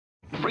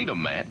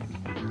Freedom, man.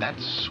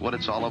 That's what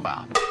it's all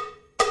about.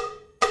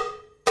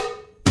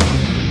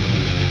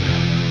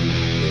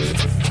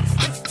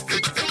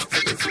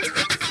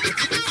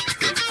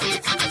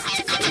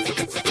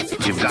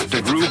 You've got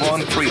to groove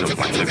on freedom,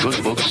 like the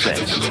good book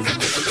says.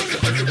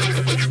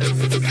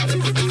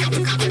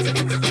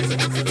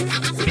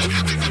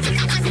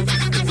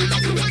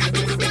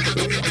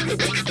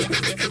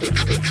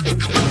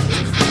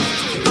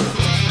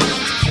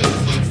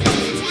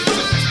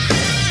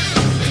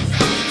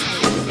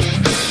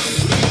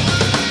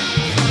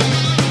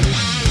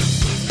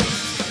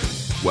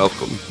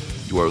 Welcome.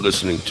 You are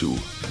listening to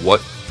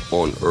What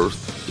on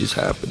Earth is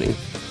Happening.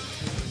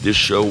 This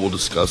show will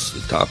discuss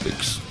the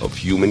topics of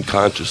human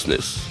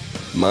consciousness,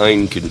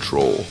 mind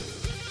control,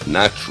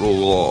 natural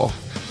law,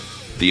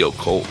 the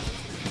occult,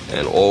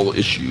 and all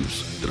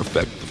issues that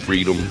affect the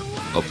freedom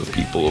of the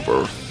people of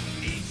Earth.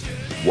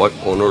 What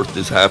on Earth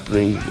is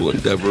Happening will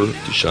endeavor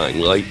to shine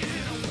light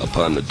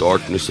upon the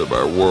darkness of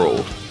our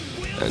world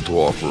and to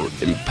offer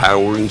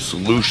empowering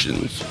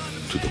solutions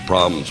to the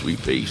problems we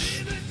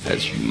face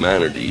as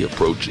humanity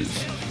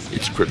approaches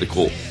its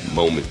critical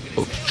moment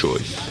of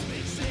choice.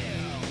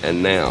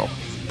 And now,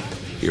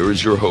 here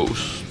is your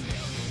host,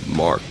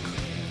 Mark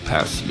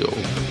Passio.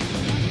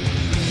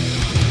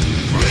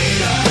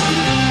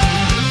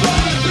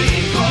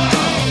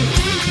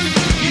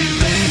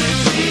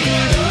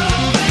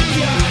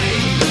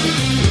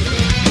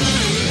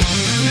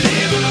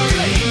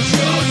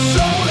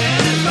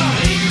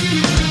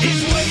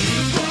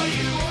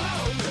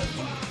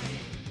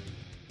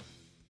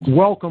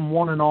 Welcome,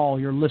 one and all.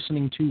 You're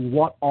listening to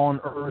What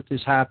on Earth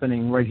is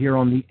Happening right here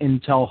on the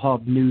Intel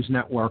Hub News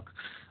Network.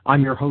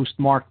 I'm your host,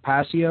 Mark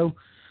Passio.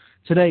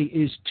 Today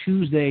is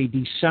Tuesday,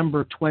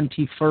 December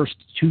 21st,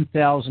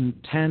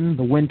 2010,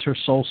 the winter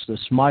solstice.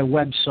 My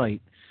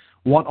website,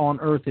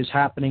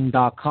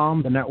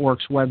 whatonearthishappening.com, the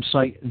network's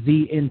website,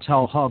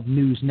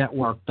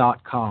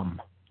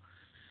 theintelhubnewsnetwork.com.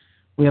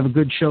 We have a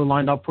good show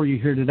lined up for you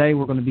here today.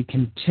 We're going to be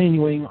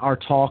continuing our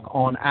talk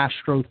on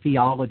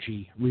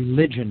astrotheology,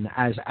 religion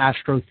as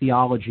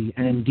astrotheology,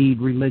 and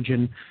indeed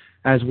religion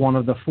as one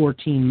of the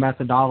 14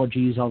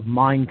 methodologies of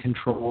mind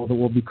control that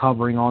we'll be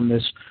covering on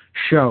this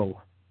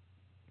show.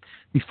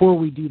 Before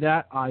we do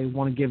that, I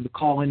want to give the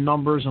call-in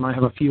numbers, and I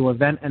have a few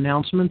event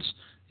announcements.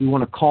 If you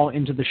want to call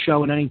into the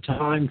show at any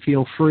time,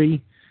 feel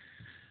free.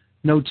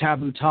 No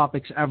taboo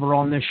topics ever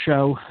on this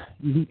show.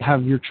 You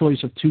have your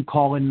choice of two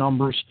call-in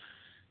numbers.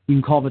 You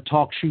can call the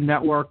TalkShoe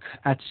Network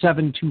at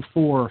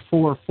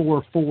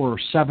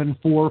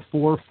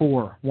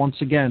 724-444-7444.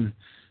 Once again,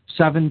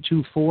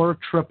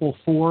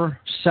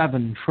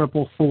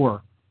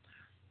 724-444-7444.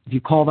 If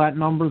you call that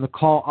number, the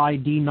call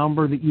ID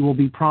number that you will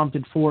be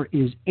prompted for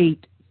is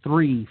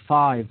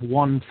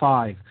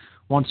 83515.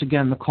 Once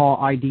again, the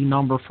call ID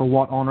number for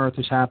What on Earth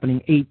is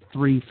Happening,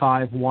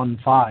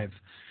 83515.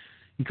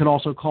 You can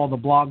also call the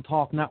Blog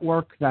Talk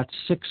Network. That's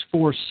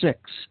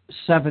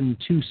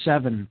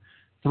 646-727-3387.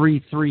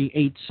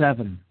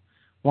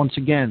 Once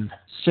again,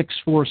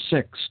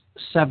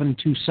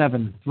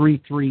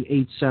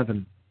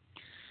 646-727-3387.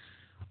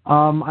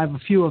 I have a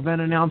few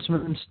event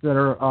announcements that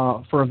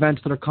are for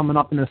events that are coming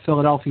up in the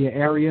Philadelphia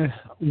area.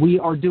 We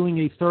are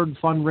doing a third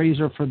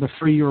fundraiser for the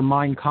Free Your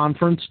Mind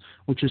Conference,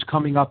 which is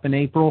coming up in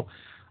April.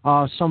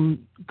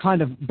 Some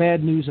kind of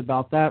bad news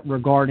about that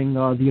regarding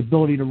the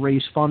ability to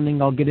raise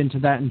funding. I'll get into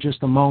that in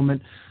just a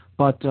moment.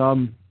 But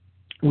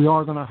we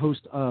are going to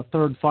host a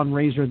third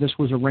fundraiser. This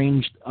was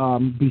arranged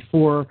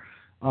before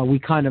we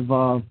kind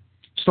of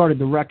started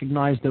to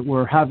recognize that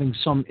we're having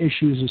some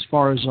issues as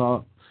far as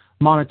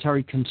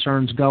monetary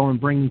concerns go and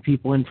bringing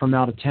people in from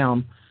out of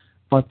town.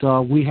 But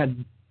we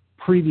had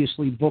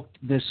previously booked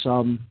this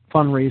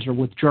fundraiser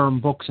with Germ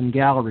Books and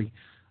Gallery,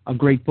 a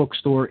great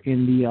bookstore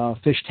in the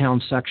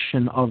Fishtown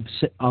section of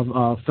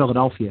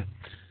Philadelphia.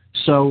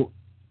 So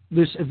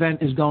this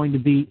event is going to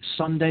be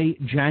Sunday,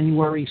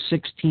 January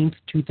 16th,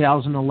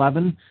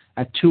 2011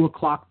 at 2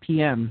 o'clock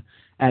p.m.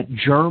 at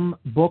Germ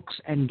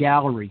Books and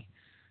Gallery.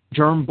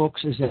 Germ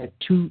Books is at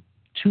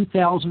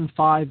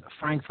 2005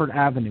 Frankfurt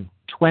Avenue,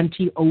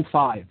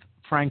 2005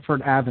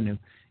 Frankfurt Avenue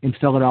in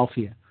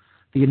Philadelphia.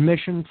 The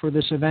admission for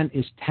this event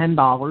is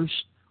 $10.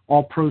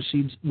 All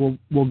proceeds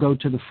will go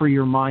to the Free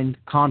Your Mind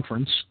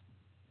Conference.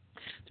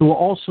 There will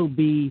also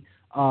be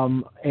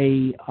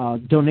a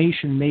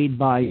donation made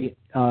by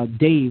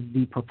Dave,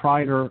 the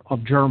proprietor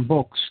of Germ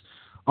Books,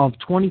 of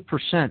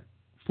 20%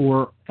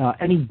 for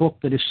any book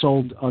that is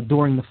sold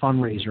during the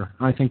fundraiser.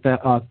 I think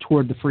that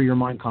toward the Free Your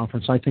Mind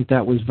Conference. I think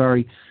that was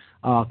very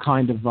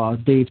kind of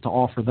Dave to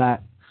offer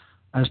that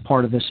as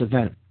part of this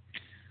event.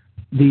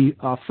 The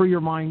Free Your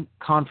Mind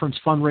Conference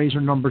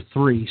fundraiser number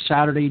 3,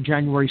 Saturday,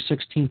 January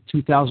 16th,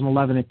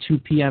 2011 at 2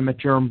 p.m. at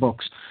Germ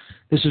Books.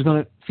 This is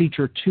going to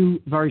feature two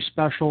very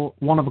special,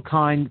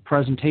 one-of-a-kind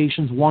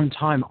presentations,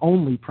 one-time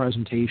only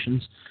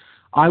presentations.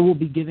 I will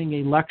be giving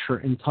a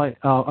lecture,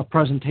 a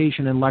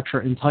presentation and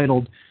lecture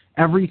entitled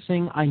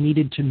Everything I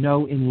Needed to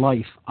Know in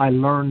Life I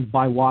Learned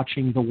by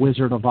Watching The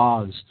Wizard of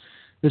Oz.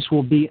 This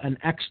will be an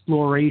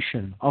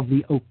exploration of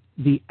the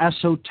the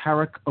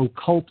esoteric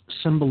occult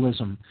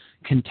symbolism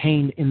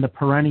contained in the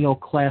perennial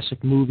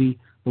classic movie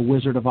The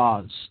Wizard of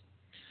Oz,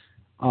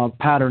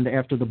 patterned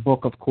after the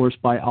book, of course,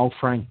 by L.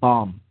 Frank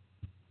Baum.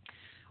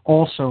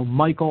 Also,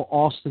 Michael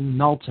Austin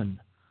Melton,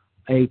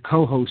 a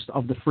co-host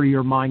of the Free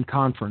Your Mind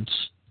Conference.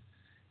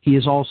 He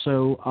is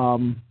also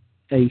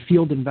a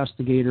field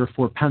investigator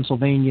for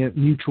Pennsylvania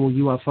Mutual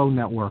UFO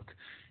Network.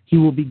 He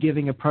will be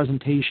giving a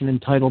presentation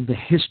entitled The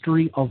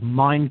History of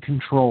Mind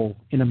Control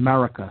in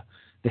America.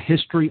 The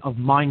History of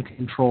Mind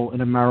Control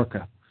in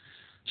America.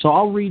 So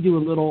I'll read you a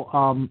little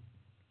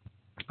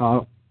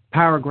couple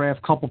paragraph,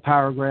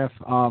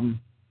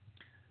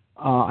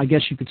 I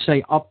guess you could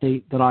say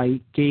update that I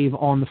gave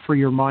on the Free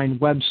Your Mind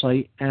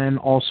website and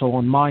also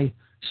on my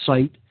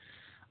site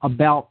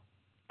about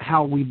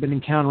how we've been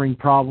encountering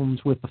problems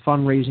with the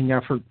fundraising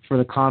effort for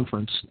the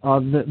conference.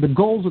 The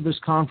goals of this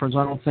conference,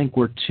 I don't think,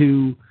 were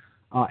too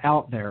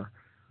out there.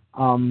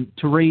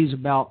 To raise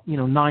about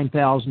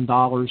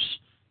 $9,000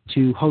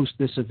 to host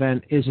this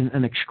event isn't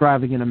an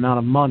extravagant amount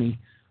of money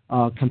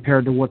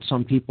compared to what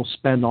some people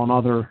spend on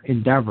other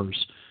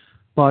endeavors.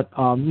 But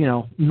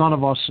none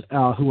of us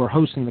who are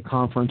hosting the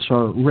conference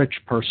are rich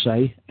per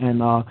se, and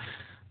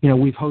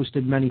we've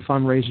hosted many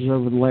fundraisers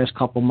over the last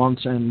couple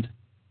months and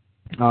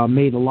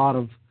made a lot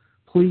of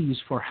pleas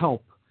for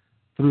help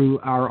through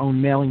our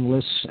own mailing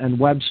lists and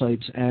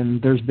websites,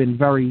 and there's been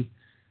very,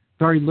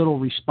 very little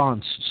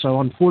response. So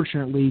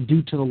unfortunately,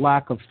 due to the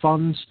lack of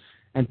funds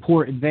and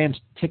poor advanced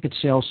ticket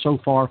sales so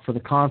far for the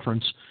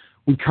conference,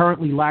 we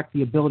currently lack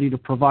the ability to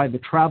provide the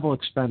travel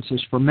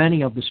expenses for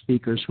many of the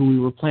speakers who we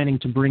were planning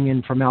to bring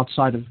in from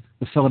outside of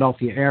the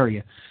Philadelphia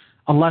area.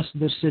 Unless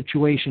this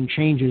situation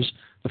changes,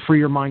 the Free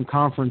Your Mind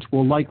Conference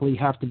will likely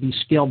have to be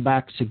scaled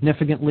back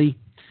significantly,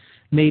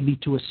 maybe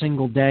to a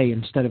single day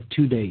instead of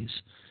 2 days.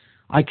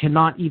 I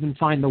cannot even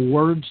find the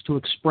words to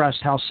express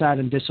how sad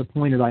and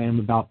disappointed I am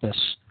about this.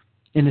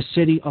 In a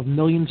city of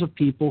millions of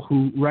people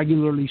who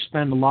regularly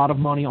spend a lot of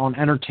money on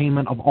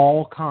entertainment of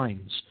all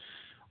kinds,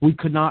 we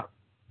could not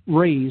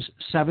raise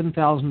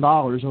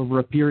 $7,000 over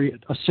a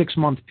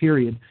 6-month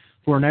period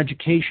for an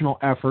educational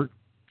effort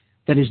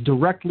that is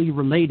directly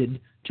related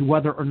to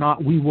whether or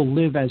not we will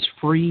live as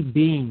free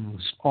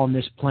beings on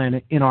this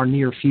planet in our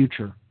near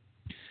future.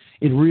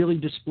 It really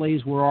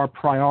displays where our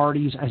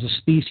priorities as a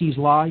species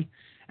lie,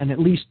 and at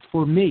least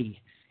for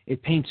me,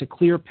 it paints a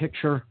clear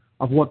picture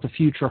of what the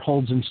future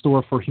holds in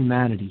store for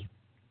humanity.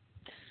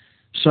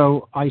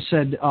 So I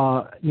said,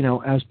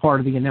 as part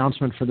of the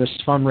announcement for this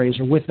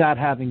fundraiser, with that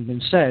having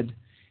been said,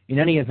 in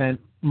any event,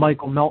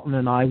 Michael Melton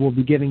and I will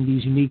be giving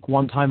these unique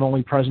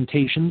one-time-only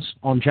presentations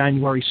on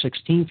January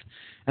 16th,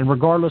 and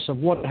regardless of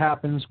what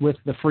happens with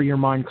the Free Your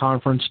Mind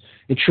Conference,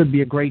 it should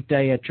be a great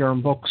day at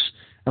Jerem Books,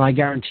 and I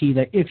guarantee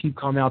that if you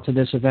come out to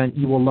this event,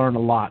 you will learn a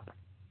lot.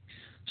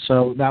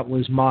 So that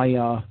was my,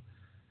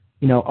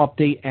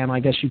 update, and I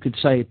guess you could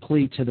say a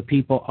plea to the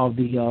people of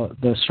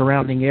the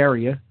surrounding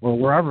area, or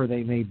wherever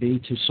they may be,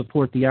 to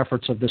support the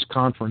efforts of this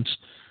conference.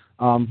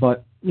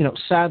 But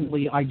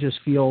sadly, I just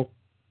feel,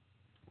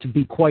 to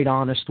be quite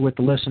honest with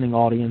the listening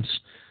audience,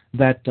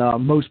 that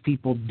most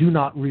people do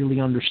not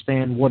really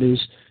understand what is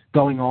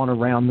going on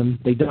around them.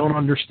 They don't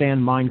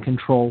understand mind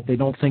control. They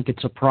don't think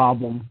it's a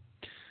problem.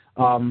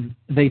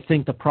 They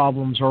think the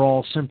problems are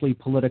all simply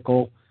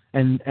political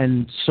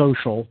and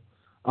social.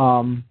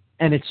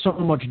 And it's so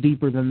much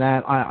deeper than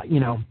that.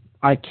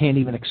 I can't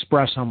even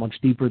express how much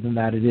deeper than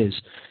that it is.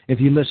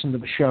 If you listen to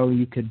the show,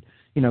 you could,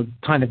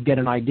 kind of get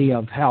an idea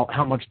of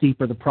how much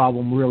deeper the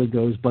problem really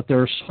goes. But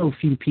there are so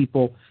few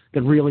people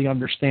that really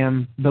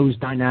understand those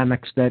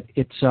dynamics that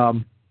it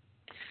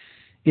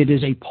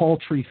is a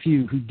paltry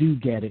few who do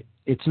get it.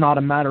 It's not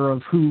a matter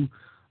of who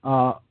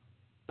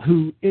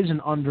is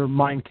under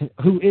mind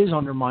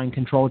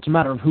control. It's a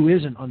matter of who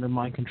isn't under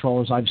mind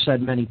control, as I've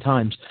said many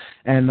times.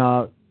 And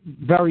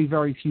very,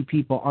 very few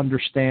people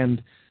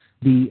understand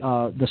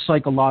the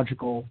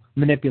psychological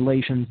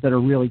manipulations that are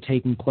really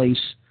taking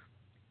place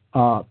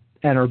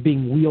and are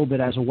being wielded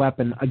as a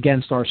weapon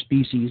against our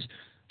species,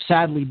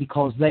 sadly,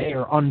 because they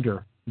are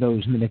under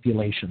those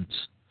manipulations.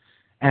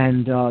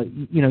 And,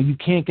 you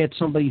can't get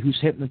somebody who's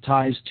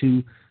hypnotized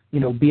to,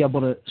 be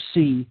able to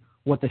see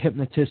what the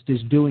hypnotist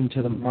is doing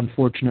to them,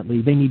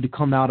 unfortunately. They need to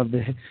come out of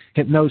the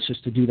hypnosis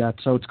to do that.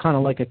 So it's kind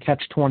of like a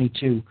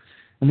catch-22.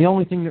 And the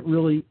only thing that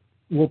really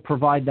will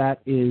provide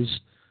that is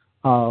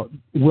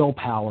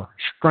willpower,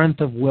 strength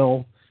of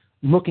will,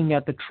 looking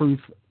at the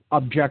truth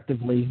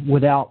objectively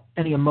without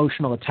any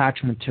emotional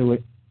attachment to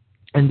it,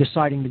 and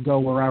deciding to go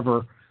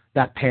wherever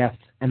that path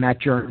and that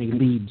journey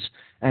leads.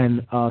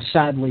 And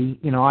sadly,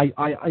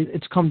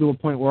 it's come to a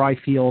point where I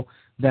feel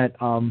that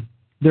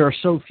there are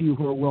so few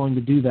who are willing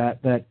to do that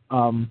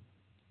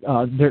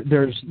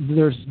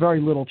there's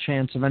very little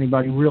chance of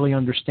anybody really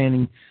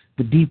understanding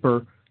the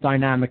deeper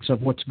dynamics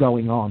of what's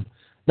going on.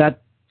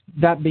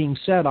 That being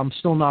said, I'm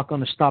still not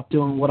going to stop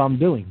doing what I'm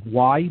doing.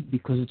 Why?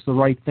 Because it's the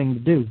right thing to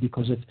do.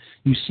 Because if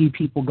you see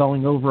people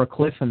going over a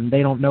cliff and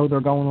they don't know they're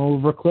going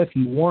over a cliff,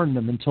 you warn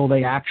them until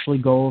they actually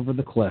go over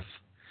the cliff.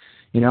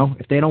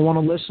 If they don't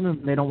want to listen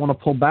and they don't want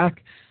to pull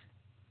back,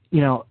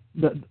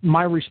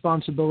 my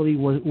responsibility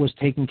was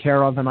taken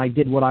care of, and I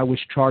did what I was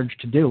charged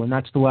to do, and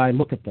that's the way I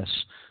look at this.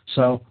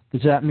 So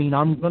does that mean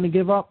I'm going to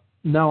give up?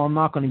 No, I'm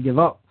not going to give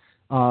up.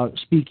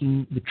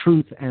 Speaking the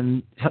truth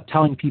and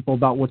telling people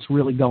about what's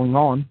really going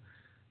on,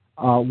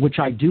 which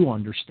I do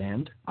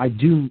understand. I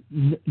do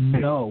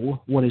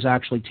know what is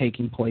actually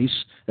taking place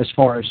as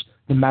far as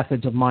the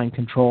methods of mind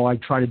control. I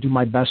try to do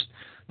my best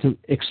to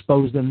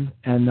expose them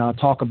and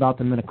talk about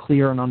them in a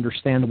clear and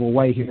understandable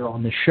way here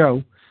on this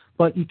show.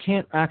 But you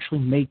can't actually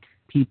make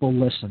people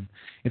listen.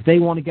 If they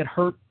want to get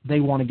hurt, they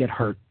want to get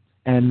hurt.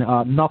 And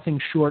nothing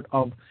short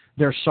of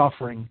their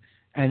suffering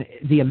and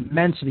the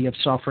immensity of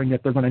suffering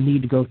that they're going to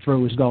need to go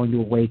through is going to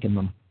awaken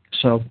them.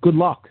 So good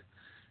luck,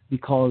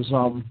 because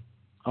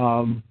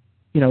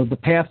the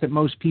path that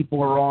most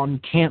people are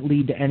on can't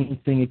lead to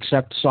anything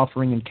except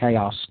suffering and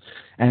chaos.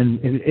 And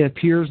it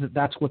appears that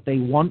that's what they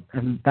want,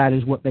 and that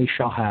is what they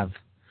shall have.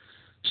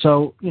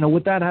 So,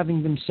 with that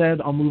having been said,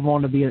 I'll move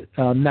on to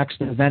the next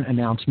event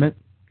announcement.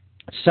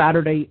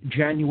 Saturday,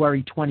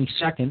 January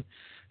 22nd,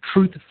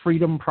 Truth,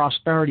 Freedom,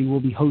 Prosperity will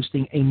be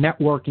hosting a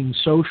networking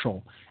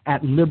social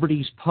at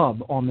Liberty's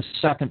Pub on the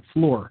second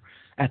floor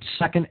at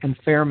 2nd and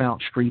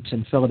Fairmount Streets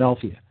in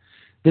Philadelphia.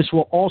 This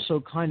will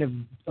also kind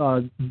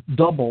of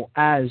double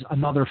as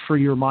another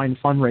Free Your Mind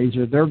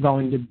fundraiser. They're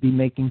going to be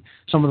making,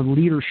 some of the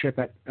leadership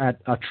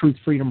at Truth,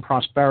 Freedom,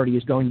 Prosperity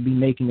is going to be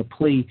making a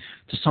plea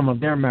to some of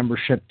their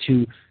membership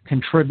to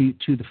contribute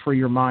to the Free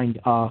Your Mind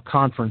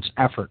conference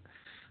effort.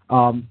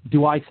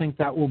 Do I think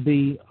that will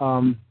be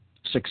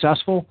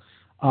successful?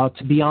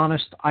 To be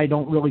honest, I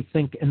don't really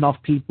think enough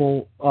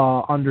people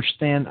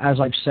understand,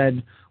 as I've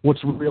said, what's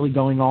really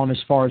going on as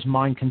far as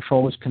mind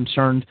control is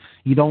concerned.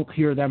 You don't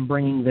hear them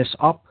bringing this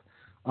up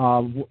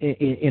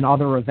in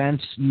other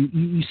events.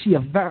 You see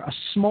a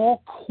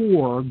small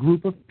core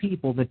group of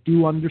people that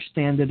do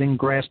understand it and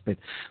grasp it,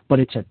 but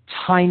it's a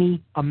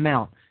tiny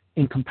amount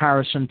in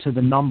comparison to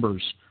the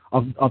numbers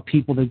of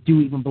people that do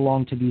even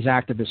belong to these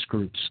activist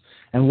groups.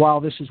 And while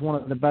this is one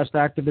of the best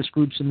activist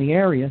groups in the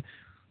area,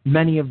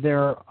 many of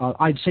their,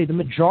 I'd say the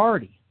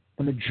majority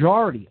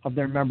of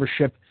their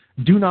membership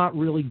do not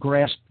really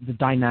grasp the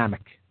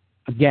dynamic,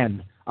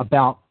 again,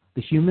 about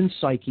the human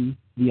psyche,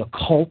 the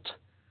occult.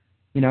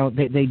 They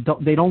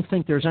don't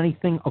think there's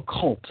anything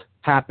occult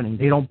happening.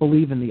 They don't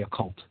believe in the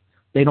occult.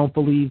 They don't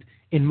believe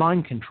in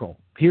mind control,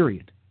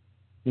 period.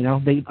 A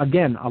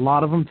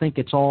lot of them think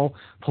it's all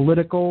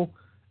political,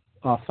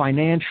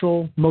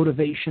 financial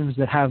motivations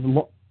that have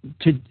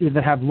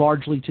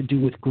largely to do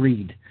with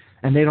greed.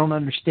 And they don't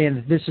understand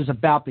that this is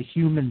about the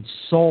human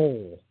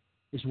soul,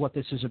 is what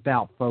this is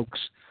about, folks.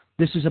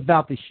 This is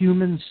about the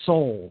human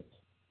soul.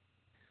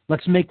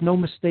 Let's make no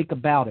mistake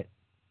about it,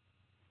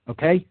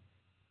 okay?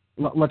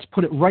 Let's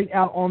put it right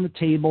out on the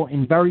table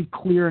in very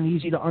clear and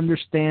easy to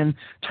understand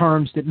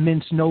terms that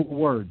mince no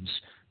words.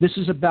 This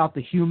is about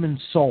the human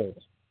soul.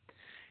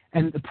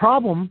 And the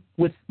problem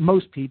with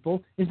most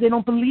people is they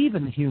don't believe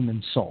in the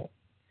human soul.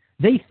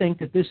 They think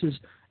that this is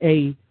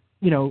a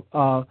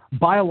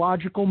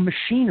biological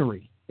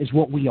machinery is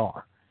what we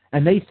are.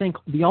 And they think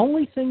the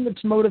only thing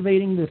that's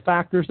motivating the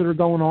factors that are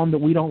going on that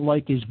we don't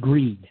like is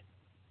greed.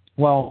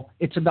 Well,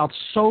 it's about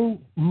so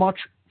much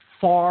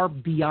far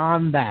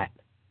beyond that,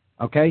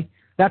 okay?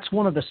 That's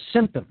one of the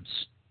symptoms.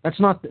 That's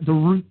not the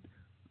root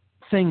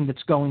thing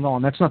that's going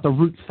on. That's not the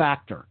root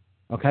factor,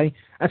 okay?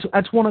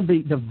 That's one of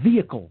the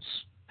vehicles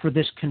for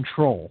this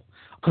control.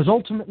 Because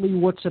ultimately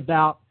what it's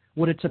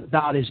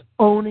about is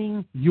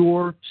owning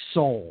your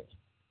soul.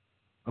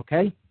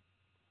 Okay?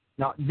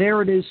 Now,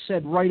 there it is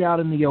said right out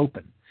in the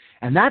open.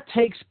 And that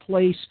takes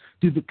place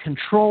through the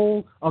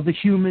control of the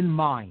human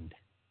mind.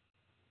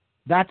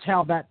 That's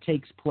how that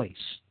takes place.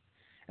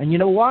 And you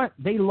know what?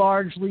 They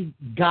largely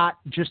got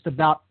just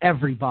about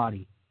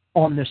everybody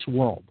on this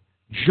world.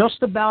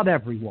 Just about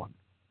everyone.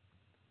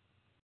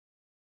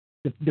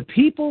 The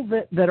people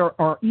that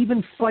are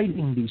even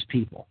fighting these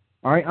people.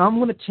 All right, I'm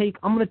going to take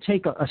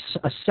a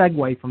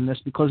segue from this,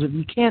 because if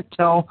you can't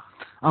tell,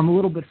 I'm a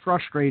little bit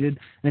frustrated,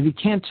 and if you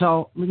can't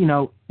tell,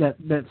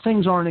 that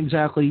things aren't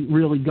exactly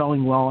really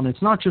going well, and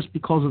it's not just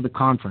because of the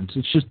conference.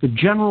 It's just the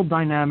general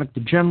dynamic,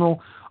 the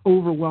general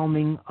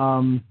overwhelming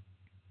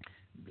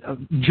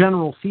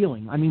general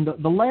feeling. I mean,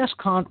 the last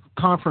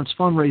conference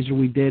fundraiser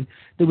we did,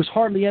 there was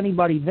hardly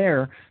anybody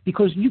there,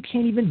 because you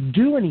can't even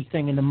do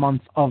anything in the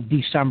month of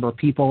December.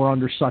 People are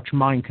under such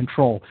mind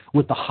control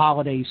with the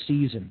holiday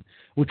season,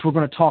 which we're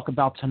going to talk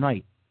about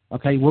tonight.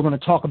 Okay, we're going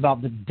to talk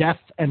about the death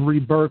and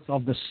rebirth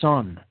of the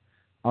sun.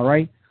 All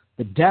right,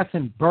 the death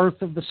and birth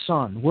of the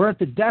sun. We're at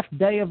the death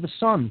day of the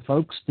sun,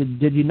 folks.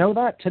 Did you know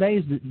that? Today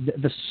is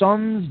the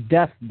sun's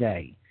death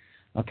day.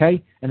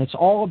 Okay, and it's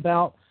all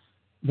about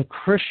the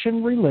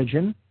Christian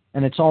religion,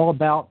 and it's all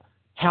about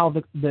how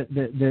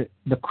the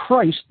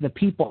Christ, the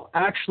people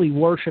actually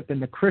worship in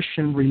the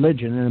Christian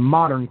religion, in the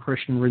modern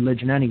Christian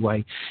religion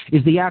anyway,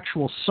 is the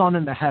actual sun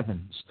in the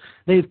heavens.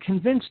 They've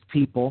convinced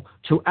people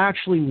to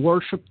actually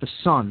worship the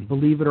sun,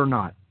 believe it or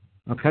not.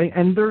 Okay?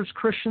 And there's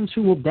Christians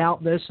who will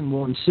doubt this and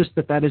will insist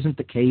that that isn't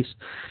the case.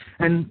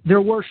 And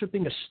they're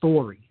worshiping a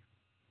story.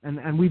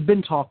 and we've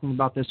been talking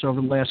about this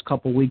over the last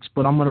couple of weeks,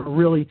 but I'm going to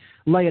really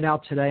lay it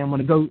out today. I'm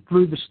going to go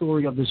through the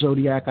story of the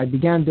Zodiac. I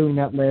began doing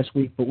that last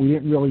week, but we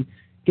didn't really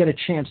get a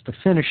chance to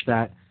finish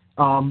that.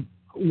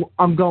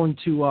 I'm going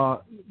to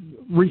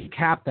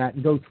recap that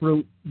and go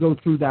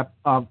through that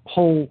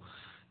whole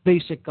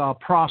basic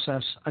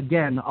process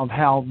again of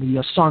how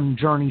the sun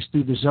journeys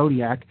through the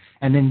Zodiac,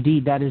 and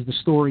indeed that is the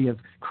story of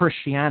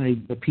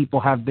Christianity that people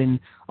have been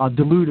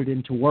deluded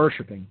into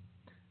worshiping.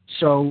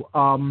 So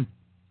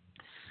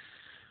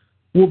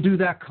we'll do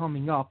that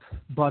coming up,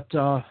 but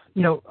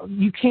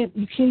you can't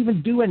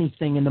even do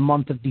anything in the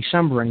month of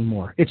December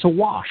anymore. It's a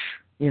wash,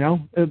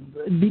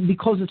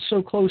 because it's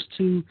so close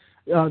to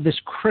this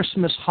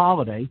Christmas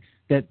holiday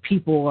that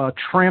people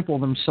trample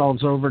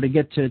themselves over to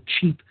get to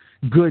cheap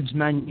goods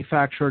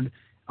manufactured,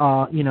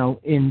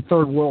 in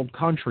third world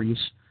countries,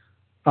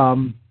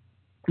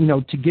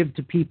 to give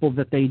to people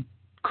that they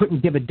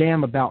couldn't give a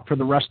damn about for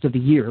the rest of the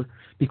year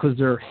because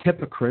they're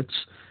hypocrites.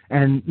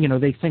 And,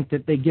 they think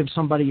that they give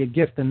somebody a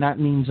gift and that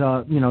means,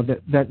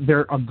 that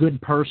they're a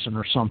good person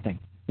or something,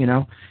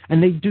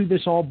 And they do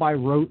this all by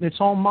rote, and it's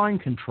all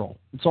mind control.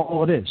 It's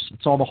all it is.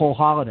 It's all the whole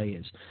holiday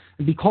is.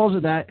 And because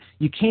of that,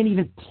 you can't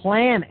even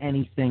plan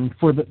anything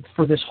for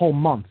this whole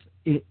month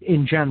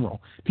in general.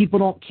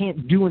 People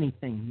can't do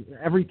anything.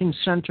 Everything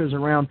centers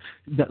around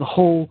the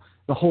whole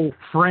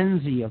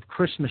frenzy of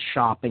Christmas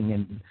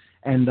shopping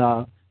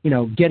and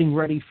getting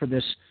ready for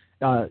this,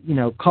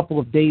 couple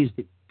of days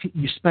that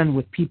you spend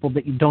with people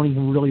that you don't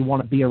even really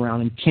want to be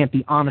around and can't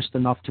be honest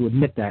enough to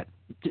admit that,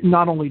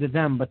 not only to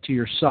them but to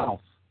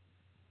yourself.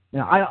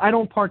 Now, I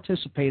don't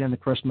participate in the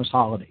Christmas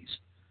holidays,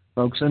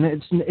 folks, and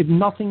it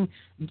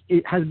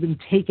has been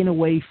taken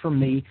away from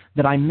me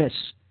that I miss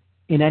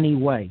in any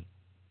way,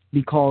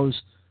 because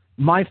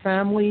my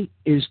family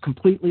is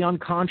completely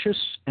unconscious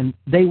and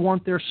they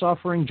want their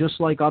suffering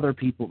just like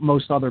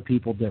most other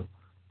people do.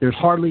 There's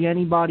hardly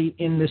anybody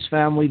in this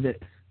family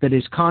that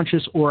is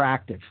conscious or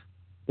active.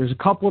 There's a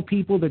couple of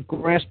people that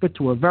grasp it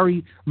to a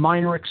very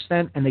minor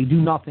extent, and they do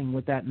nothing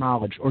with that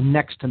knowledge, or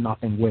next to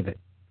nothing with it.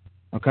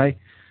 Okay?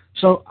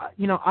 So,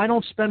 I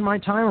don't spend my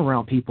time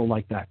around people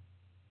like that.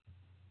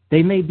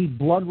 They may be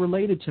blood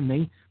related to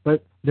me,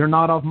 but they're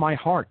not of my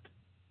heart.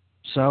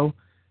 So,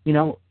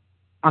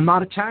 I'm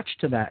not attached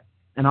to that.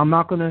 And I'm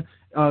not going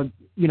to,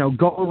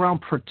 go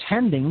around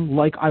pretending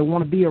like I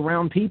want to be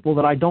around people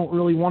that I don't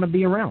really want to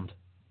be around.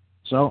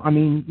 So,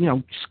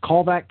 just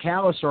call that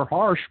callous or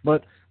harsh,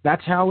 but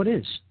that's how it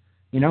is.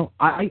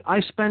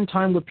 I spend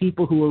time with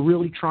people who are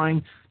really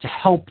trying to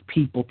help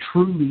people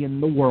truly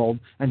in the world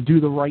and do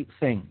the right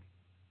thing.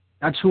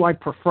 That's who I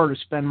prefer to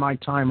spend my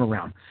time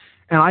around.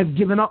 And I've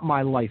given up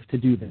my life to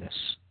do this.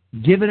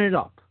 Given it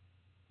up.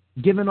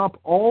 Given up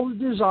all the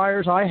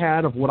desires I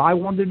had of what I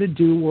wanted to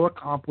do or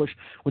accomplish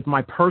with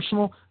my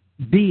personal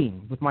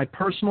being, with my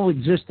personal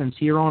existence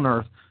here on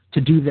earth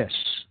to do this.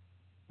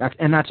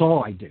 And that's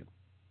all I do.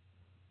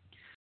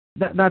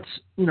 That's,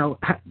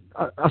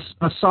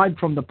 aside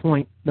from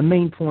the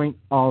main point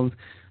of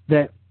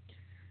that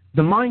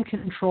the mind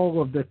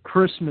control of the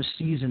Christmas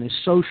season is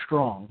so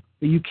strong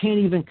that you can't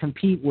even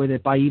compete with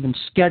it by even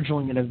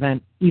scheduling an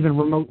event even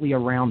remotely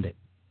around it.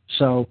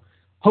 So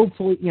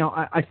hopefully,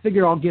 I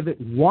figure I'll give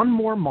it one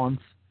more month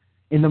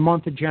in the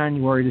month of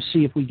January to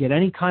see if we get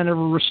any kind of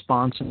a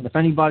response, and if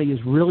anybody is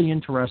really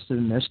interested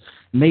in this,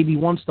 maybe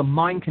once the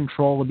mind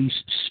control of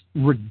these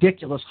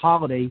ridiculous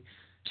holiday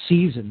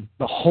season,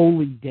 the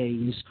holy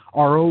days,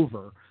 are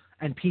over,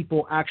 and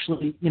people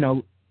actually,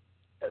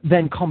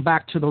 then come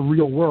back to the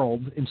real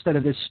world instead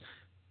of this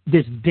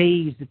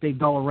daze that they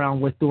go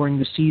around with during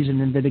the season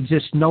and that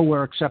exists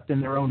nowhere except in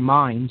their own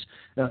minds.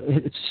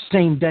 It's the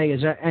same day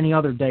as any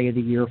other day of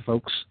the year,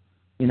 folks.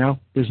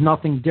 There's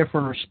nothing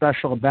different or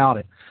special about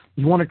it.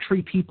 You want to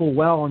treat people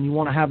well and you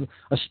want to have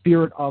a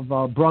spirit of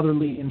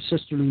brotherly and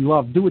sisterly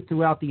love. Do it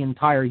throughout the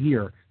entire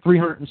year,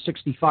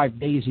 365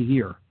 days a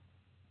year.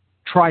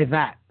 Try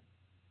that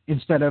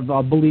instead of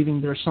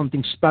believing there's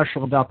something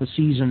special about the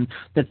season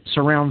that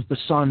surrounds the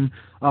sun,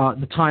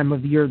 the time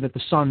of the year that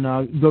the sun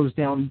goes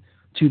down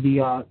to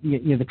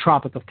the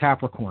Tropic of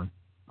Capricorn,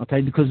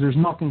 okay? Because there's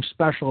nothing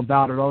special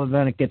about it other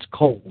than it gets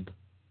cold.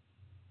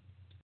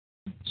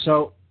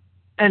 So,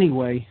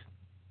 anyway,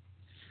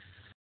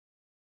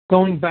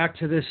 going back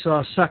to this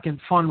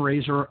second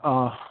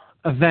fundraiser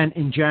event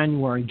in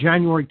January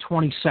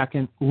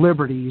 22nd,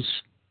 Liberties,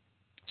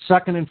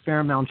 2nd and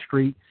Fairmount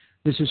Street.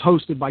 This is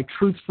hosted by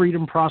Truth,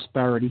 Freedom,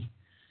 Prosperity,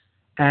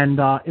 and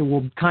it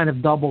will kind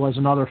of double as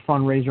another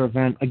fundraiser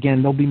event.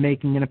 Again, they'll be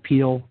making an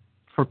appeal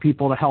for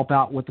people to help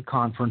out with the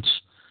conference.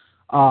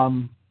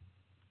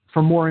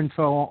 For more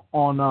info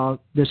on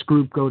this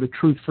group, go to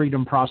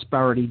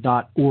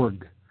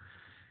truthfreedomprosperity.org.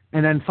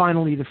 And then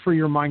finally, the Free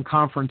Your Mind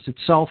Conference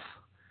itself,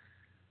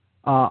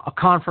 a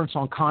conference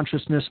on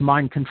consciousness,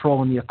 mind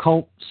control, and the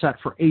occult, set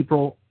for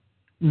April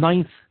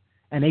 9th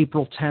and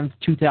April 10th,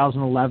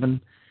 2011,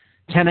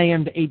 10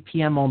 a.m. to 8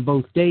 p.m. on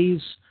both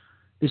days.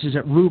 This is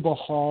at Ruba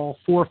Hall,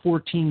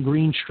 414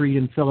 Green Street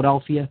in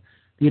Philadelphia.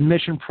 The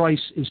admission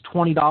price is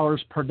 $20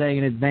 per day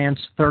in advance,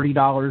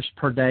 $30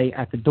 per day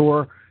at the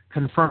door.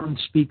 Confirmed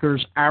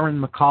speakers: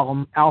 Aaron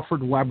McCollum,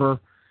 Alfred Weber,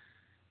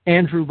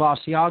 Andrew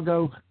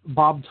Vasiago,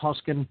 Bob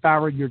Tuskin,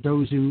 Farah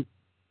Yerdozu,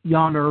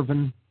 Jan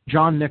Irvin,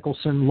 John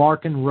Nicholson,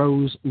 Larkin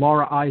Rose,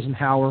 Laura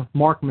Eisenhower,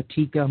 Mark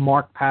Matika,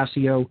 Mark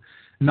Passio,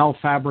 Mel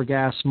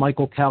Fabregas,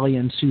 Michael Kelly,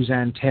 and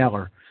Suzanne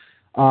Taylor.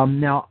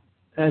 Now,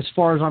 as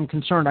far as I'm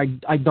concerned, I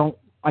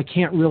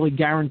can't really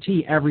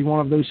guarantee every one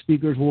of those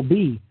speakers will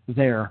be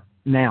there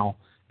now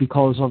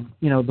because of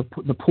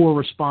the poor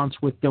response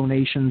with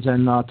donations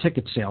and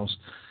ticket sales.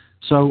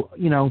 So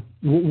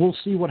we'll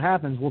see what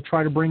happens. We'll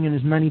try to bring in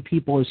as many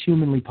people as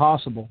humanly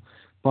possible,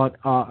 but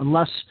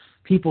unless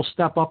people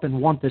step up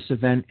and want this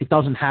event, it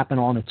doesn't happen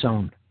on its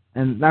own,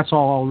 and that's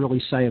all I'll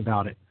really say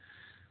about it.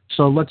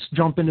 So let's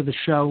jump into the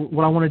show.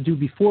 What I want to do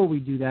before we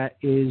do that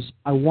is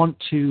I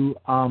want to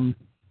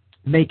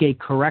make a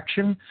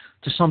correction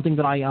to something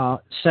that I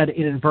said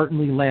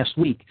inadvertently last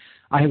week.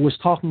 I was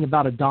talking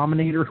about a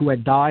dominator who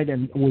had died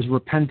and was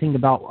repenting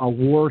about a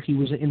war he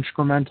was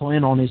instrumental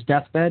in on his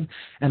deathbed,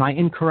 and I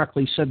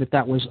incorrectly said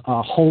that was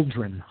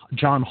Holdren,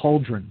 John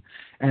Holdren.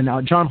 And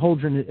John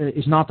Holdren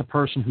is not the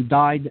person who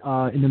died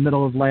in the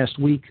middle of last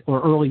week,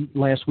 or early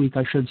last week,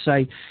 I should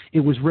say. It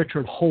was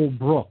Richard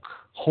Holbrooke.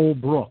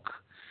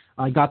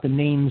 I got the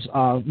names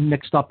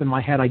mixed up in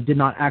my head. I did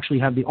not actually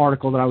have the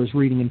article that I was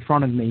reading in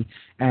front of me,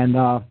 and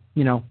the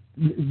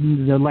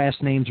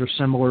last names are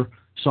similar,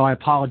 so I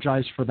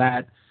apologize for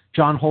that.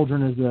 John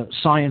Holdren is the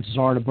science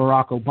czar to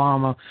Barack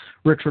Obama.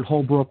 Richard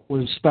Holbrooke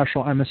was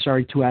special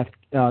emissary to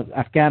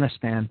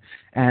Afghanistan,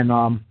 and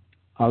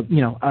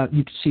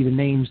you can see the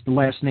names. The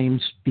last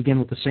names begin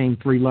with the same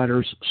three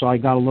letters, so I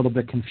got a little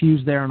bit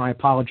confused there, and I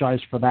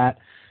apologize for that.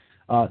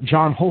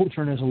 John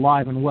Holdren is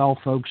alive and well,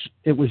 folks.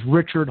 It was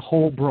Richard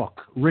Holbrooke,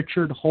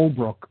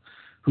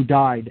 who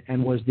died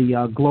and was the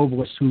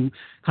globalist who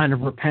kind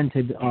of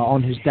repented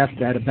on his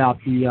deathbed about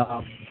the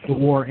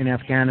war in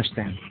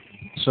Afghanistan.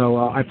 So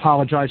I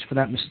apologize for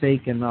that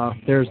mistake, and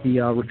there's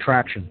the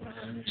retraction.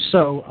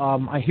 So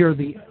I hear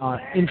the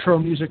intro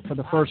music for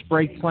the first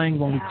break playing.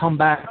 When we come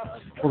back,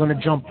 we're going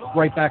to jump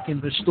right back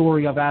into the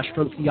story of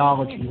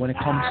astrotheology when it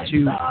comes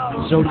to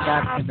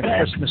Zodiac and the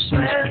Christmas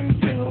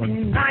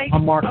season.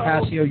 I'm Mark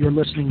Passio. You're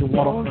listening to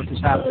What on Earth is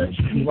Happening.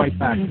 We'll be right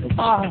back.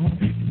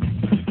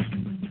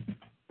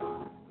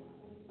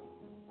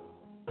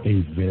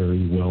 A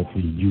very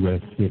wealthy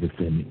U.S.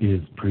 citizen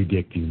is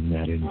predicting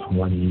that in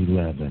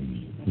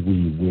 2011,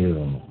 we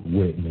will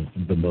witness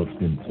the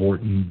most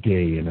important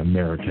day in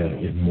America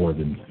in more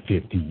than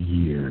 50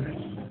 years.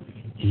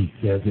 He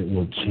says it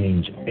will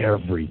change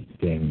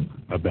everything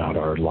about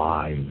our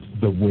lives.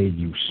 The way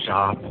you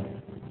shop,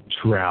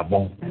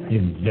 travel,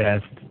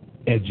 invest,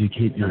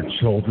 educate your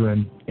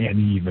children, and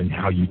even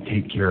how you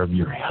take care of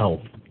your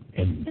health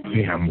and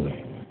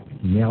family.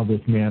 Now this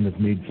man has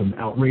made some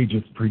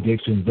outrageous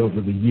predictions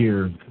over the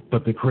years,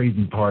 but the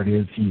crazy part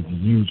is he's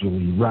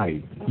usually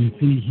right. You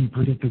see, he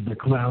predicted the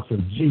collapse of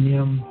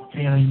GM,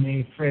 Fannie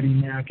Mae, Freddie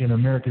Mac, and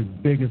America's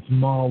biggest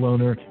mall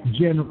owner,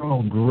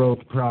 General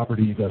Growth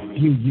Properties, a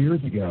few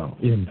years ago.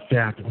 In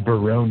fact,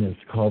 Baronis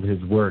called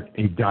his work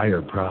a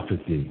dire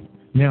prophecy.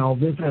 Now,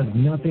 this has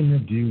nothing to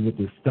do with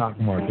the stock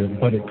market,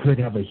 but it could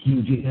have a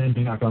huge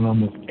impact on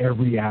almost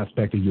every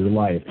aspect of your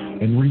life.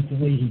 And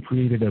recently, he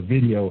created a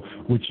video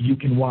which you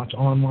can watch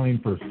online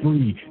for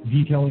free,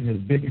 detailing his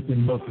biggest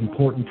and most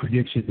important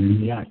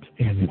prediction yet.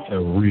 And it's a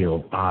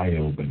real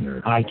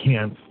eye-opener. I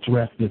can't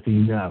stress this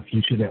enough.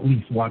 You should at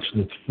least watch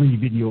this free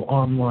video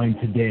online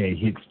today.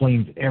 He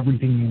explains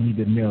everything you need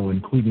to know,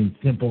 including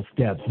simple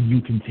steps you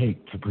can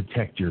take to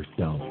protect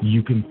yourself.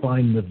 You can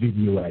find the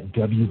video at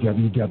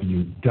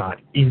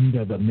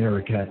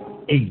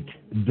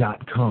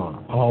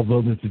www.endofamerica8.com.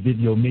 Although this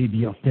video may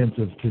be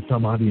offensive to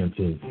some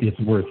audiences, it's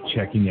worth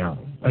checking out.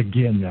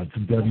 Again, that's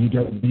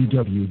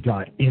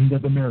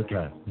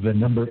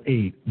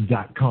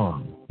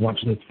www.endofamerica8.com.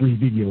 Watch this free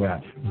video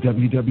at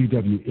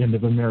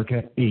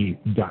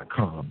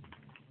www.endofamerica8.com.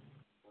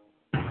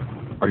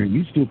 Are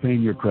you still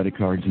paying your credit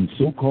cards and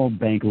so-called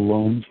bank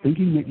loans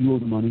thinking that you owe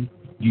the money?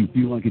 Do you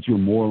feel like it's your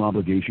moral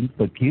obligation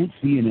but can't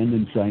see an end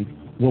in sight?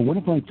 Well, what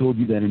if I told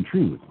you that in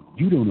truth,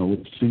 you don't owe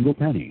a single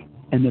penny,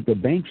 and that the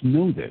banks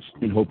know this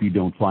and hope you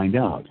don't find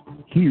out?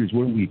 Here's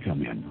where we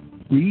come in.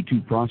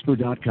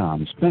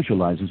 Free2Prosper.com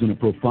specializes in a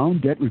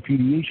profound debt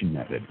repudiation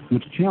method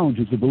which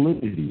challenges the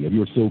validity of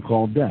your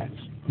so-called debts,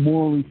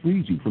 morally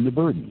frees you from the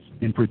burdens,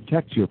 and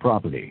protects your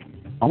property.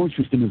 Our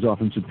system is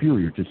often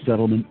superior to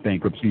settlement,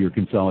 bankruptcy, or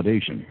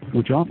consolidation,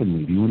 which often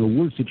leave you in a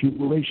worse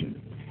situation.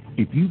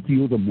 If you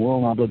feel the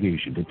moral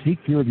obligation to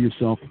take care of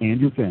yourself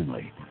and your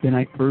family, then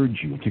I urge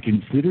you to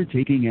consider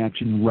taking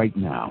action right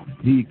now.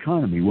 The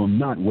economy will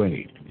not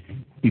wait.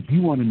 If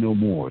you want to know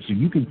more so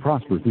you can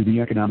prosper through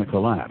the economic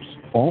collapse,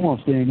 all while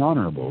staying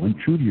honorable and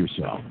true to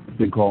yourself,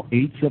 then call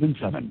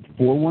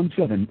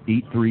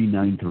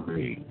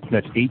 877-417-8393.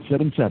 That's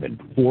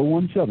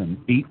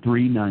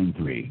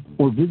 877-417-8393.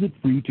 Or visit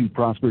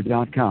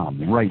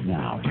free2prosper.com right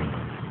now.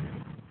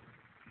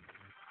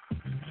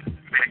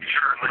 Make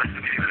sure and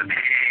listen to the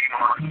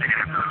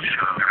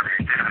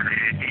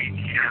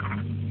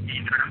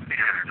Eastern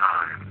Standard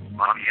Time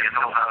on the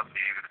Mental Health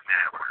News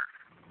Network.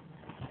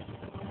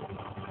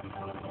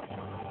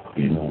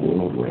 In a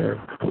world where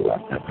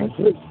corrupt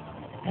oppressors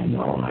and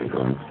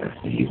oligarchs have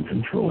seized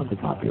control of the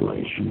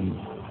population,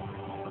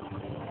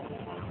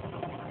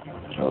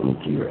 total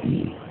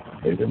tyranny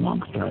is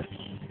amongst us.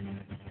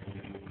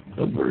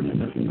 The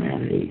burden of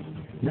humanity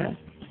rests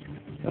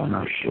on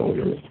our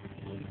shoulders.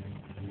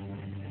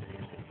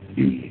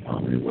 The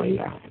only way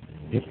out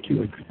is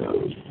to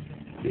expose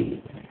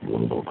the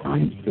global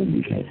crime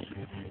syndicate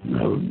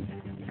known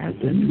as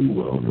the New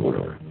World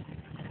Order.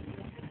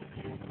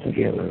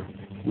 Together,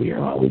 we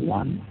are all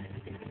one.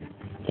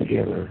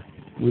 Together,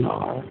 we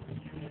are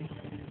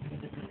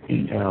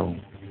Intel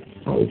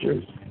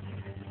soldiers.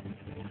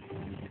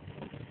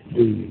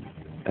 The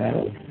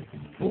battle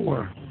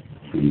for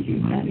free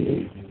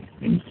humanity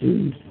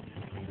ensues.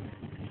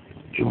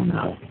 Join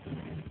us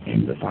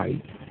in the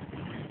fight.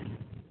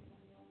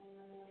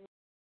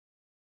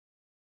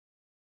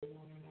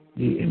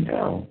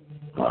 TheIntelHub.com.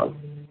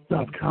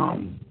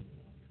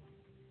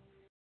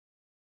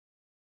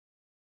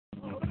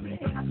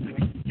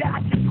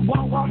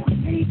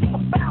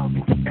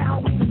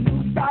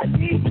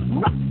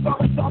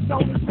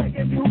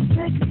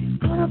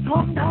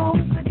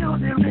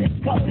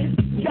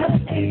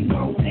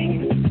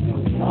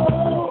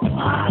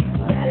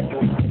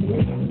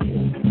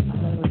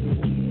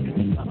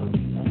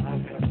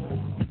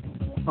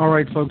 All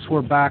right, folks,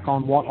 we're back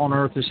on What on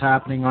Earth is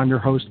Happening. I'm your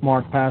host,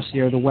 Mark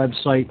Passio, the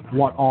website,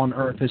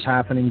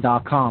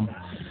 whatonearthishappening.com.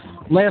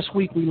 Last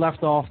week, we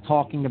left off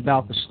talking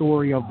about the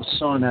story of the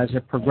sun as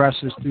it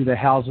progresses through the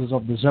houses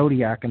of the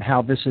zodiac and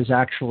how this is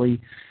actually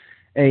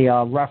a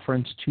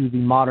reference to the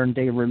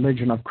modern-day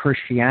religion of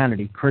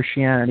Christianity.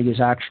 Christianity is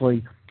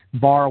actually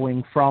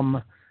borrowing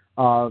from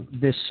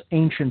this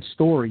ancient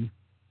story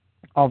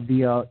of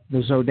the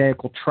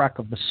zodiacal trek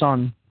of the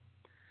sun,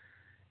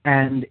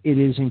 and it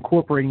is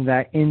incorporating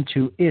that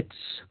into its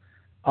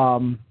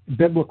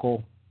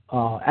biblical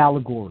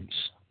allegories.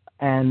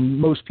 And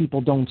most people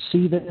don't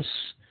see this,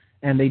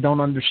 and they don't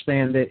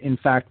understand that, in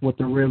fact, what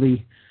they're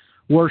really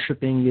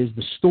worshiping is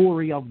the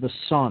story of the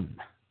sun.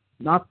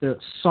 Not the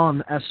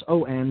sun,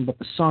 S-O-N, but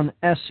the sun,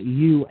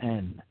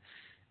 S-U-N.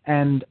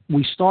 And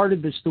we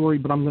started this story,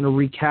 but I'm going to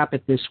recap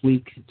it this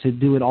week to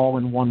do it all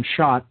in one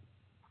shot.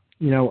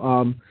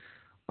 I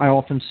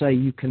often say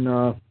you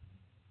can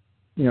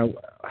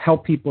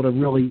help people to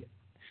really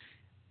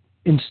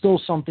instill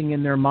something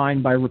in their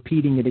mind by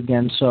repeating it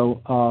again.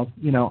 So,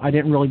 I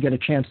didn't really get a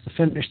chance to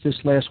finish this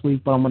last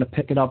week, but I'm going to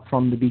pick it up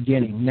from the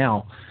beginning.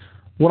 Now,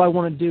 what I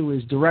want to do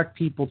is direct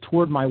people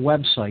toward my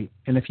website,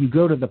 and if you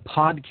go to the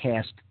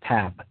podcast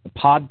tab, the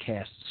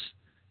podcasts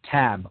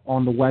tab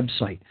on the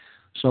website,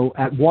 so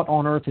at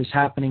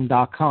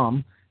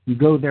whatonearthishappening.com, you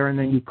go there and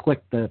then you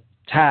click the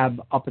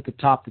tab up at the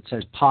top that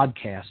says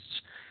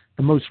podcasts.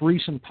 The most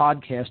recent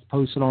podcast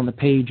posted on the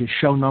page is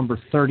show number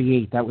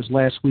 38. That was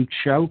last week's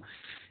show.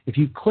 If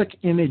you click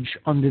image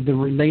under the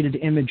related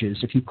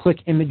images, if you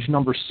click image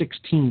number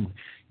 16,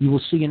 you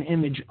will see an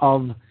image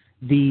of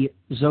the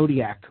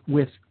zodiac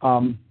with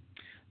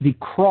the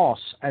cross,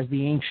 as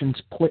the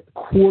ancients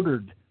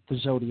quartered the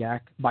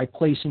zodiac by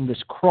placing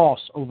this cross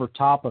over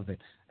top of it,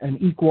 an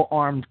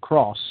equal-armed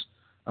cross,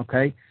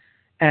 okay?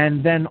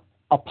 And then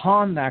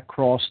upon that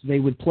cross, they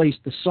would place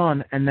the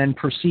sun and then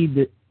proceed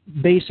to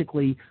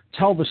basically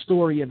tell the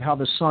story of how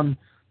the sun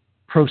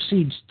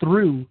proceeds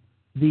through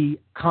the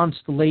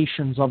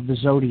constellations of the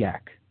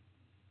zodiac.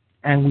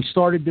 And we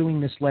started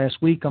doing this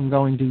last week. I'm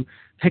going to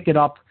pick it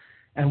up,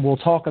 and we'll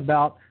talk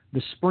about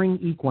the spring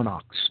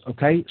equinox,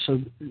 okay?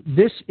 So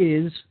this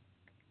is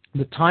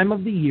the time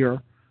of the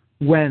year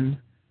when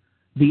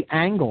the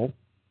angle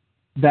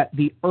that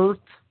the Earth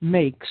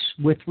makes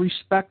with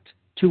respect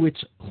to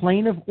its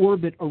plane of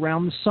orbit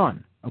around the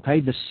sun, okay?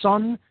 The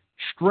sun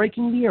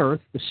striking the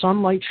Earth, the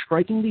sunlight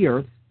striking the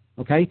Earth,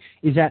 okay,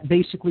 is at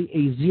basically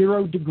a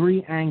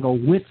 0-degree angle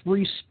with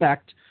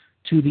respect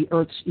to the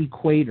Earth's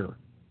equator.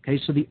 Okay,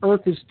 so the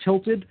Earth is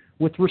tilted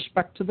with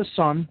respect to the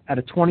sun at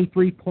a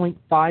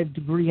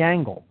 23.5-degree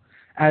angle.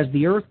 As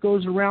the Earth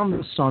goes around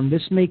the sun,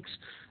 this makes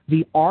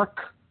the arc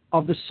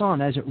of the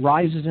sun as it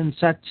rises and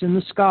sets in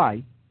the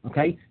sky,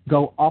 okay,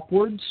 go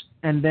upwards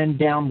and then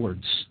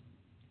downwards.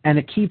 And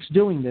it keeps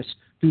doing this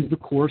through the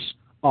course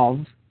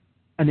of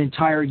an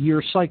entire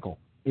year cycle.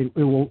 It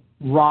will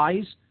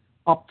rise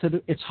up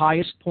to its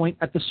highest point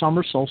at the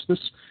summer solstice,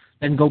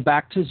 then go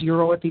back to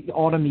 0 at the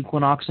autumn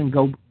equinox, and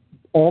go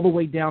all the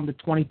way down to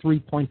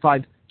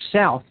 23.5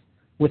 south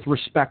with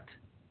respect,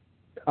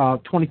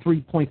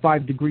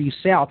 23.5 degrees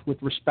south with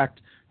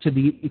respect to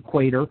the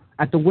equator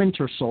at the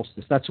winter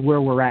solstice. That's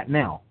where we're at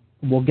now.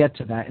 We'll get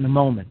to that in a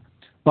moment.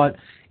 But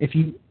if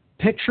you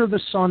picture the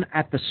sun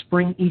at the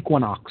spring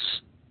equinox,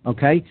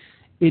 okay,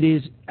 it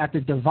is at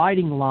the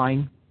dividing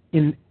line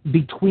in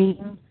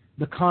between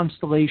the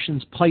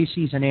constellations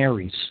Pisces and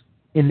Aries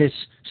in this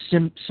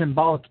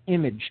symbolic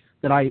image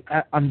that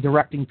I'm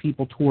directing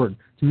people toward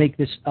to make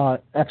this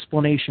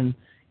explanation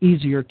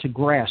easier to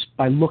grasp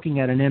by looking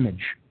at an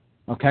image.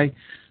 Okay?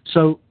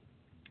 So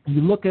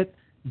you look at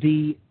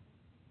the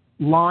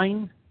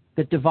line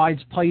that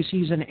divides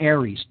Pisces and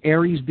Aries,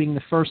 Aries being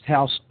the first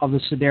house of the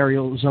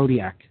sidereal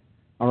zodiac.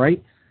 All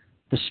right?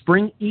 The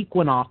spring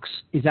equinox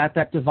is at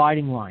that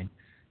dividing line.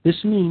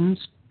 This means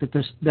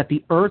that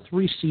the Earth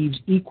receives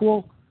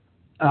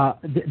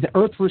the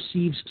Earth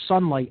receives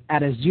sunlight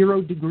at a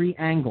 0-degree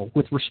angle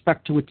with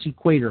respect to its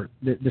equator.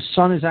 The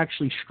sun is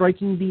actually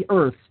striking the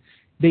Earth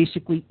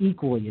basically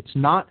equally. It's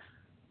not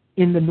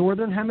in the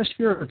northern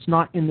hemisphere, it's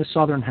not in the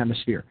southern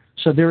hemisphere.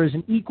 So there is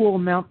an equal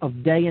amount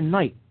of day and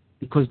night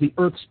because the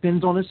Earth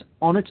spins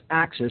on its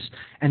axis,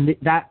 and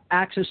that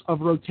axis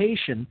of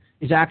rotation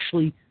is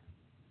actually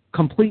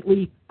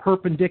completely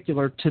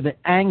perpendicular to the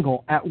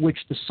angle at which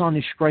the sun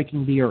is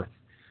striking the Earth.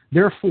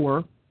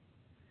 Therefore,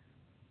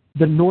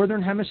 the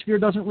northern hemisphere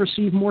doesn't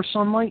receive more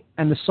sunlight,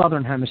 and the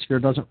southern hemisphere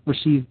doesn't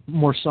receive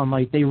more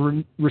sunlight. They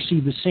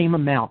receive the same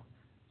amount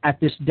at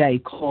this day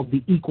called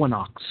the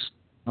equinox.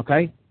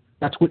 Okay?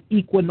 That's what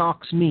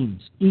equinox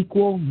means.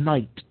 Equal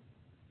night.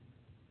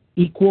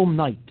 Equal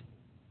night.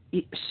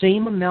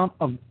 Same amount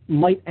of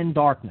light and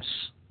darkness.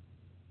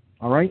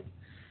 All right?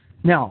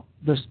 Now,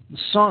 the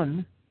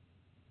sun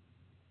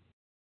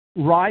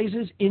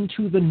rises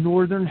into the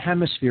northern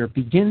hemisphere,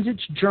 begins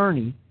its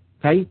journey,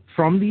 okay,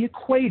 from the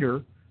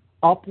equator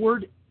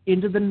upward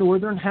into the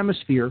northern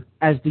hemisphere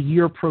as the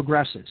year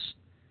progresses.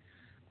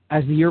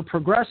 As the year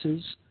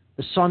progresses,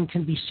 the sun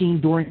can be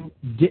seen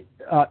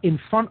in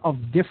front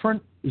of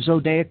different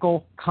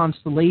zodiacal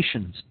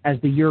constellations as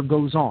the year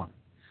goes on.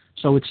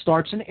 So it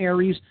starts in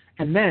Aries,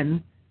 and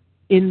then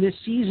in this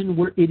season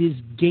where it is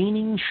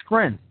gaining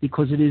strength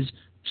because it is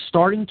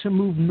starting to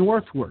move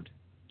northward.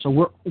 So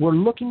we're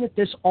looking at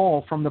this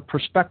all from the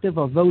perspective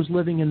of those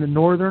living in the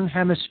northern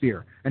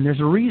hemisphere, and there's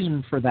a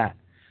reason for that.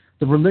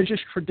 The religious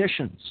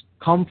traditions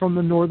come from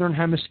the northern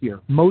hemisphere.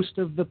 Most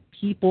of the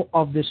people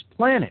of this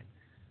planet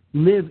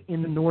live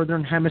in the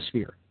northern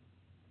hemisphere.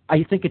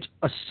 I think it's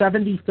a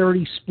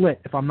 70-30 split,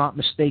 if I'm not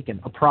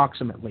mistaken,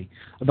 approximately,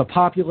 of the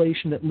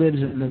population that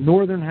lives in the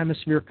northern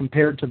hemisphere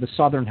compared to the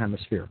southern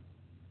hemisphere.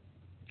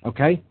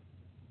 Okay?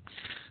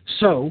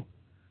 So,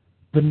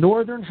 the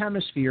northern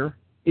hemisphere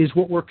is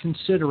what we're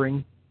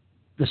considering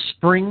the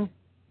spring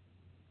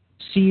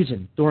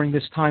season during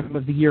this time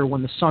of the year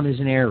when the sun is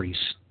in Aries.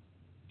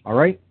 All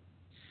right?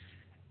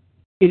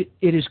 It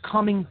is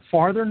coming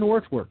farther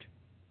northward.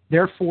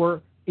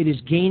 Therefore, it is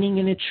gaining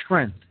in its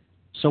strength.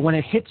 So when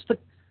it hits the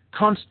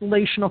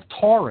constellation of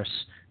Taurus,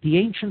 the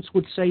ancients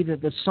would say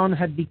that the sun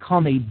had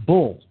become a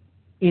bull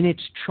in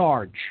its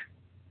charge.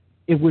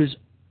 It was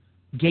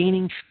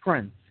gaining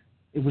strength.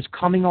 It was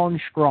coming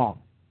on strong,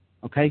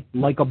 okay,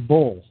 like a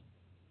bull.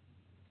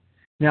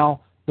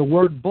 Now, the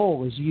word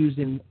bull is used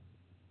in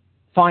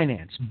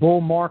finance,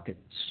 bull markets,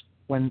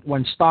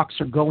 when stocks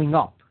are going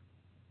up,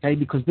 okay,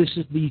 because this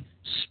is the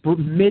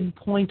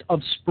midpoint of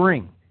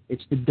spring.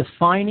 It's the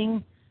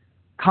defining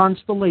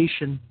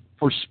constellation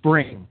for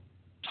spring,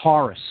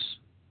 Taurus,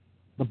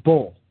 the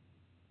bull.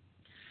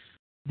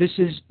 This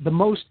is the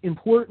most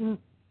important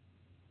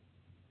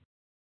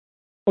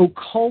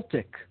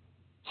occultic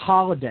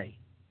holiday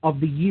of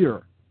the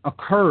year,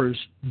 occurs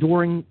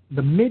during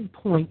the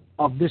midpoint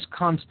of this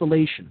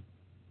constellation,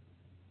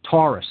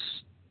 Taurus.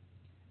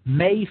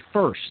 May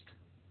 1st,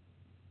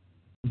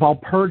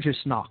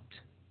 Walpurgisnacht,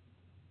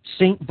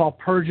 St.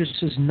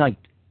 Walpurgis's night,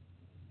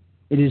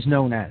 it is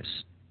known as.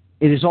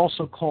 It is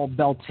also called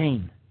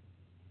Beltane.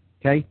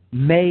 Okay?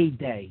 May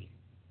Day,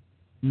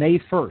 May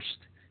 1st.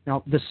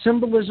 Now, the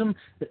symbolism,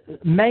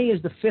 May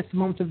is the 5th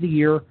month of the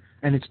year,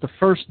 and it's the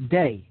first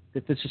day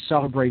that this is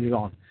celebrated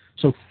on.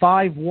 So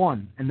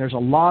 5-1, and there's a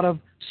lot of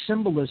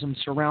symbolism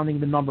surrounding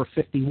the number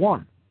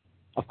 51.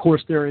 Of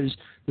course, there is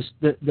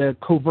the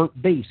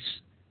covert base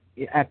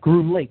at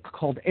Groom Lake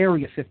called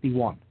Area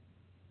 51.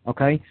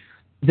 Okay?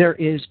 There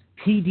is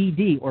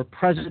PDD, or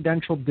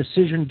Presidential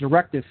Decision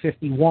Directive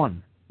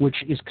 51, which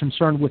is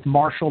concerned with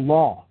martial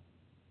law.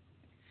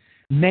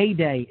 May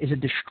Day is a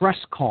distress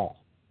call.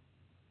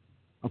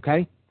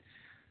 Okay?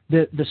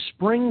 The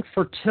spring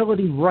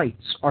fertility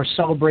rites are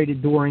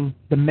celebrated during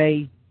the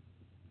May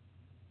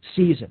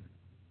season.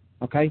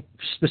 Okay?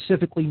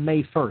 Specifically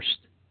May 1st.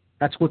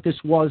 That's what this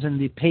was in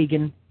the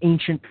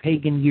ancient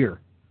pagan year.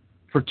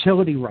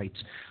 Fertility rites.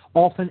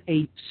 Often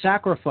a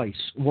sacrifice.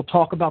 We'll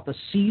talk about the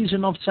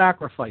season of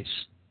sacrifice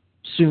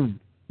soon.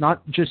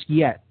 Not just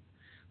yet.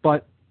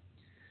 But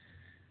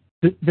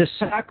the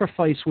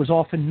sacrifice was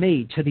often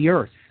made to the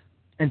earth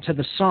and to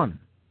the sun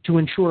to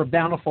ensure a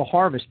bountiful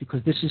harvest,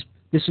 because this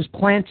is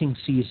planting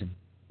season.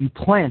 You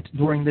plant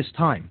during this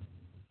time.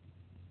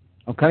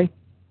 Okay?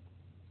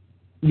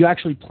 You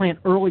actually plant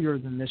earlier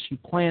than this. You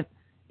plant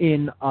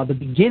in the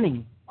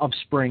beginning of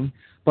spring,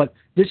 but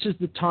this is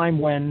the time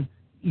when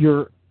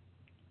you're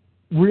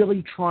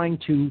really trying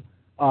to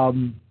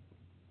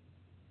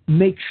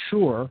make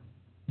sure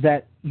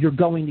that you're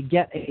going to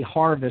get a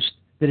harvest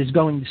that is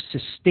going to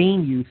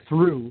sustain you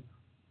through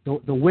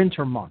the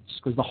winter months,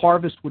 because the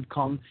harvest would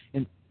come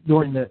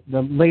during the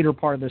later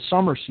part of the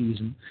summer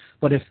season.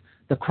 But if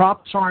the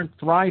crops aren't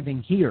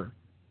thriving here,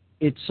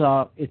 it's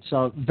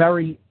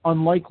very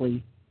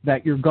unlikely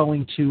that you're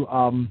going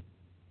to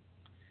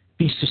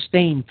be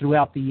sustained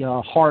throughout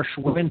the harsh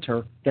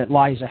winter that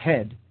lies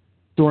ahead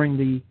during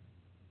the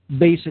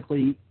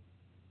basically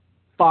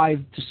 5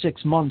 to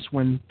 6 months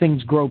when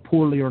things grow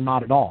poorly or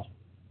not at all.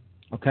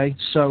 Okay,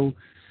 so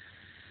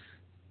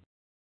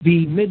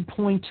the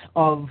midpoint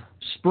of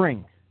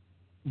spring,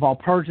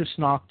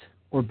 Walpurgisnacht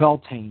or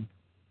Beltane,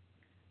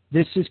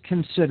 this is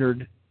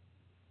considered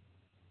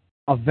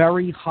a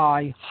very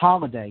high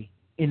holiday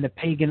in the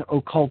pagan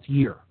occult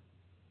year.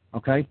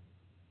 Okay,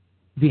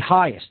 the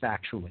highest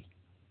actually.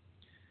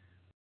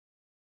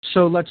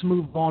 So let's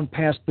move on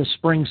past the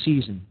spring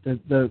season.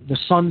 The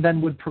sun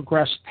then would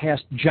progress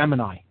past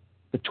Gemini,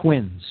 the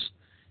twins,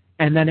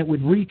 and then it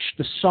would reach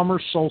the summer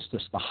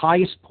solstice, the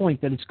highest point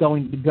that it's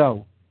going to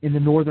go in the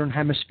northern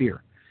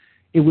hemisphere.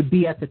 It would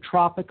be at the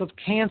Tropic of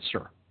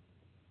Cancer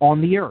on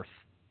the Earth,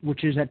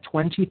 which is at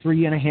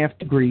 23.5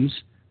 degrees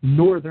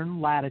northern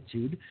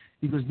latitude,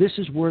 because this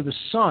is where the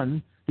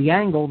sun, the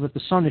angle that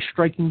the sun is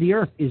striking the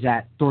Earth, is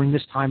at during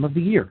this time of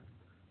the year.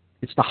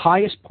 It's the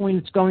highest point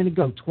it's going to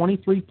go,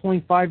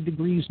 23.5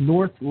 degrees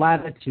north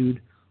latitude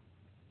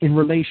in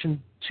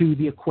relation to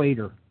the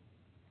equator.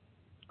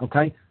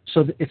 Okay?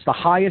 So it's the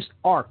highest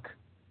arc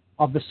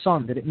of the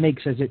sun that it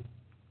makes as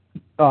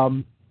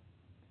the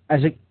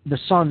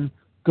sun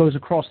goes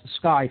across the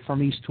sky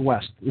from east to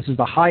west. This is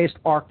the highest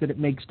arc that it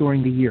makes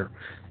during the year.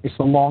 It's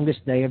the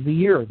longest day of the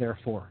year,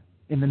 therefore,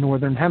 in the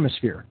northern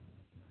hemisphere.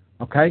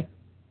 Okay?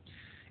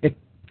 It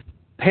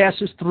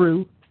passes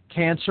through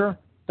Cancer,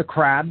 the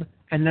crab,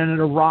 and then it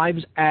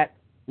arrives at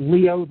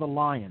Leo, the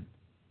lion,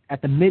 at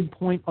the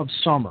midpoint of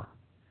summer.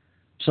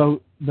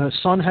 So the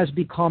sun has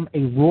become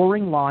a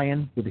roaring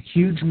lion with a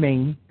huge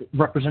mane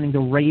representing the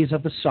rays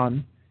of the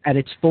sun at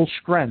its full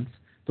strength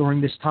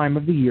during this time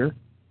of the year.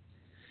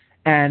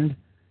 And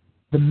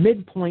the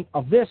midpoint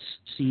of this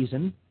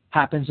season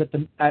happens at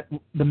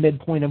the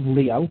midpoint of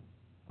Leo.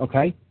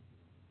 Okay?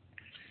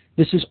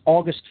 This is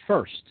August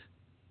 1st.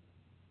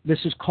 This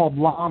is called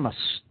Lammas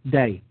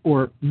Day,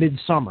 or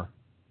midsummer.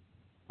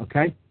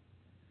 Okay?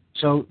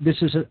 So this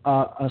is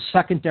a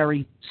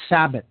secondary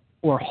Sabbath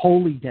or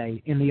holy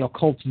day in the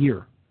occult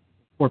year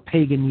or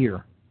pagan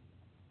year.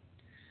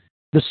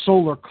 The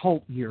solar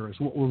cult year is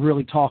what we're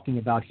really talking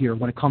about here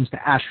when it comes to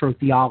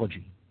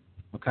astrotheology.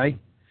 Okay?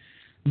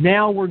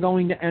 Now we're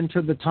going to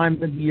enter the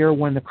time of the year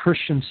when the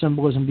Christian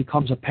symbolism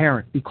becomes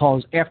apparent,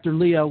 because after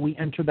Leo we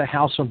enter the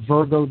house of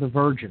Virgo the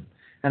Virgin.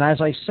 And as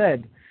I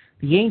said,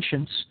 the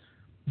ancients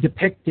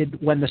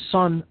depicted when the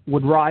sun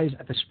would rise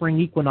at the spring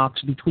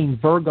equinox between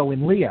Virgo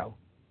and Leo,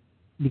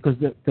 because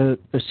the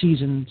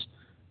seasons,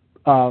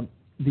 the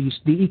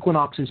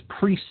equinoxes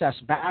precess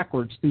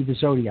backwards through the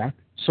zodiac.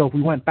 So if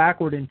we went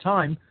backward in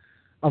time,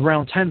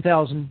 around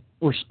 10,000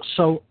 or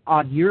so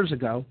odd years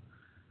ago,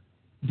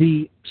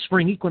 the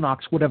spring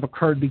equinox would have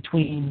occurred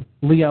between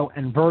Leo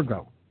and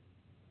Virgo.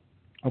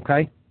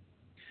 Okay?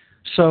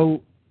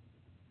 So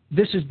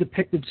this is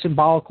depicted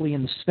symbolically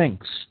in the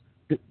Sphinx.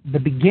 The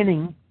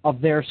beginning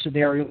of their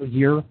sidereal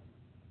year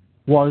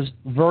was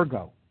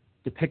Virgo,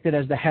 depicted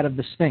as the head of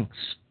the Sphinx,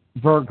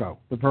 Virgo,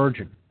 the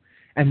Virgin.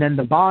 And then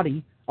the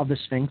body of the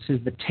Sphinx is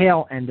the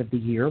tail end of the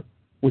year,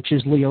 which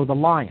is Leo the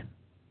Lion.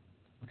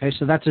 Okay,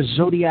 so that's a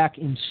zodiac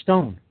in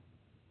stone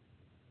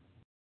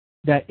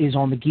that is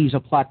on the Giza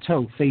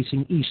Plateau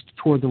facing east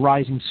toward the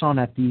rising sun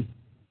at the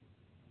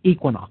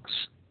equinox.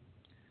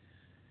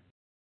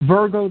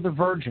 Virgo the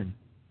Virgin,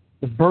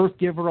 the birth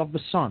giver of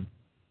the sun.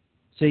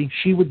 See,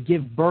 she would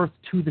give birth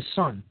to the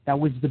sun. That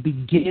was the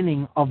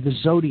beginning of the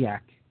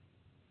zodiac,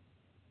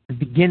 the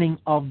beginning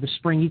of the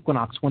spring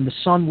equinox, when the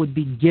sun would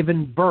be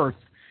given birth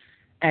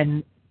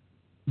and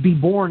be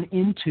born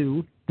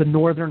into the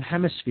northern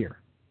hemisphere.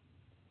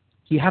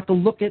 You have to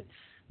look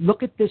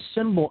at this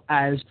symbol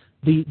as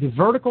the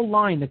vertical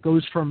line that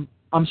goes from,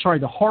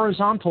 the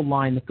horizontal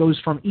line that goes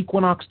from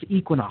equinox to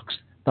equinox,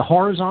 the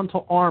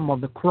horizontal arm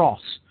of the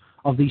cross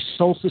of these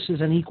solstices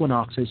and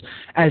equinoxes,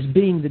 as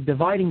being the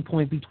dividing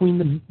point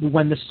between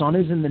when the sun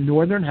is in the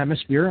northern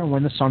hemisphere and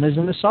when the sun is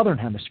in the southern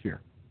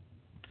hemisphere.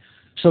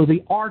 So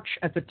the arch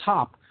at the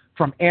top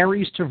from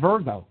Aries to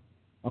Virgo,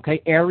 okay,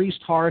 Aries,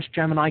 Taurus,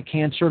 Gemini,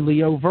 Cancer,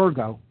 Leo,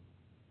 Virgo,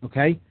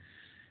 okay,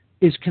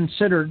 is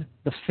considered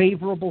the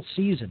favorable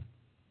season,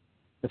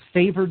 the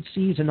favored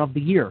season of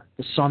the year.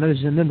 The sun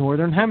is in the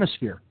northern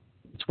hemisphere.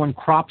 It's when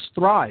crops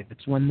thrive.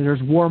 It's when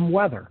there's warm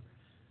weather.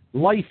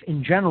 Life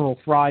in general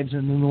thrives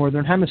in the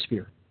northern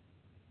hemisphere.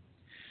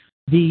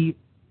 The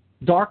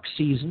dark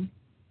season,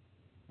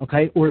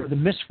 okay, or the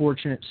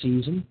misfortunate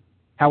season,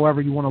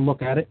 however you want to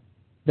look at it,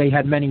 they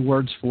had many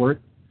words for it,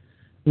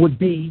 would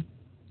be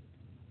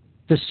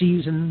the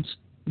seasons,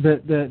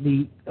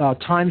 the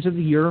times of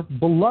the year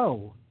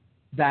below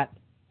that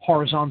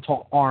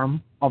horizontal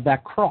arm of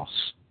that cross.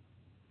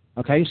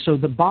 Okay, so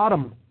the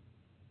bottom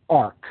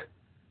arc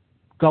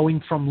going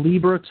from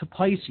Libra to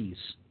Pisces,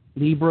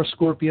 Libra,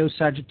 Scorpio,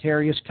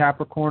 Sagittarius,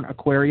 Capricorn,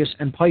 Aquarius,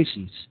 and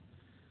Pisces.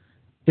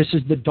 This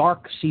is the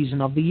dark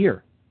season of the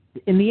year.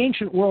 In the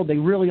ancient world, they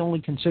really only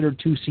considered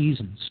two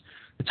seasons: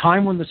 the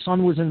time when the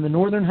sun was in the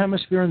northern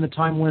hemisphere and the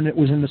time when it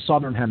was in the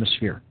southern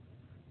hemisphere.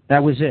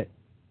 That was it.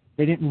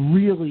 They didn't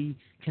really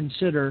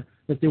consider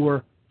that there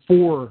were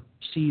 4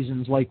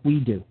 seasons like we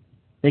do.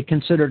 They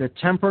considered a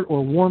temperate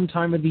or warm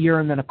time of the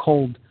year and then a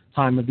cold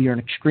time of the year, an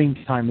extreme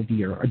time of the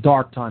year, a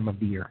dark time of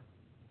the year.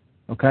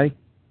 Okay?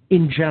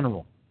 In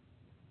general.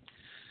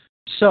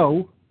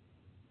 So,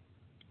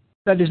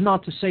 that is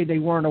not to say they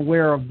weren't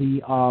aware of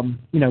the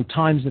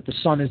times that the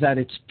sun is at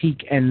its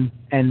peak and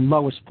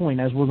lowest point,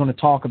 as we're going to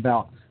talk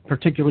about,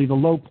 particularly the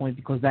low point,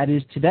 because that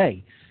is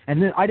today. And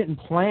then I didn't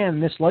plan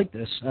this like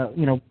this.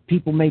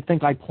 People may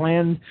think I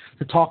planned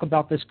to talk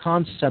about this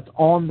concept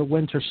on the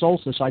winter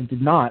solstice. I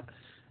did not.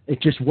 It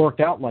just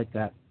worked out like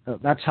that.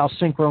 That's how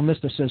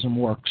synchromysticism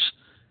works.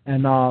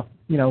 And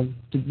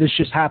this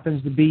just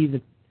happens to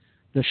be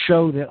the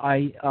show that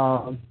I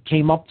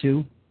came up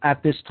to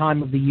at this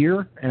time of the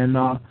year, and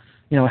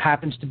it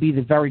happens to be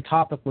the very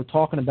topic we're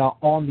talking about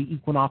on the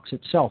equinox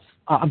itself.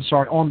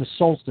 On the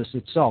solstice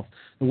itself,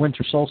 the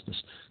winter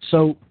solstice.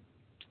 So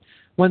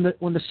when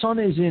the sun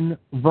is in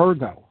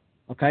Virgo,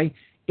 okay,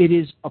 it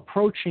is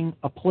approaching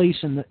a place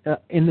in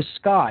the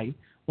sky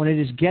when it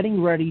is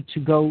getting ready to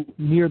go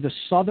near the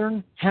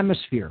southern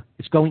hemisphere.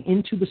 It's going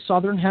into the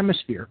southern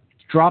hemisphere.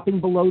 It's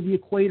dropping below the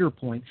equator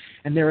point,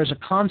 and there is a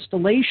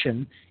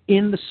constellation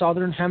in the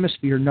southern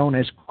hemisphere known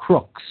as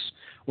Crux.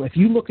 Well, if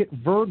you look at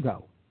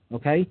Virgo,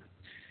 okay,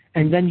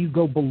 and then you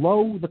go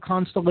below the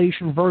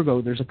constellation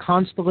Virgo, there's a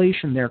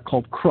constellation there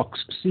called Crux,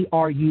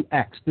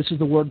 C-R-U-X. This is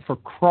the word for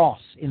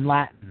cross in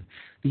Latin.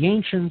 The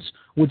ancients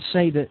would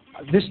say that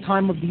this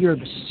time of the year,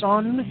 the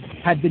sun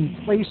had been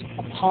placed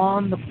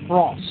upon the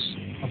cross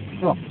of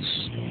Crux,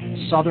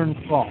 Southern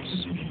Cross.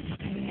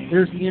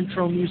 There's the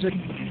intro music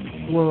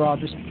for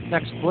this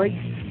next break.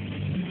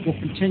 We'll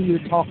continue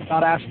to talk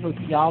about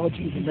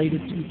astrotheology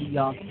related to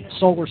the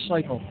solar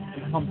cycle.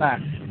 We'll come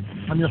back.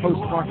 I'm your host,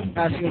 Mark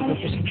Passio. We'll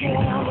just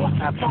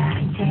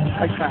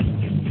right back.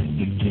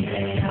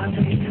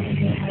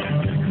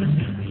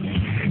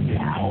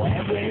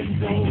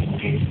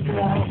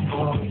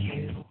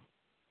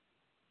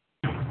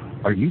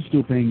 Are you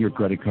still paying your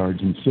credit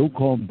cards and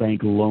so-called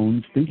bank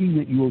loans thinking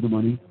that you owe the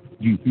money?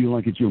 Do you feel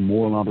like it's your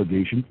moral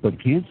obligation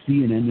but can't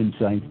see an end in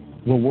sight?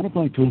 Well, what if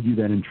I told you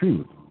that in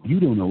truth, you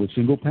don't owe a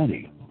single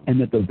penny, and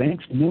that the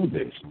banks know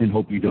this and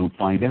hope you don't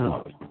find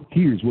out?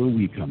 Here's where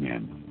we come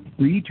in.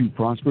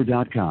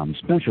 Free2Prosper.com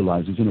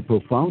specializes in a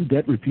profound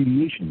debt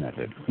repudiation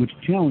method which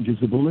challenges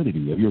the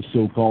validity of your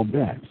so-called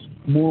debts,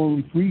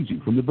 morally frees you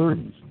from the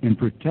burdens, and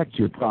protects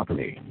your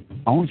property.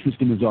 Our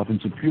system is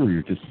often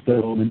superior to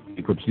settlement,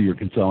 bankruptcy, or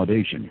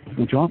consolidation,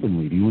 which often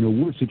leave you in a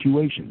worse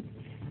situation.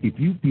 If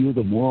you feel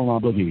the moral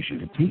obligation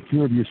to take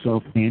care of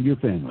yourself and your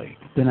family,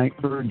 then I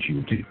urge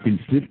you to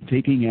consider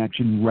taking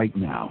action right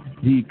now.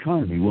 The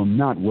economy will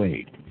not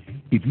wait.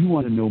 If you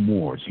want to know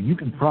more so you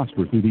can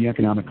prosper through the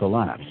economic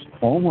collapse,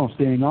 all while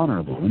staying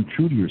honorable and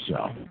true to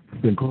yourself,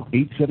 then call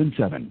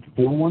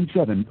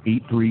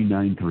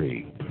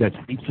 877-417-8393. That's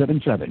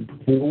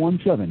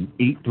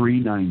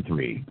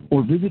 877-417-8393.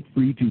 Or visit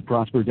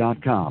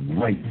free2prosper.com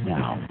right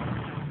now.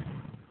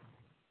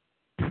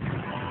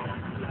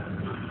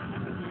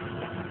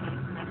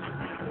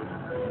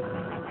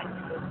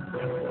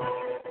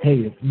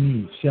 Hey, it's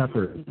me,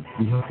 Shepard,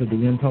 the host of the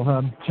Intel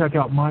Hub. Check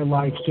out my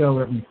live show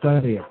every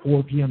Sunday at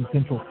 4 p.m.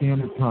 Central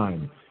Standard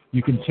Time.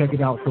 You can check it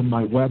out from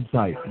my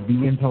website,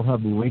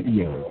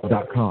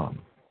 theintelhubradio.com.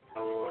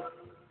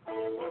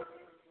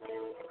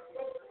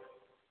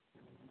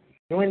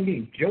 Join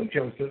me, Joe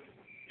Joseph,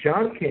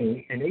 John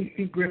King, and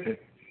A.C. Griffith,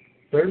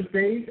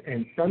 Thursdays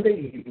and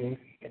Sunday evenings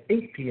at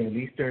 8 p.m.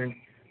 Eastern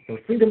for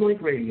Freedom Link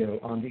Radio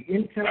on the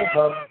Intel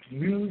Hub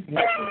News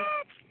Network.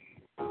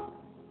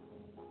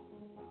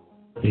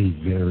 A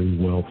very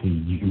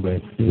wealthy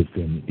U.S.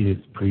 citizen is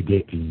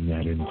predicting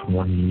that in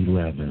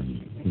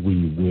 2011,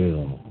 we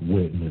will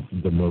witness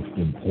the most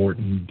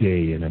important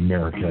day in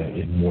America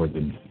in more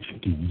than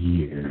 50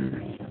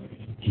 years.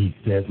 He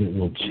says it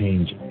will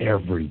change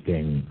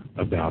everything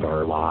about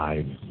our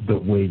lives. The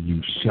way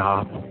you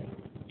shop,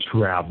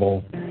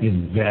 travel,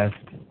 invest,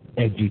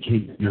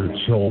 educate your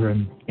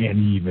children, and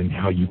even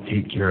how you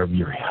take care of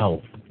your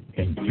health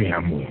and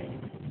family.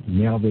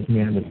 Now this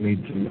man has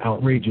made some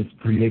outrageous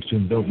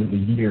predictions over the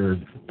years,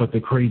 but the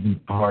crazy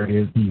part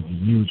is he's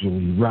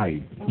usually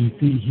right. You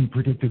see, he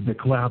predicted the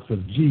collapse of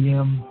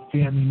GM,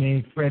 Fannie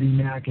Mae, Freddie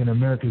Mac, and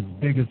America's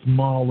biggest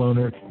mall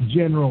owner,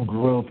 General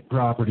Growth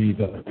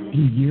Properties, a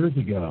few years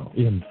ago.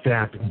 In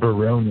fact,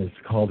 Baronis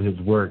called his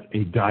work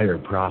a dire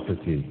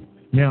prophecy.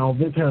 Now,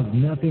 this has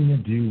nothing to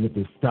do with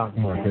the stock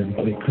market,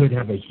 but it could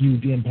have a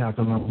huge impact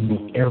on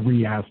almost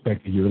every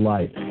aspect of your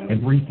life.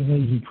 And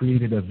recently, he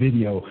created a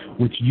video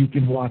which you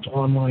can watch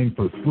online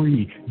for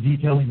free,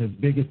 detailing his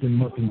biggest and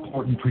most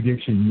important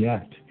prediction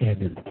yet.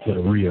 And it's a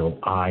real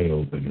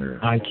eye-opener.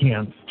 I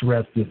can't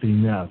stress this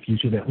enough. You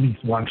should at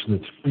least watch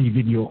this free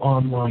video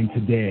online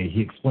today.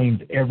 He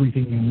explains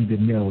everything you need to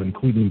know,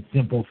 including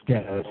simple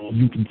steps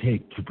you can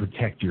take to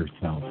protect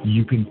yourself.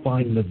 You can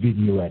find the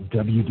video at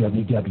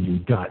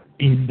www.endofamerica.com.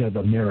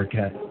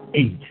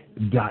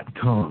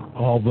 www.InTheAmerica8.com.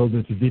 Although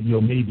this video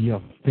may be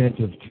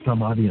offensive to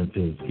some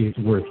audiences, it's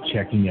worth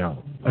checking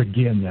out.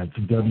 Again, that's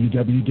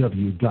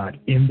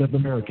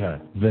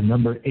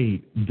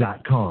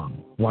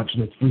www.InTheAmerica8.com. Watch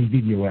this free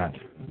video at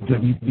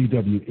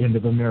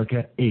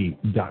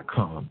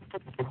www.InTheAmerica8.com.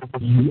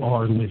 You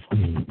are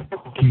listening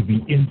to the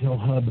Intel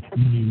Hub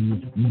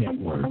News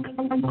Network,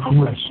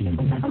 crushing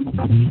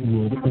the New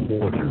World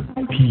Order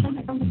piece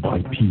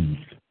by piece.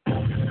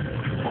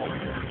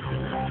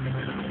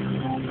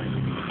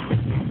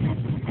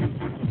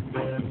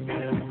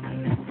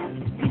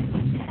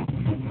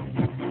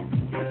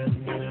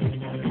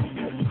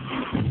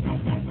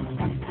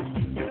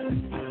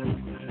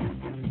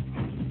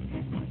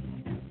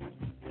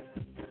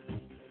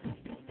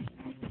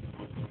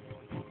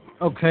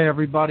 Okay,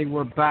 everybody,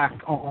 we're back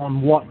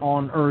on What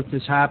on Earth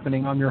is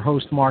Happening. I'm your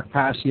host, Mark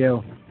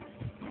Passio.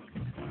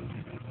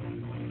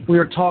 We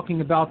are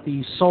talking about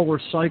the solar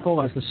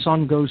cycle as the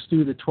sun goes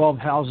through the 12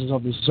 houses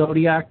of the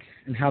zodiac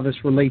and how this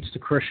relates to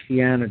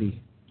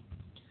Christianity.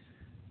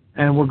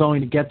 And we're going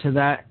to get to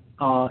that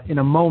in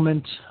a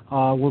moment.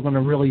 We're going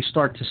to really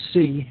start to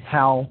see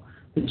how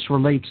this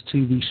relates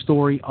to the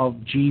story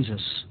of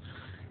Jesus.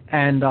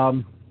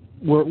 And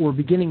we're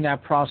beginning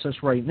that process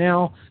right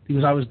now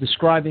because I was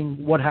describing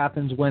what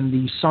happens when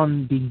the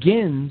sun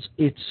begins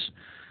its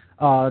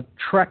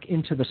trek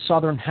into the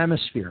southern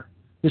hemisphere.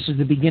 This is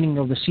the beginning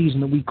of the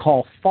season that we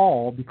call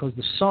fall because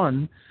the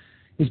sun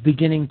is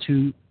beginning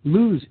to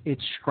lose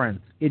its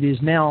strength. It is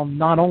now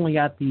not only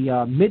at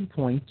the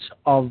midpoint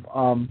of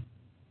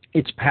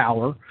its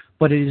power,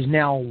 but it is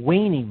now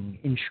waning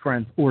in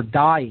strength or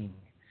dying.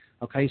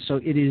 Okay, so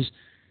it is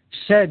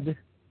said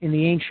in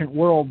the ancient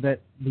world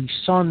that the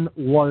sun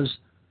was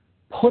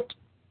put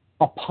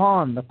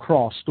upon the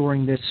cross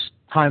during this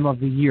time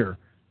of the year.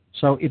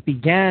 So it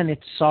began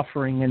its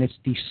suffering and its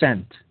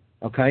descent,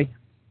 okay?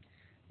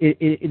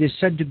 It is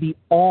said to be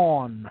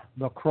on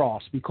the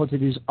cross because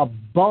it is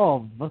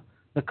above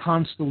the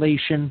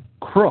constellation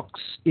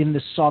Crux in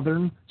the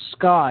southern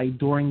sky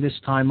during this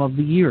time of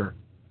the year,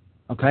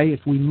 okay?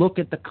 If we look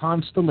at the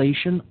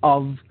constellation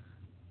of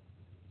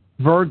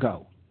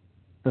Virgo,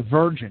 the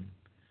Virgin,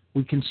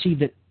 we can see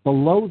that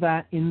below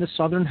that in the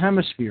southern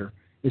hemisphere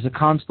is a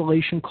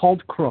constellation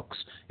called Crux.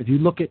 If you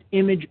look at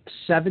image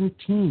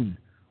 17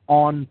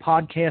 on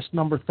podcast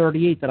number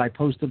 38 that I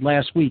posted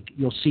last week,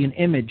 you'll see an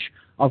image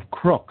of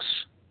Crux,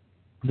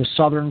 the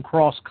Southern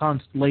Cross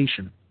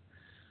constellation.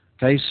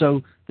 Okay,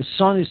 so the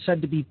sun is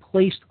said to be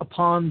placed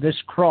upon this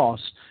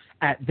cross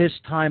at this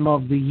time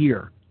of the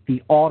year,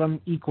 the autumn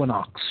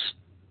equinox.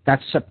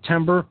 That's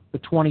September the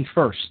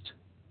 21st.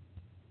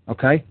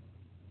 Okay?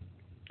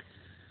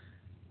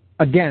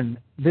 Again,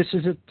 this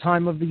is a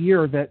time of the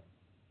year that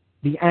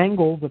the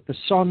angle that the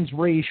sun's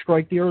rays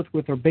strike the earth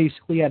with are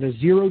basically at a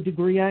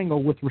 0-degree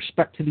angle with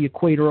respect to the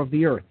equator of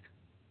the earth.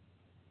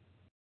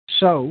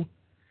 So,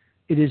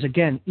 it is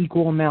again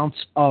equal amounts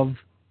of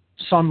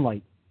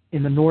sunlight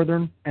in the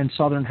northern and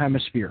southern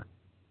hemisphere.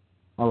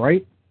 All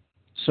right?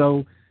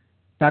 So,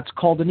 that's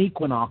called an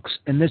equinox,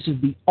 and this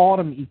is the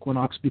autumn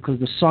equinox because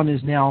the sun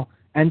is now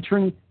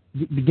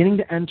beginning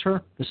to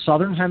enter the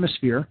southern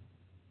hemisphere,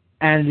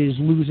 and it is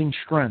losing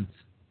strength.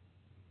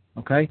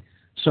 Okay?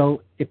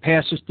 So it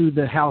passes through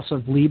the house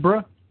of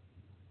Libra,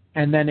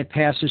 and then it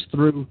passes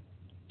through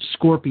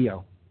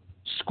Scorpio.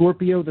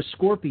 Scorpio, the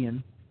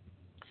scorpion,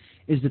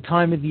 is the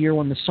time of the year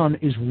when the sun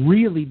is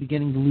really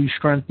beginning to lose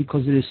strength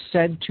because it is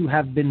said to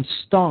have been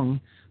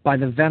stung by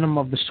the venom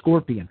of the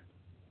scorpion.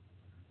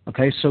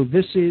 Okay, so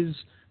this is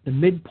the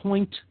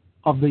midpoint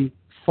of the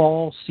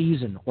fall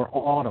season or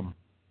autumn.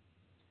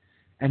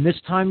 And this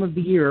time of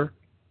the year,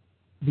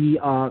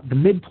 the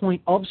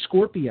midpoint of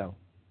Scorpio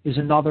is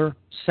another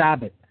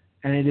Sabbath,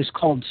 and it is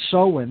called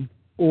Samhain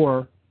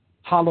or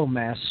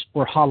Hallowmas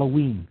or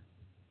Halloween.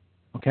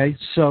 Okay,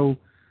 so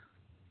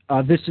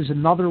this is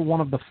another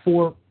one of the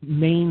 4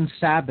 main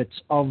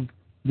Sabbaths of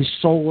the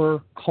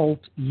solar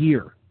cult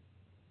year,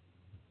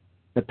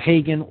 the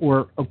pagan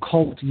or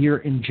occult year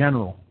in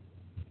general.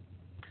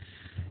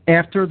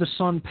 After the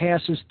sun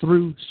passes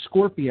through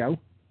Scorpio,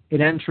 it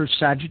enters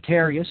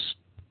Sagittarius,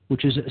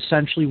 which is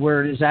essentially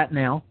where it is at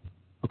now.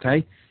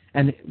 Okay,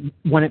 and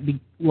when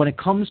it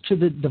comes to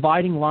the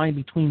dividing line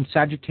between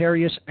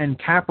Sagittarius and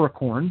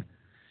Capricorn,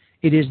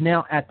 it is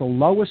now at the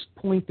lowest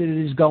point that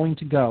it is going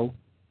to go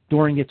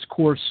during its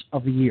course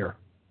of the year.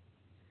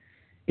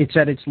 It's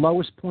at its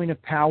lowest point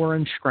of power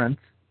and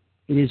strength.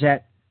 It is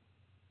at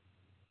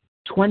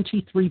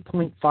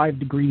 23.5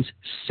 degrees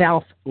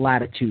south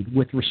latitude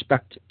with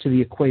respect to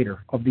the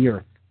equator of the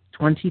Earth.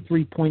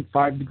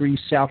 23.5 degrees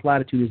south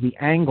latitude is the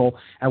angle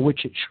at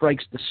which it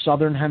strikes the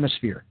southern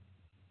hemisphere.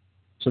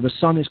 So the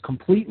sun is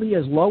completely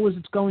as low as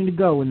it's going to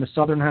go in the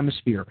southern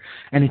hemisphere,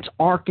 and its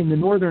arc in the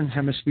northern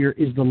hemisphere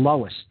is the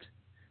lowest.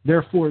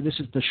 Therefore, this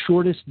is the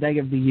shortest day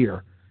of the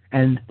year,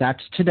 and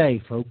that's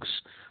today, folks,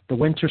 the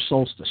winter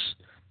solstice.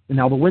 And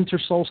now the winter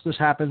solstice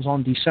happens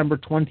on December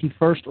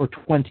 21st or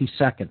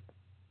 22nd.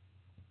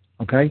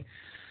 Okay?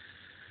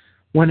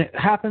 When it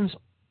happens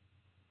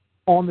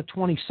on the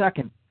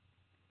 22nd,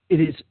 it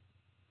is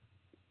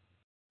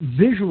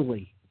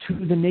visually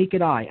to the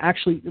naked eye,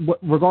 actually,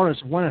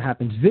 regardless of when it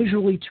happens,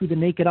 visually to the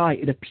naked eye,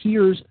 it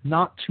appears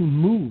not to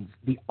move.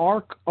 The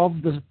arc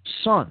of the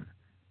sun,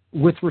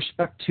 with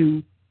respect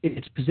to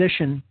its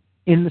position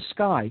in the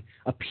sky,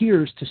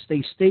 appears to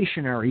stay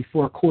stationary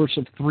for a course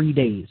of 3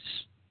 days.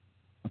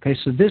 Okay,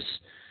 so this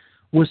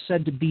was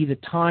said to be the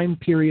time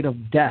period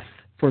of death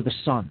for the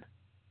sun.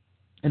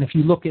 And if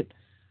you look at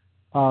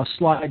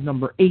slide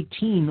number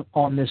 18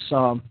 on this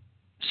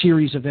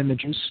series of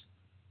images,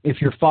 if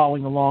you're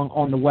following along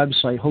on the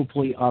website,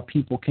 hopefully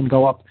people can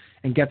go up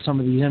and get some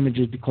of these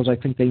images because I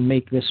think they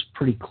make this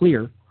pretty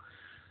clear.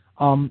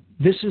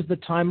 This is the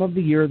time of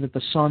the year that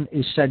the sun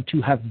is said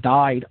to have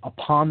died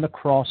upon the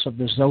cross of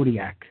the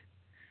zodiac.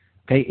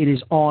 Okay, it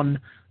is on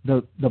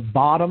the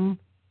bottom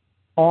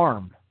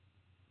arm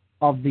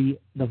of the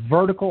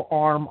vertical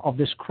arm of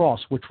this cross,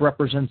 which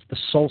represents the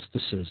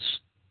solstices.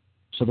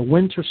 So the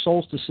winter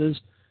solstice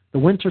is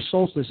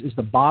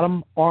the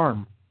bottom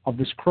arm of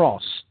this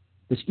cross,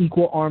 this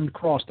equal-armed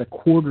cross that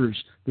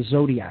quarters the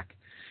zodiac.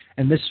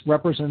 And this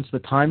represents the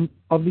time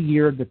of the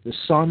year that the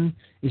sun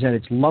is at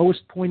its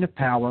lowest point of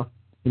power.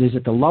 It is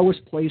at the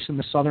lowest place in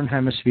the southern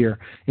hemisphere.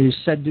 It is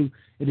said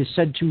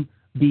to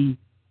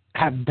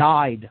have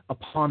died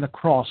upon the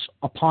cross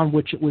upon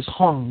which it was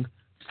hung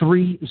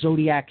 3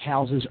 zodiac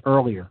houses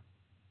earlier.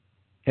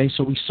 Okay,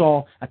 so we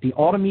saw at the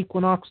autumn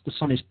equinox, the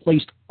sun is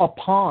placed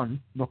upon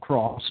the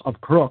cross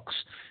of crooks,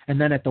 and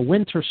then at the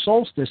winter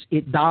solstice,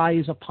 it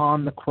dies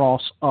upon the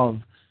cross of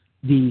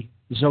the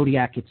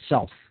zodiac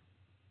itself.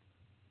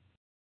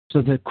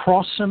 So the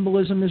cross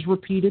symbolism is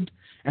repeated,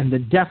 and the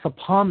death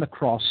upon the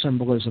cross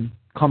symbolism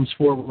comes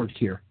forward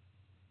here.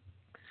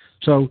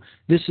 So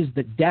this is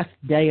the death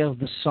day of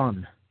the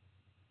sun,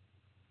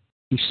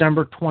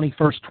 December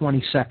 21st,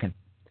 22nd.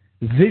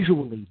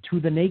 Visually, to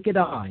the naked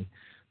eye,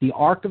 the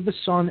arc of the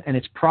sun and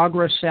its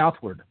progress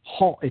southward,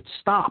 it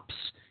stops.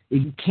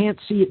 You can't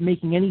see it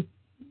making any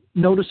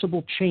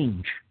noticeable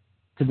change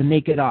to the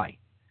naked eye.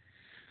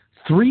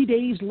 3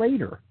 days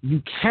later,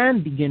 you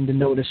can begin to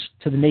notice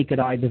to the naked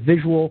eye the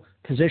visual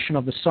position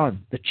of the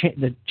sun,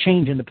 the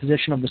change in the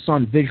position of the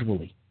sun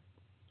visually.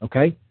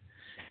 Okay?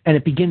 And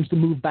it begins to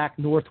move back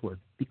northward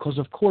because,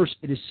 of course,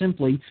 it is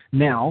simply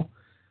now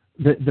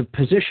the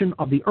position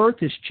of the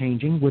earth is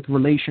changing with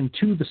relation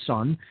to the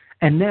sun,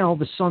 and now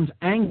the sun's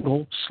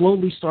angle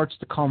slowly starts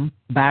to come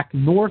back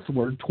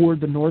northward toward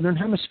the northern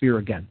hemisphere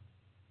again.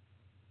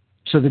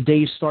 So the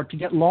days start to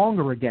get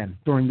longer again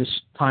during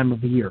this time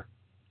of the year.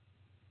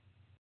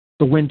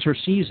 The winter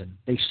season,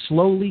 they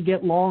slowly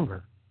get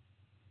longer.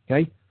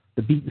 Okay?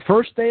 The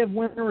first day of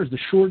winter is the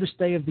shortest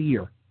day of the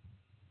year.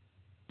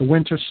 The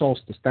winter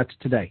solstice, that's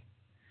today.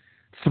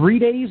 3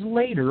 days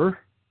later,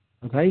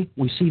 okay,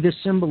 we see this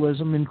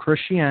symbolism in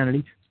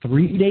Christianity.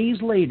 3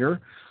 days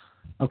later,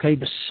 okay,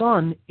 the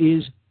sun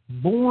is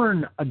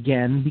born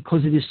again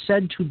because it is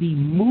said to be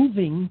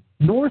moving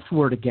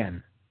northward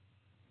again.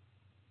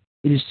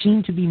 It is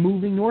seen to be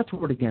moving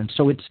northward again.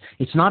 So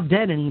it's not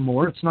dead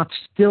anymore. It's not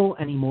still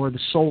anymore. The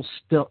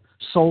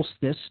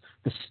solstice,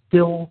 the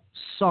still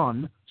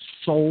sun,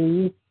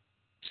 solstice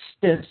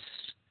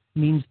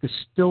means the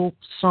still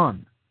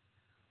sun.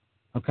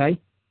 Okay?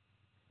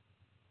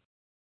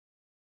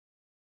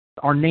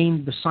 Our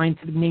name, the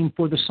scientific name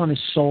for the sun is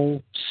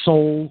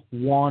Sol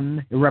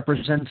 1. It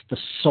represents the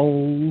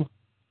soul.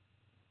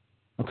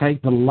 Okay?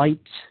 The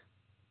light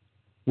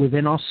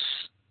within us,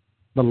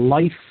 the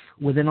life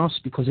within us,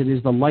 because it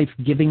is the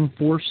life-giving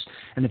force.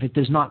 And if it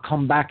does not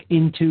come back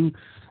into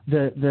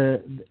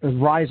the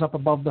rise up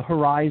above the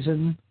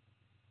horizon,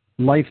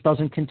 life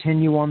doesn't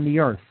continue on the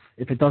earth.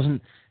 If it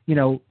doesn't,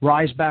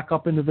 rise back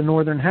up into the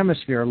northern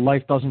hemisphere,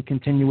 life doesn't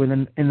continue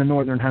in the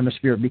northern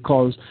hemisphere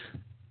because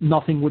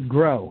nothing would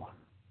grow.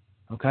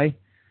 Okay?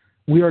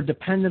 We are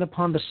dependent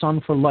upon the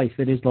sun for life.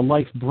 It is the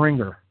life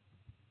bringer.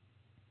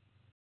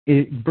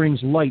 It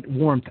brings light,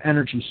 warmth,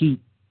 energy, heat,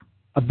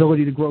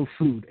 ability to grow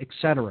food,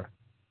 etc.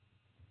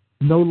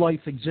 No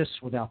life exists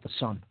without the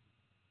sun.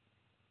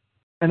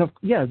 And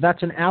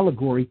that's an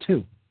allegory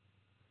too.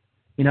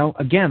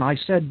 Again, I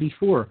said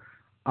before,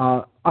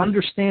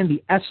 understand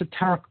the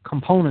esoteric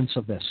components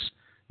of this.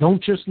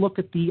 Don't just look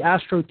at the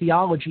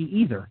astrotheology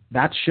either.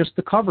 That's just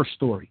the cover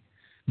story.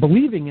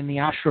 Believing in the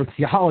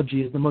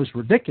astrotheology is the most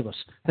ridiculous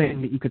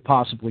thing that you could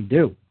possibly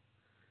do,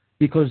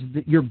 because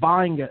you're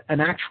buying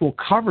an actual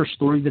cover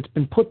story that's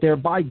been put there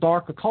by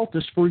dark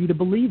occultists for you to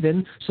believe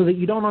in so that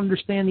you don't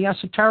understand the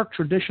esoteric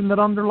tradition that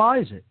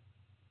underlies it.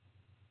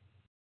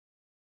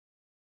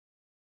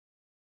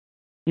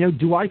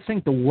 Do I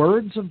think the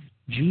words of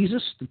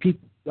Jesus,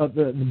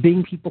 the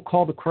being people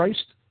call the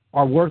Christ,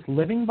 are worth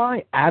living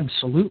by?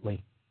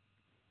 Absolutely.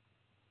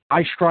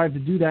 I strive to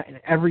do that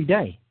every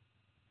day.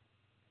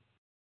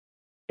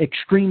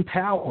 Extreme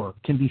power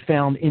can be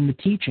found in the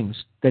teachings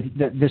that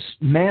this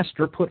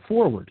master put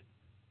forward.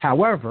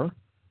 However,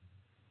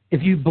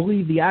 if you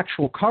believe the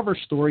actual cover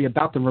story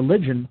about the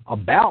religion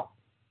about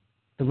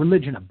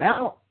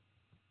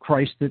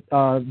Christ that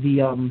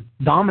the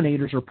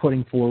dominators are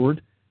putting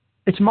forward,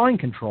 it's mind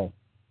control.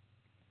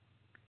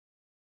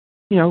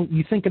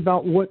 you think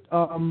about what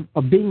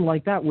a being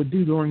like that would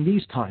do during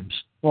these times.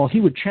 Well,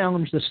 he would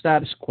challenge the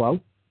status quo.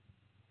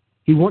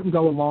 He wouldn't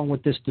go along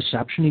with this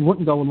deception. He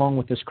wouldn't go along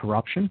with this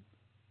corruption.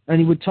 And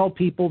he would tell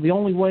people the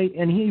only way,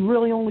 and he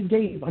really only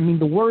gave,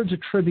 the words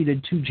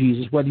attributed to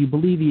Jesus, whether you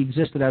believe he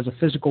existed as a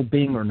physical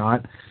being or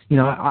not,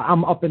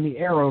 I'm up in the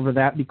air over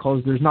that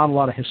because there's not a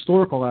lot of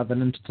historical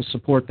evidence to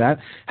support that.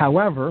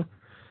 However,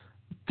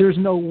 there's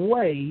no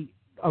way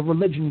a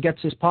religion gets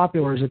as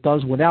popular as it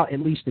does without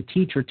at least a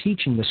teacher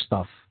teaching this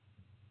stuff.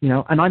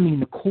 And I mean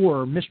the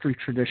core mystery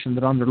tradition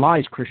that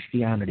underlies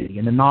Christianity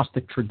and the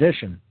Gnostic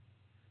tradition.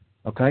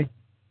 Okay?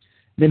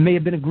 There may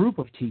have been a group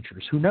of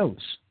teachers, who knows?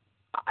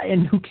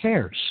 And who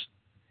cares?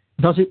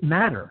 Does it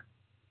matter?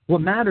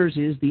 What matters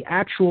is the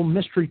actual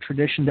mystery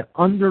tradition that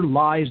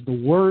underlies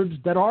the words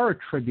that are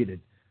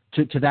attributed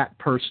to that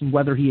person,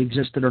 whether he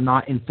existed or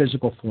not in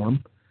physical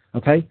form,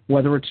 okay?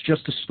 Whether it's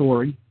just a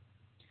story.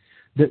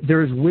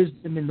 There is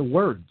wisdom in the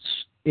words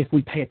if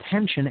we pay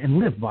attention and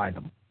live by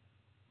them.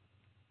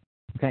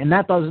 Okay, and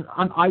that doesn't,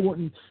 I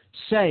wouldn't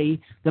say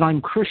that I'm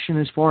Christian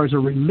as far as a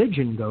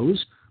religion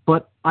goes,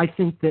 but I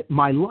think that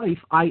my life,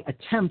 I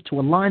attempt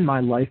to align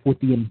my life with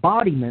the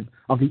embodiment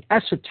of the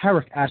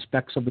esoteric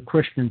aspects of the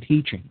Christian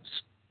teachings,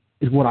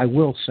 is what I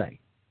will say.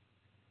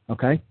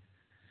 Okay?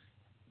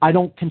 I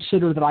don't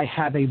consider that I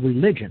have a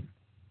religion.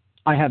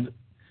 I have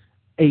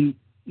a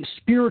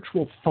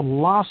spiritual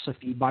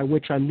philosophy by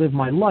which I live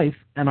my life,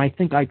 and I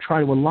think I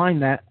try to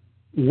align that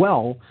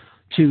well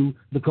to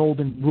the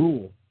golden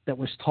rule that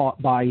was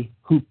taught by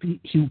who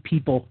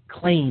people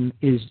claim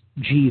is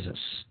Jesus.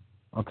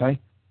 Okay?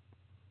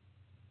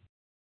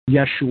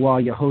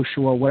 Yeshua,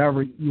 Yehoshua,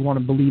 whatever you want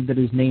to believe that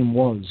his name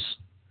was.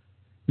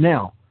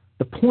 Now,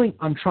 the point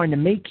I'm trying to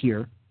make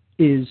here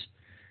is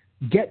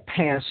get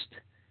past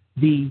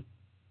the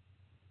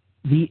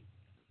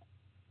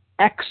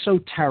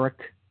exoteric,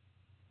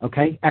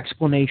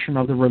 explanation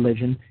of the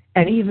religion,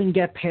 and even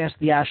get past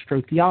the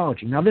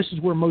astrotheology. Now, this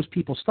is where most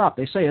people stop.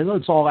 They say, oh,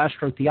 it's all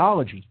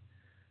astrotheology.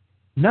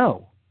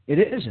 No, it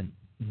isn't.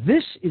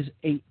 This is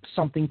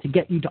something to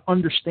get you to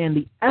understand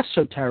the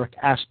esoteric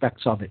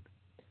aspects of it.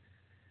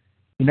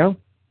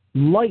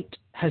 Light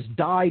has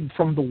died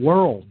from the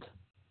world,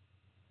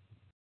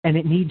 and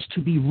it needs to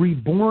be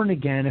reborn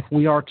again if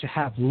we are to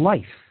have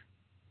life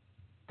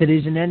that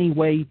is in any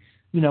way,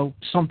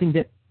 something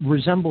that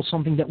resembles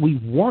something that we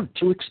want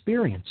to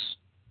experience.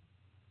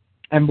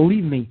 And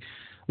believe me,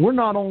 we're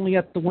not only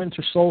at the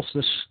winter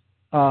solstice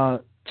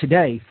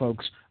today,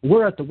 folks.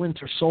 We're at the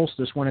winter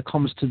solstice when it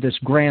comes to this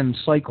grand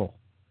cycle.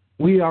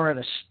 We are at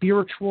a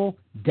spiritual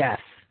death.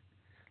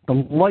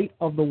 The light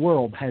of the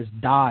world has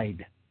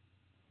died.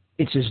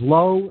 It's as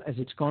low as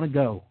it's going to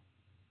go.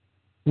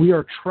 We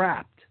are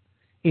trapped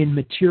in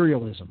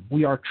materialism.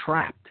 We are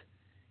trapped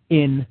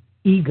in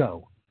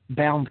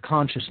ego-bound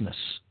consciousness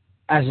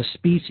as a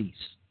species.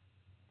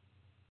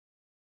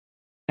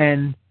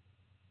 And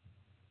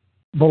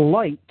the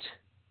light,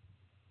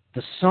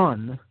 the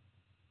sun,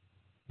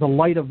 the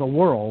light of the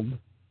world,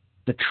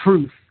 the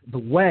truth, the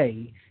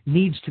way,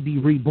 needs to be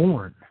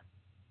reborn.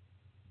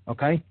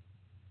 Okay?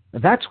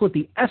 That's what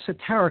the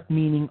esoteric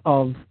meaning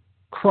of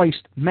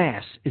Christ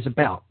Mass is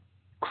about.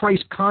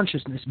 Christ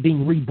consciousness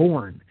being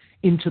reborn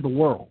into the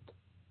world.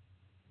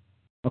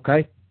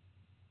 Okay?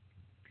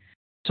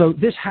 So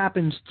this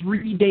happens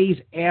 3 days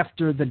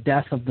after the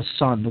death of the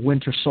sun, the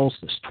winter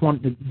solstice,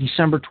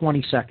 December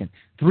 22nd.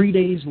 3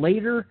 days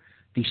later,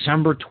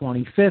 December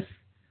 25th,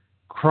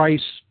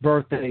 Christ's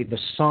birthday, the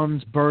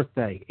sun's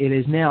birthday. It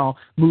is now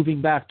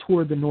moving back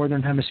toward the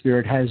northern hemisphere.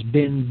 It has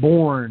been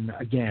born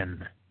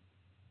again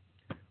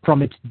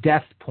from its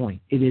death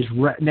point. It is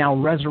now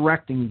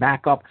resurrecting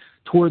back up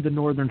toward the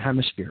northern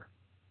hemisphere.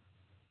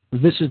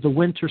 This is the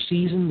winter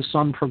season. The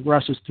sun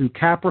progresses through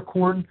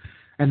Capricorn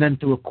and then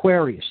through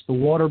Aquarius, the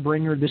water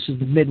bringer. This is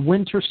the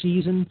midwinter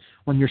season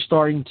when you're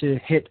starting to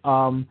hit,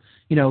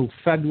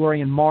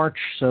 February and March.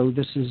 So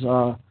this is,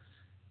 or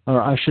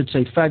I should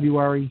say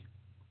February.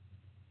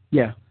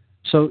 Yeah.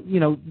 So,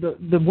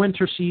 the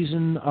winter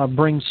season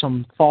brings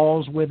some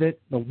thaws with it.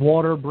 The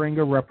water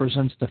bringer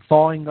represents the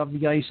thawing of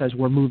the ice as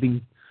we're moving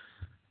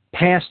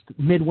past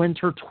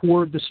midwinter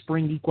toward the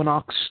spring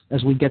equinox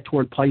as we get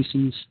toward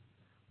Pisces.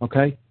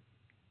 Okay?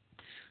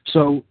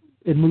 So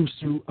it moves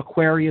through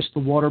Aquarius, the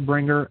water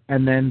bringer,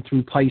 and then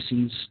through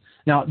Pisces.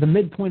 Now, the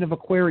midpoint of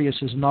Aquarius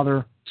is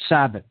another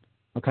Sabbath.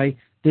 Okay?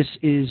 This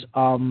is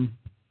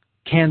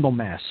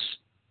Candlemas,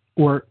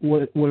 or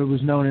what it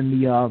was known in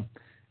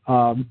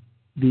I'm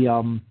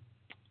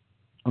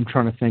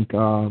trying to think,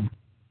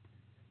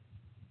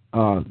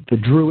 the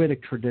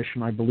Druidic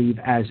tradition, I believe,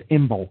 as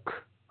Imbolc.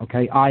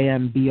 Okay,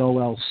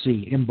 Imbolc,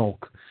 Imbolc.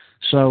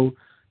 So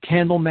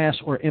Candlemas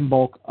or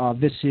Imbolc,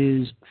 this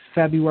is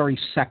February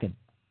 2nd.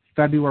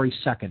 February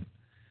 2nd,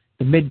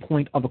 the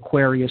midpoint of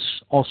Aquarius,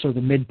 also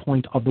the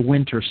midpoint of the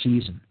winter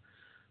season.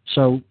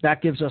 So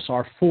that gives us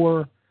our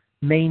 4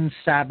 main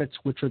Sabbats,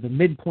 which are the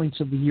midpoints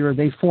of the year.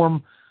 They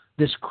form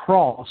this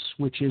cross,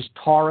 which is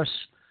Taurus,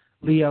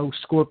 Leo,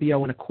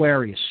 Scorpio, and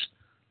Aquarius.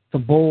 The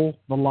bull,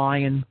 the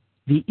lion,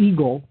 the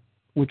eagle,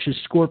 which is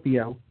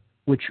Scorpio,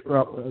 which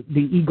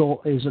the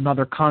eagle is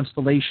another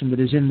constellation that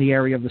is in the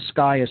area of the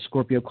sky as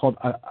Scorpio called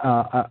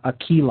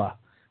Aquila,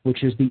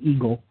 which is the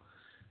eagle,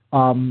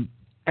 and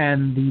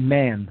the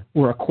man,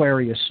 or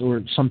Aquarius,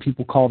 or some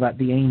people call that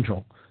the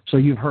angel. So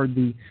you've heard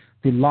the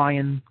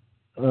lion,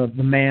 the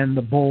man,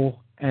 the bull,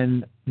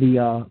 and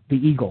the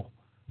eagle.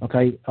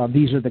 Okay,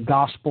 these are the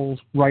Gospels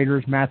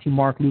writers, Matthew,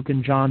 Mark, Luke,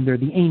 and John. They're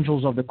the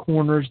angels of the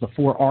corners, the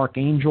four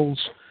archangels.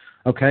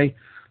 Okay,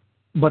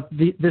 but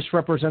this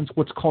represents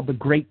what's called the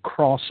Great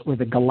Cross, or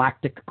the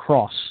Galactic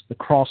Cross, the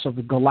cross of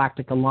the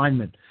galactic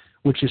alignment,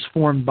 which is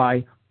formed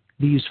by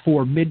these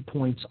four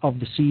midpoints of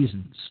the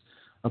seasons.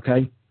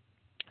 Okay,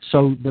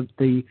 so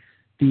the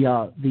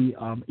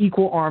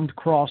equal armed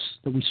cross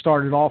that we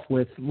started off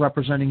with,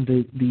 representing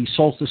the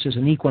solstices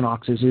and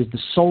equinoxes, is the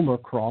solar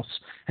cross,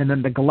 and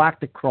then the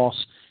galactic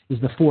cross is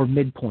the four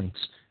midpoints.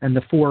 And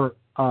the four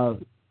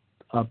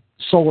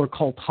solar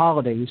cult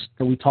holidays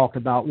that we talked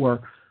about were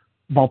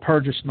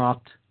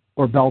Walpurgisnacht,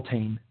 or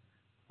Beltane,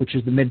 which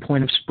is the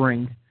midpoint of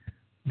spring,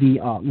 the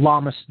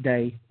Lammas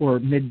Day,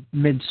 or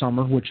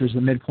midsummer, which is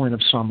the midpoint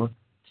of summer,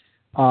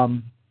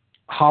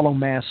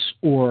 Hallowmass,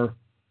 or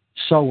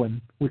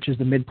Samhain, which is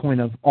the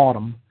midpoint of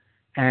autumn,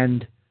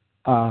 and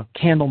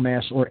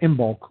Candlemas, or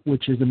Imbolc,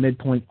 which is the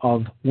midpoint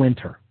of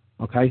winter.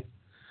 Okay?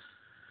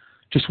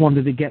 Just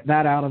wanted to get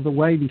that out of the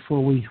way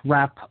before we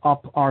wrap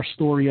up our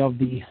story of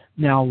the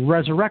now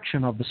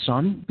resurrection of the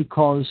sun,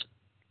 because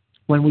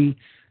when we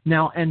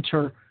now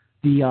enter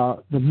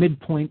the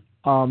midpoint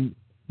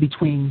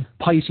between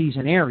Pisces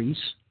and Aries,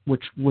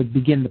 which would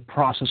begin the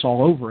process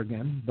all over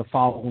again the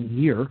following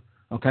year,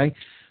 okay,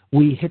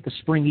 we hit the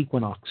spring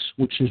equinox,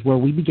 which is where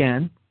we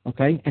began,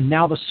 okay, and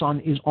now the sun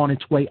is on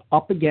its way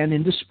up again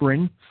into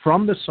spring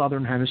from the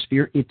southern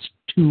hemisphere, its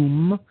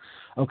tomb,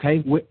 okay,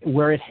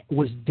 where it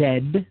was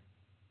dead,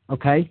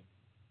 okay,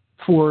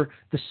 for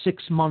the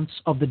 6 months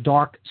of the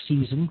dark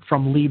season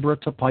from Libra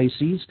to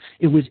Pisces.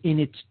 It was in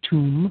its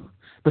tomb,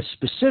 but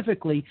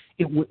specifically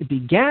it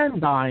began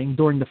dying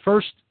during the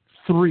first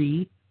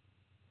three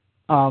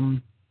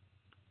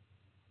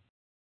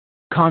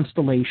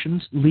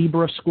constellations,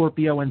 Libra,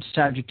 Scorpio, and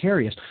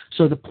Sagittarius.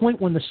 So the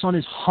point when the sun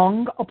is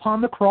hung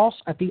upon the cross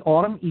at the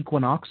autumn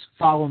equinox,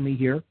 follow me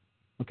here,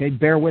 okay,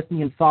 bear with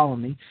me and follow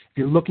me. If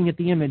you're looking at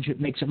the image, it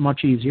makes it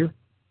much easier.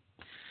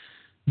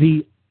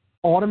 The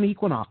autumn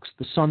equinox,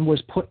 the sun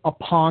was put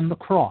upon the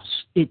cross.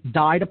 It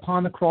died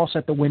upon the cross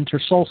at the winter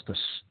solstice.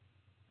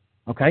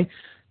 Okay?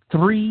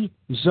 3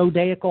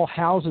 zodiacal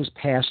houses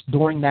passed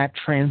during that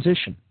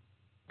transition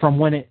from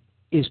when it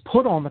is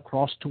put on the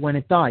cross to when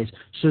it dies.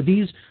 So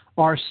these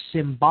are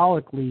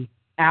symbolically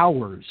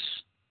hours.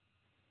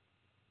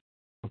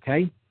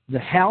 Okay? The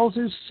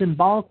houses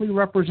symbolically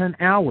represent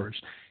hours.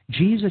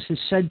 Jesus is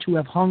said to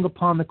have hung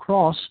upon the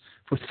cross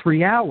for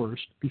 3 hours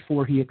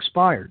before he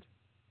expired.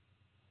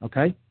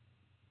 Okay?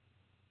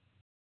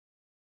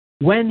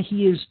 When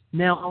he is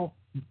now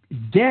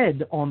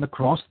dead on the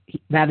cross,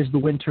 that is the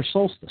winter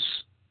solstice.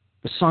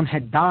 The sun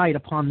had died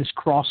upon this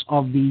cross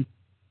of the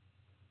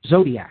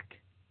zodiac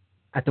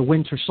at the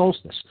winter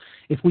solstice.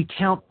 If we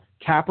count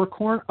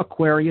Capricorn,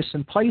 Aquarius,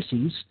 and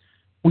Pisces,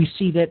 we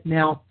see that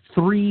now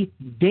 3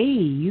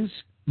 days,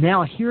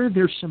 now here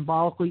they're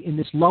symbolically in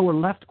this lower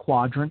left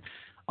quadrant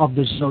of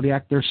the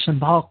zodiac, they're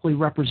symbolically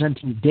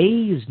representing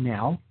days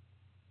now,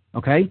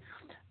 okay,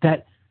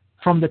 that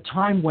from the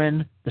time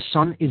when the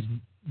sun is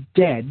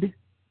dead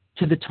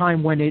to the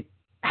time when it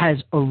has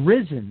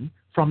arisen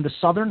from the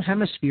southern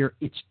hemisphere,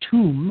 its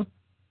tomb,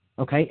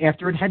 okay,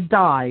 after it had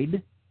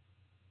died,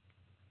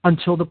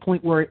 until the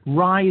point where it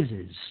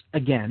rises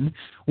again,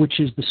 which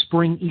is the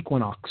spring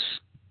equinox.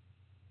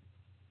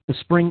 The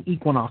spring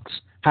equinox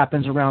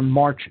happens around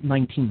March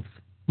 19th,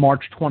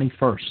 March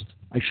 21st,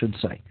 I should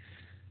say.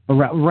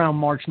 Around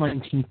March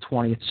 19th,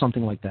 20th,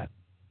 something like that,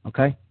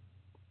 okay?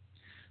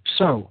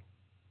 So,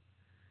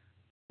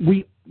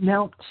 we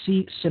now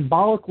see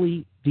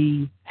symbolically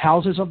the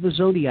houses of the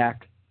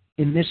zodiac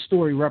in this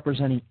story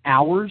representing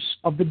hours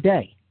of the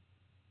day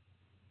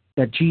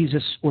that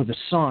Jesus, or the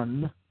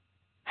sun,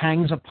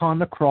 hangs upon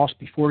the cross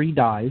before he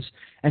dies,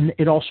 and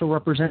it also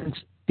represents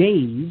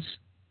days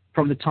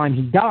from the time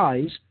he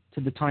dies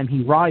to the time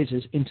he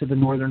rises into the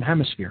northern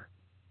hemisphere.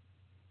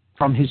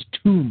 From his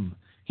tomb,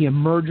 he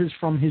emerges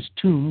from his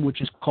tomb,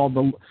 which is called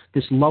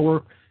this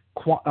lower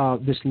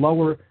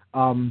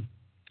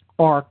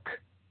arc,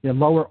 the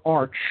lower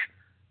arch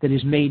that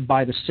is made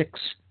by the 6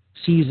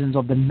 seasons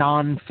of the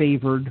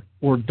non-favored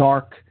or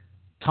dark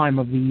time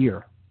of the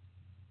year,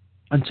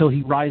 until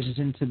he rises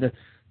into the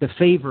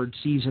favored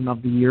season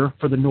of the year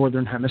for the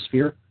northern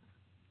hemisphere,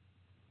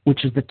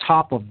 which is the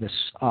top of this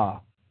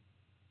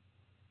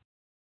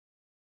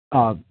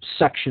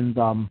sectioned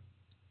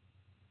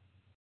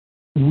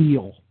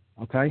wheel,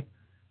 okay?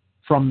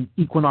 From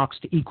equinox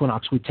to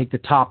equinox, we take the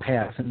top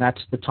half, and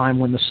that's the time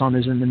when the sun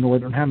is in the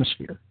northern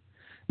hemisphere.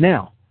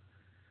 Now,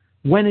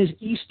 when is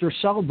Easter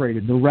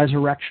celebrated, the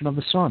resurrection of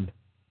the sun?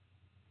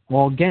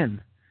 Well,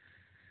 again,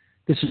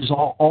 this is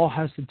all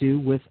has to do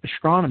with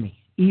astronomy.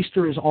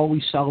 Easter is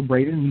always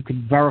celebrated, and you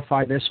can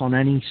verify this on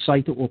any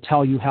site that will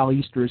tell you how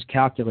Easter is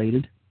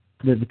calculated.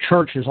 The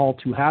church is all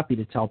too happy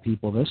to tell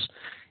people this.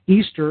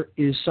 Easter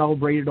is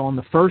celebrated on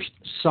the first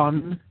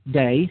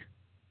Sunday,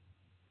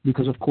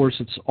 because, of course,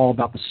 it's all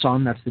about the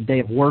sun. That's the day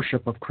of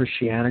worship of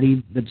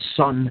Christianity, the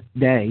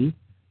Sunday,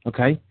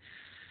 okay?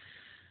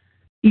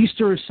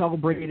 Easter is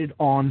celebrated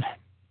on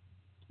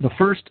the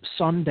first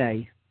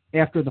Sunday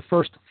after the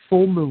first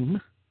full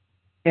moon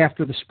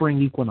after the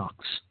spring equinox.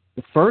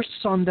 The first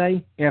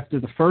Sunday after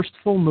the first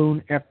full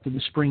moon after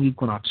the spring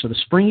equinox. So the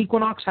spring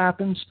equinox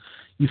happens,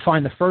 you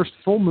find the first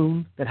full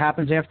moon that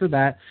happens after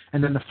that,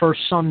 and then the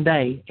first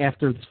Sunday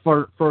after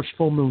the first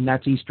full moon,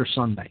 that's Easter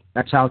Sunday.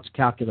 That's how it's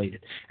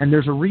calculated. And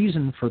there's a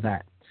reason for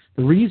that.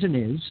 The reason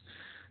is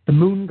the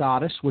moon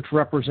goddess, which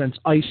represents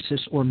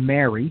Isis or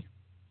Mary,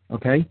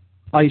 okay?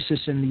 Isis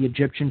in the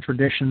Egyptian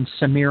tradition,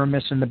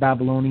 Semiramis in the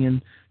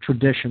Babylonian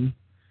tradition,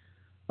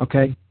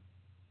 okay?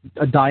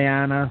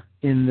 Diana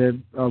in the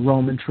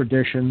Roman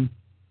tradition,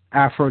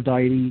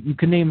 Aphrodite. You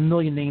can name a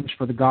million names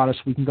for the goddess.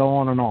 We can go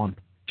on and on.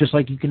 Just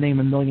like you can name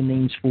a million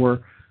names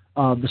for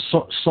the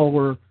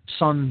solar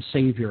sun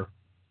savior,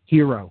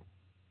 hero.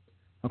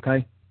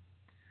 Okay?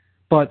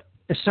 But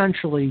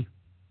essentially,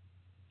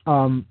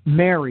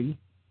 Mary,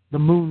 the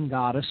moon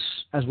goddess,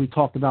 as we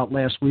talked about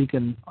last week,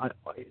 and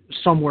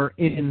somewhere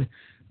in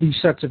these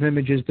sets of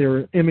images, there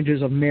are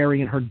images of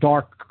Mary in her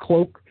dark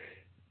cloak,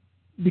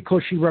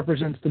 because she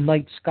represents the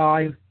night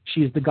sky.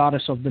 She is the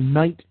goddess of the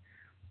night.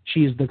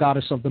 She is the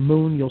goddess of the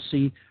moon. You'll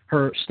see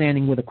her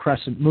standing with a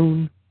crescent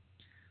moon.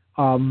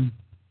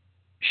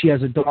 She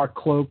has a dark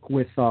cloak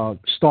with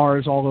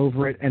stars all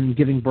over it and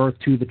giving birth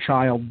to the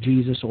child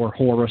Jesus or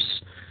Horus,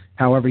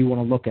 however you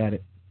want to look at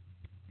it.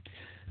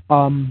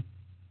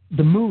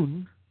 The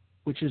moon,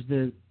 which is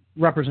the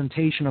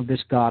representation of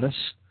this goddess,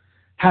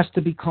 has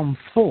to become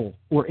full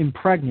or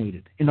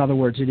impregnated. In other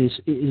words, it is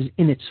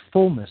in its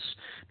fullness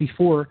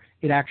before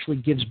it actually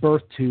gives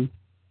birth to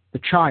the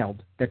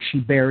child that she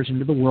bears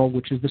into the world,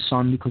 which is the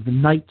sun, because the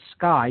night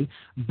sky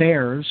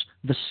bears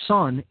the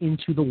sun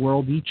into the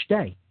world each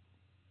day.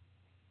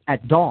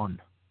 At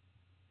dawn,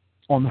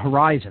 on the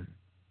horizon,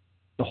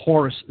 the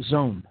Horus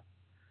zone.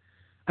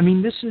 I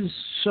mean, this is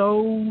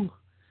so...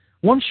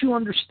 Once you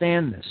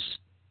understand this,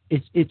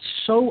 it's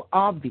so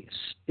obvious.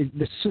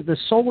 The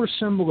solar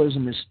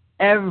symbolism is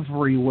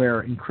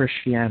everywhere in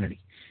Christianity.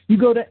 You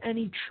go to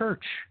any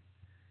church,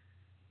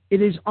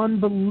 it is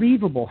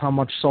unbelievable how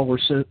much solar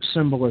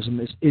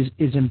symbolism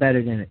is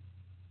embedded in it.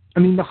 I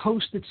mean, the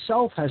host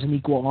itself has an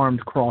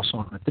equal-armed cross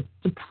on it.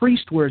 The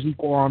priest wears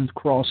equal-armed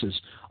crosses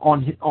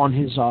on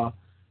his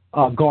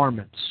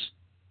garments.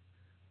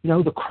 You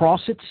know, the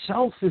cross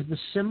itself is the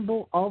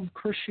symbol of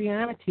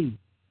Christianity.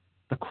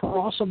 The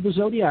cross of the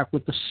zodiac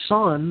with the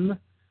sun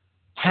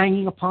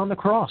hanging upon the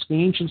cross. The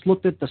ancients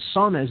looked at the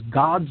sun as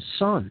God's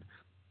son.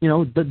 You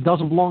know, that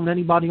doesn't belong to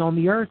anybody on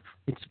the earth.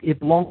 It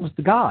belongs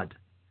to God.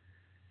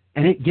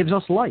 And it gives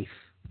us life.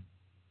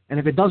 And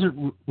if it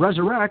doesn't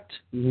resurrect,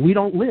 we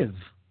don't live.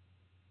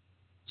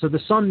 So the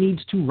sun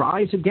needs to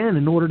rise again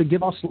in order to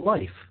give us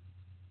life.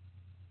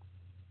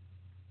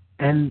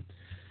 And,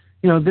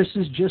 you know, this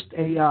is just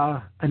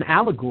an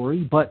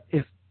allegory, but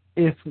if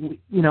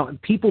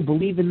people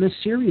believe in this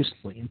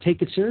seriously and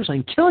take it seriously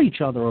and kill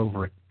each other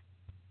over it,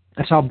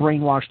 that's how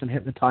brainwashed and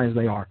hypnotized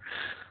they are.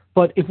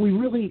 But if we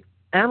really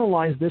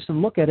analyze this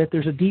and look at it,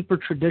 there's a deeper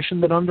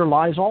tradition that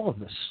underlies all of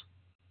this.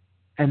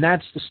 And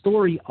that's the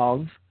story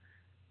of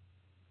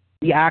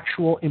the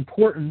actual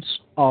importance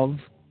of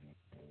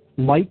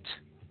light,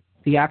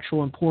 the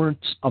actual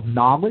importance of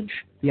knowledge,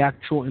 the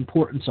actual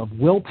importance of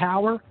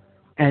willpower,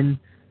 and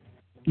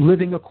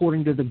living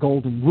according to the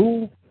golden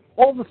rule,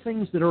 all the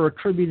things that are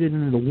attributed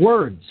in the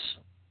words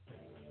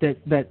that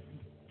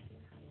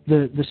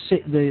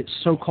the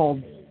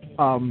so-called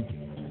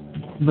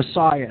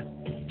Messiah,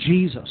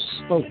 Jesus,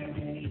 spoke.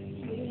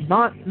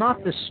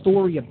 Not the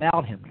story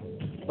about him,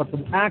 but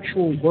the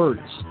actual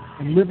words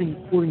and living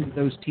according to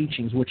those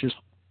teachings, which is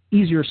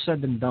easier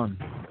said than done.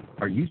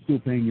 Are you still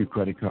paying your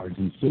credit cards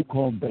and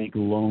so-called bank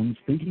loans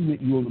thinking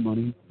that you owe the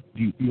money?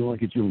 Do you feel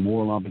like it's your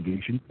moral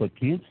obligation but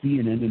can't see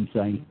an end in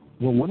sight?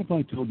 Well, what if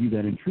I told you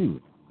that in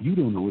truth, you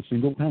don't owe a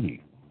single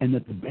penny, and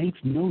that the banks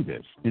know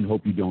this and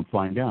hope you don't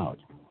find out?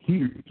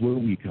 Here's where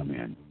we come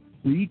in.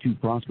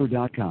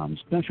 Free2Prosper.com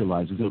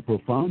specializes in a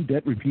profound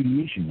debt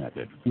repudiation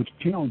method which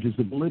challenges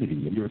the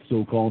validity of your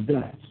so-called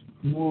debts,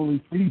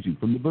 morally frees you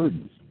from the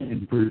burdens,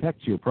 and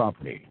protects your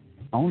property.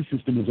 Our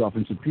system is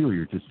often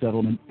superior to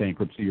settlement,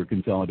 bankruptcy, or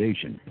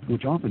consolidation,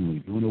 which often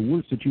leave you in a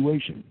worse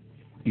situation.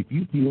 If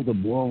you feel the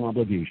moral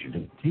obligation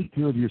to take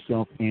care of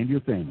yourself and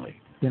your family,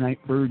 then I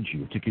urge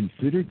you to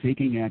consider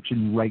taking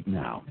action right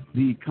now.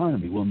 The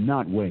economy will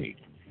not wait.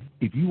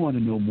 If you want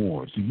to know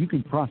more so you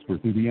can prosper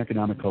through the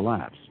economic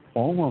collapse,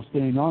 all while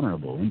staying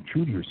honorable and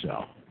true to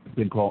yourself,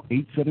 then call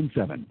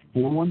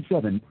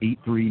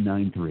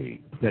 877-417-8393.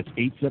 That's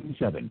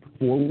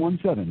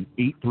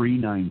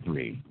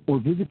 877-417-8393. Or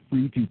visit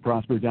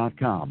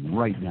free2prosper.com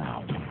right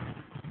now.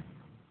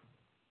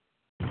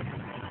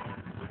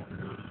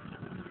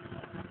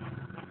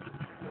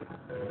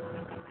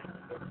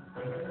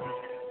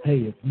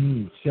 Hey, it's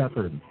me,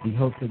 Shepard, the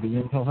host of the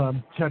Intel Hub.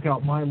 Check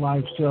out my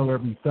live show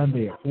every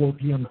Sunday at 4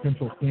 p.m.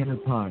 Central Standard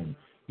Time.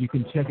 You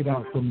can check it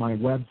out from my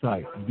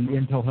website,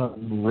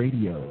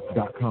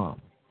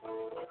 theintelhubradio.com.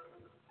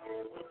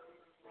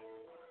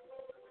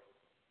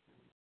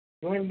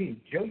 Join me,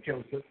 Joe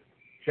Joseph,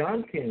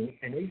 John King,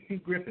 and A.C.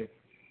 Griffith,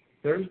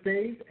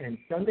 Thursdays and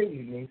Sunday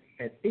evenings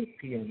at 8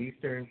 p.m.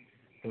 Eastern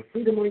for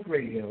Freedom Link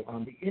Radio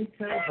on the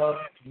Intel Hub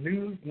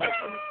News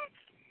Network.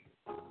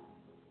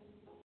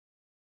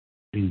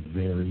 A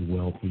very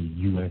wealthy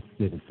U.S.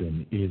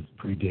 citizen is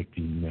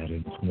predicting that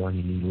in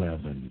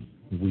 2011,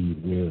 we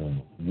will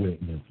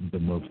witness the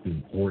most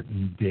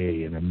important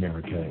day in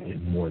America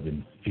in more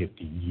than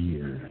 50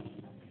 years.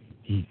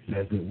 He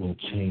says it will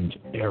change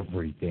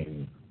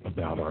everything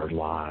about our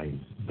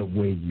lives, the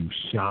way you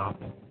shop,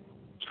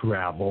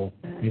 travel,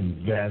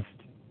 invest,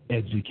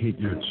 educate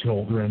your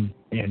children,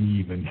 and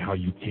even how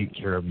you take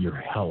care of your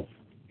health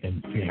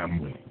and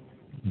family.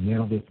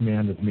 Now this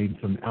man has made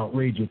some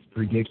outrageous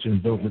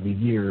predictions over the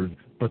years,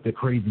 but the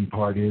crazy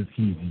part is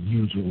he's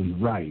usually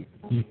right.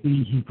 You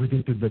see, he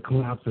predicted the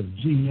collapse of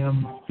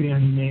GM,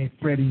 Fannie Mae,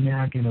 Freddie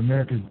Mac, and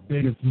America's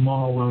biggest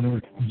mall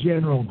owner,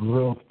 General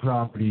Growth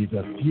Properties,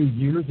 a few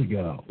years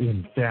ago.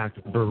 In fact,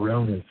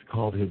 Baronis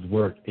called his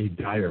work a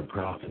dire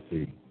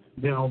prophecy.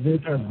 Now, this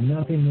has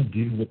nothing to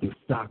do with the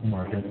stock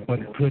market, but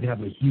it could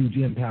have a huge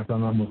impact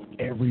on almost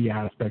every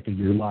aspect of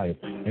your life.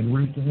 And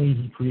recently,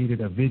 he created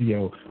a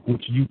video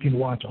which you can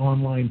watch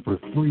online for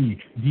free,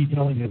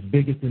 detailing his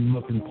biggest and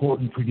most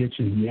important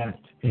prediction yet.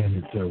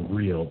 And it's a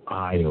real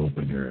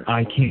eye-opener.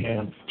 I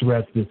can't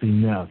stress this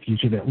enough. You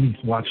should at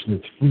least watch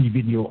this free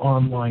video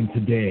online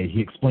today. He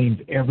explains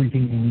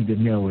everything you need to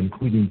know,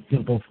 including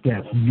simple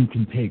steps you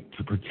can take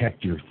to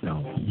protect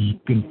yourself. You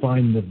can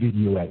find the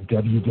video at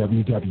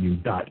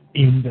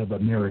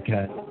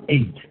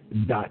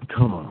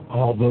www.endofamerica8.com.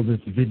 Although this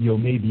video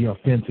may be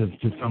offensive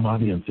to some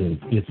audiences,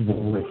 it's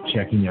worth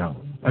checking out.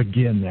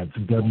 Again, that's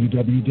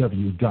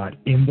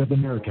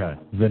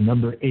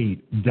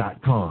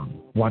www.endofamerica8.com.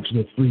 Watch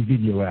this free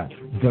video at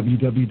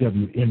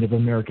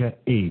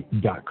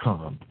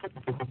www.endofamerica8.com.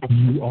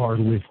 You are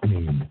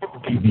listening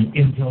to the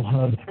Intel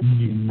Hub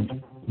News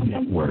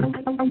Network,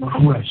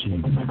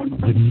 crushing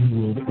the New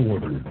World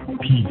Order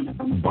piece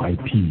by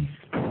piece.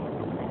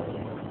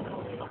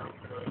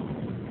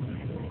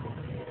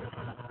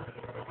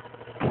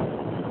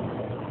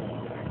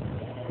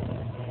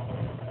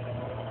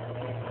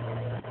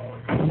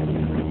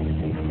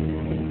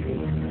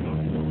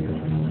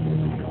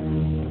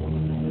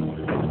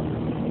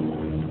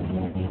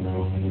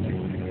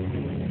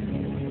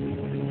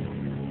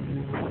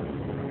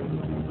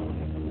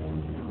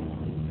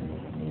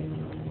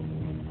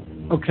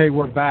 Okay,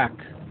 we're back.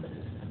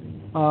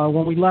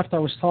 When we left, I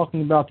was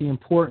talking about the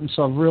importance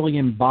of really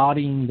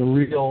embodying the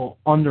real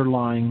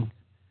underlying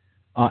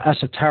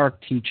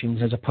esoteric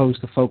teachings as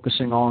opposed to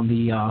focusing on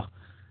the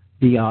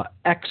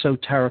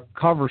exoteric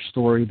cover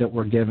story that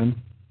we're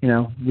given. You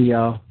know,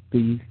 the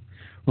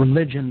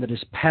religion that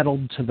is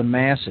peddled to the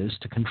masses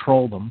to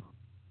control them.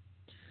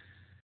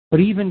 But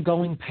even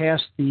going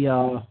past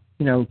the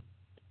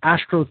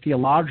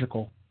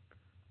astrotheological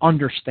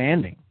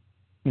understanding.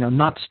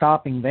 Not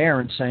stopping there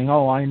and saying,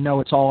 oh, I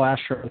know it's all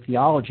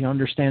astrotheology,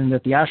 understanding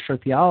that the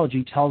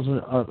astrotheology tells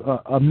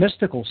a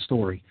mystical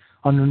story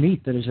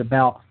underneath that is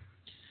about,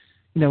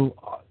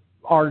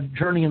 our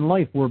journey in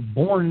life. We're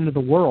born into the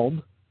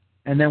world,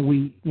 and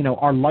then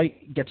our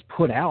light gets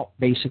put out,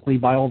 basically,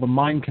 by all the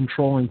mind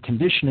control and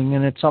conditioning,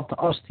 and it's up to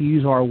us to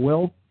use our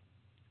will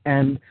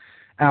and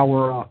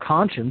our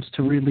conscience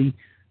to really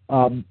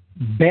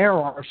bear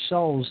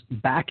ourselves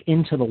back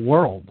into the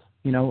world.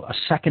 A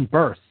second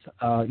birth,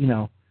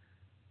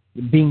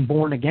 being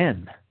born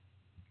again,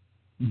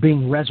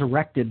 being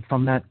resurrected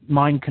from that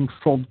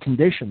mind-controlled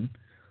condition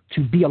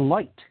to be a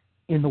light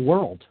in the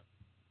world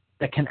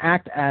that can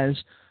act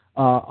as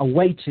a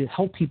way to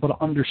help people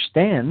to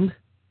understand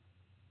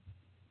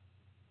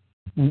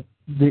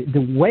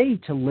the way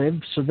to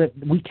live so that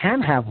we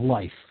can have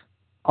life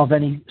of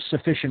any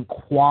sufficient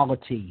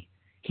quality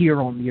here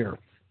on the earth.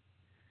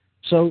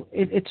 So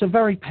it's a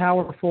very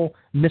powerful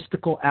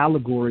mystical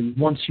allegory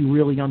once you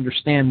really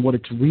understand what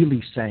it's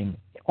really saying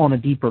on a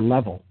deeper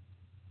level.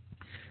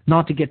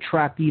 Not to get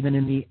trapped even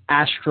in the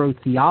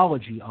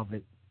astrotheology of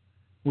it,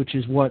 which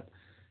is what,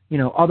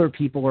 other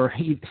people are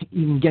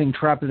even getting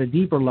trapped at a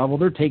deeper level.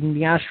 They're taking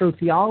the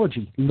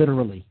astrotheology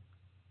literally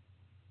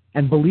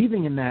and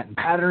believing in that and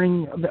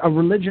patterning a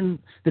religion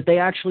that they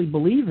actually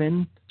believe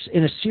in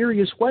a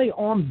serious way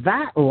on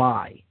that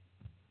lie,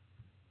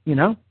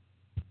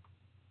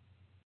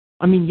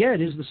 yeah,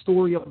 it is the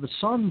story of the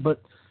sun,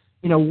 but,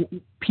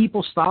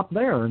 people stop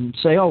there and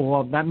say, oh,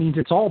 well, that means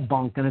it's all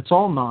bunk and it's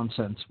all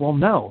nonsense. Well,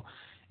 no.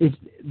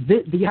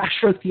 The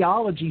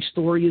astrotheology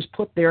story is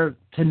put there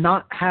to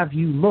not have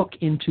you look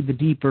into the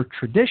deeper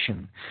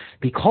tradition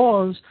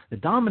because the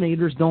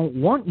dominators don't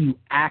want you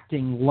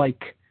acting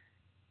like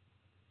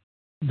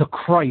the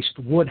Christ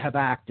would have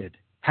acted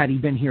had he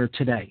been here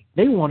today.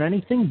 They want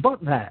anything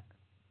but that.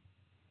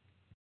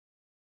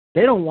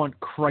 They don't want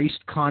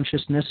Christ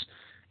consciousness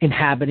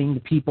inhabiting the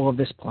people of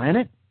this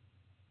planet.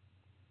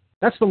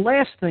 That's the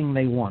last thing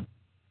they want.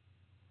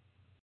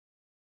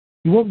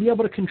 You won't be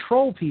able to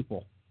control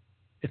people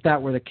if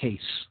that were the case.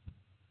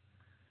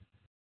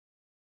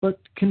 But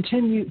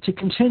continue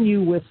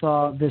with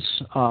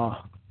this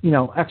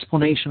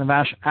explanation of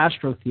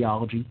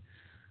astrotheology.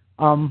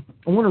 I want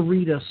to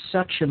read a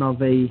section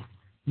of a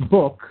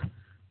book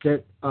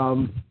that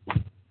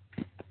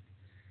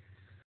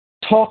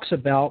talks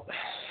about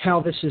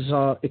how this is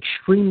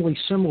extremely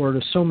similar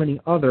to so many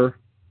other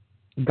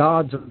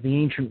gods of the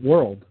ancient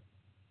world,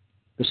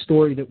 the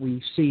story that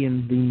we see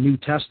in the New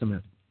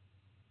Testament.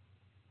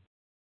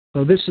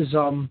 So this is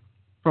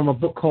from a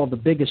book called The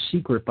Biggest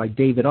Secret by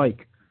David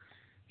Icke.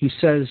 He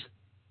says,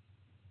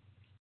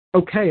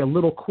 okay, a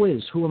little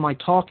quiz. Who am I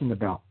talking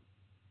about?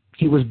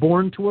 He was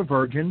born to a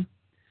virgin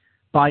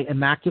by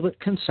immaculate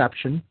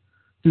conception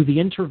through the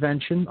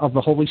intervention of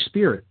the Holy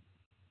Spirit.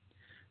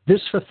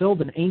 This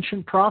fulfilled an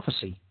ancient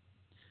prophecy.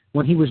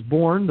 When he was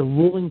born, the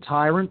ruling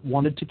tyrant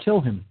wanted to kill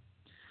him.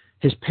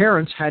 His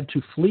parents had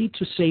to flee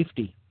to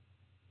safety.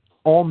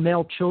 All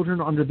male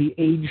children under the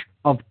age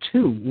of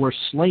 2 were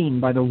slain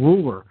by the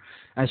ruler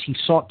as he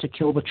sought to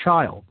kill the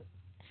child.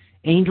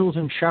 Angels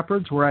and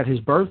shepherds were at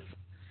his birth,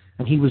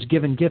 and he was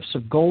given gifts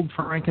of gold,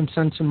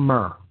 frankincense, and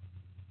myrrh.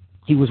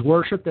 He was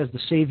worshipped as the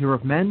Savior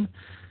of men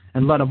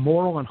and led a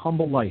moral and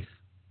humble life.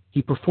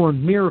 He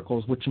performed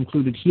miracles which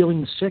included healing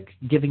the sick,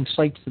 giving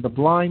sight to the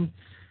blind,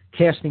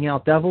 casting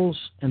out devils,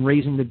 and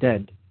raising the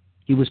dead.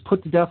 He was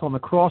put to death on the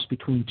cross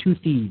between 2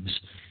 thieves.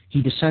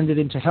 He descended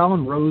into hell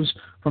and rose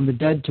from the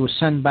dead to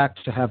ascend back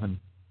to heaven.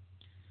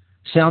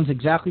 Sounds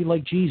exactly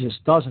like Jesus,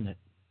 doesn't it?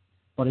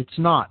 But it's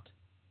not.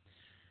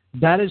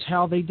 That is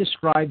how they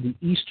describe the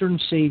Eastern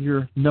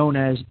Savior known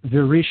as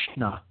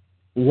Vrishna,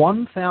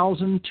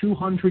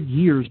 1,200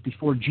 years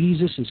before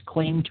Jesus is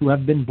claimed to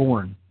have been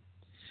born.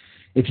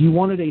 If you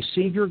wanted a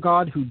Savior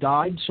God who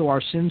died so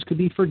our sins could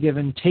be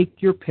forgiven,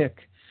 take your pick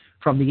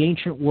from the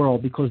ancient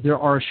world, because there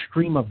are a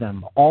stream of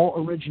them, all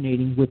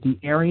originating with the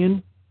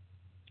Aryan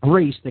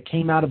race that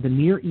came out of the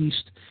Near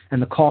East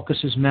and the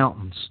Caucasus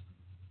Mountains.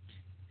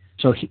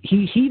 So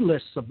he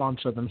lists a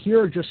bunch of them.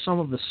 Here are just some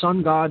of the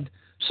Son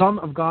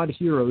of God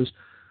heroes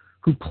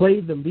who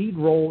played the lead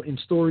role in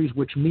stories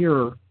which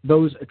mirror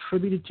those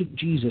attributed to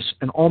Jesus,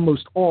 and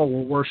almost all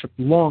were worshipped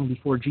long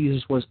before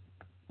Jesus was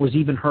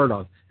even heard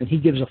of. And he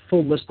gives a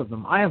full list of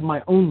them. I have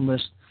my own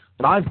list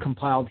that I've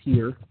compiled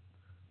here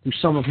through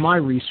some of my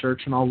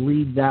research, and I'll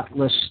read that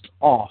list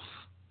off.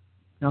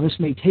 Now, this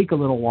may take a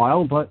little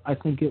while, but I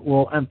think it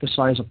will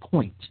emphasize a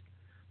point.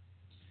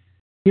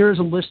 Here is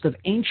a list of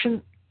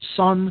ancient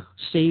Son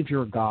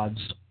Savior gods,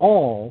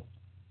 all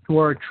who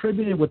are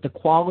attributed with the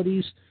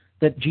qualities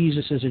that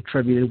Jesus is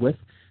attributed with,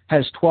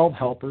 has 12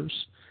 helpers,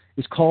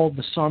 is called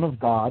the Son of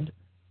God,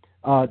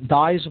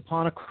 dies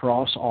upon a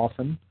cross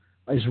often,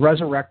 is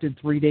resurrected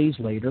 3 days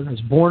later,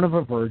 is born of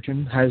a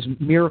virgin, has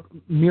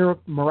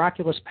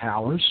miraculous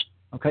powers,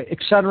 okay,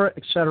 etc.,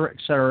 etc.,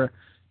 etc.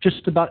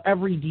 Just about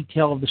every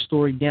detail of the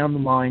story down the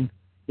line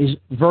is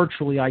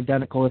virtually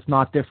identical, if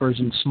not differs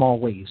in small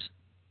ways.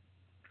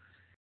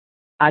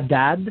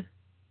 Adad,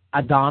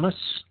 Adonis,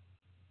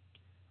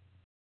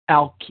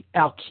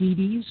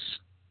 Alcides,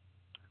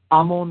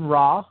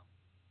 Amon-Ra,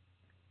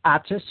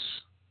 Attis,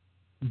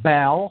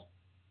 Baal,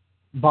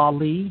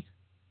 Bali,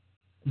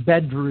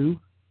 Bedru,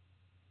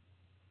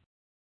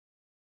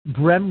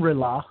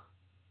 Bremrila,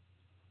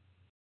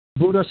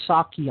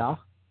 Buddha-Sakya,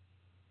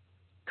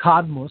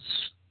 Cadmus,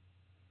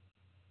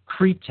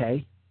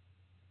 Crete,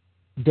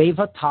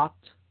 Devatat,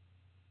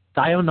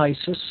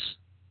 Dionysus,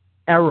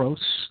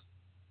 Eros,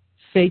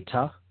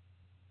 Theta,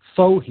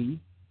 Phohi,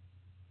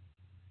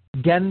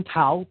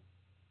 Gentau,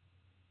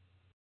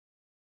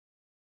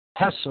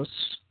 Pessus,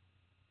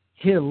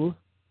 Hil,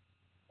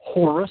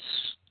 Horus,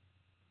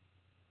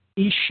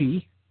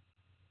 Ishi,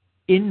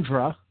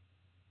 Indra,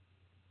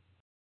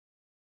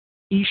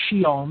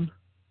 Ishion,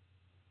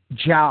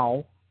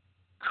 Jao,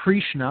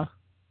 Krishna,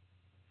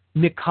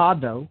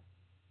 Mikado,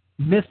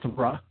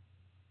 Mithra,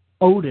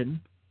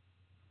 Odin,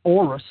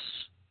 Horus,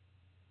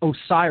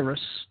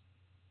 Osiris,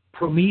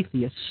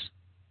 Prometheus,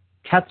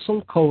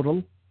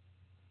 Quetzalcoatl,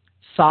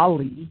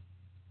 Sali,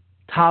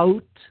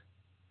 Taut,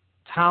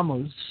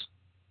 Tammuz,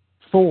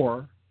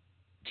 Thor,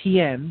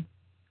 Tien,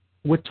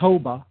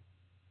 Witoba,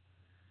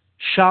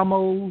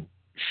 Shamolxis,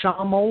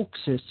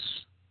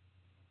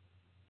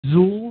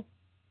 Zul,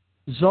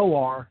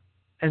 Zoar,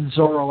 and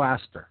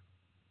Zoroaster.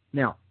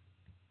 Now,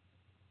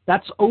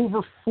 that's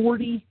over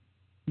 40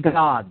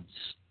 gods,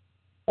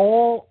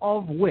 all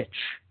of which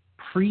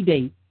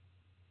predate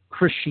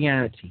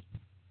Christianity.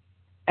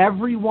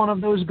 Every one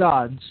of those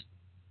gods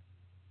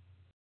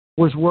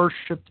was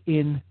worshipped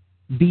in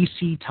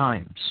BC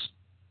times.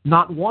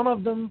 Not one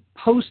of them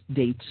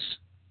post-dates.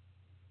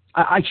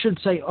 I should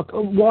say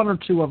one or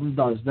two of them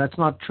does. That's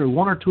not true.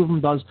 One or two of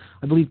them does.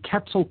 I believe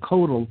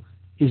Quetzalcoatl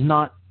is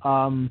not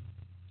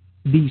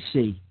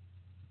BC.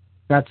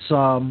 That's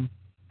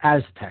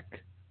Aztec.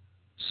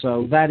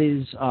 So that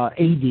is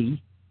AD,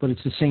 but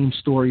it's the same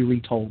story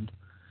retold.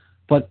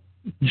 But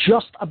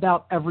just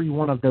about every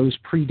one of those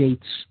predates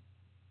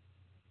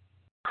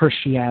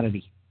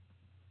Christianity.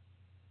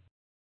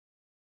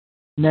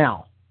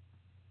 Now,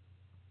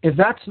 if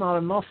that's not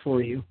enough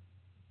for you,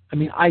 I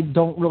mean, I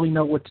don't really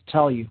know what to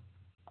tell you.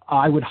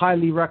 I would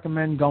highly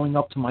recommend going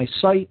up to my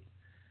site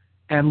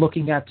and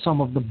looking at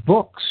some of the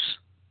books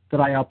that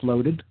I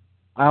uploaded.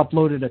 I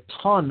uploaded a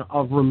ton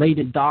of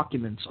related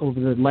documents over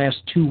the last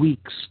 2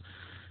 weeks,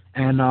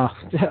 and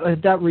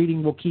that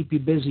reading will keep you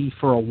busy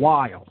for a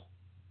while.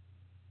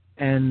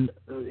 And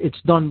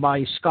it's done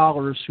by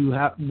scholars who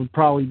would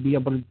probably be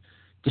able to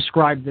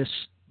describe this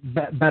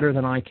better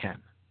than I can.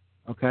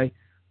 Okay?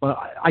 But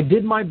I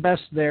did my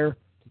best there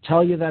to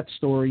tell you that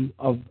story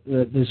of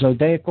the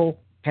zodiacal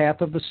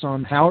path of the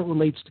sun, how it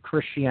relates to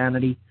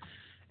Christianity,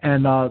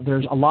 and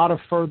there's a lot of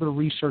further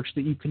research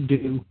that you can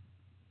do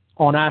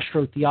on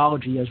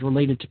astrotheology as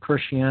related to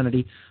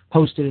Christianity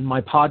posted in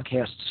my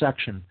podcast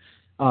section,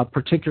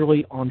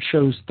 particularly on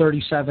shows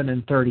 37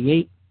 and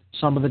 38.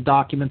 Some of the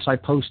documents I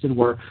posted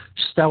were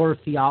stellar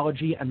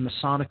theology and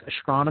Masonic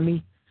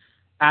astronomy,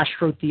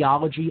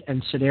 astrotheology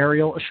and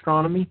sidereal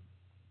astronomy,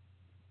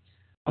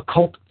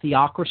 occult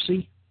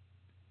theocracy,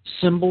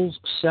 symbols,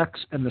 sex,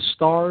 and the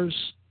stars,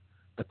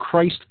 the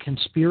Christ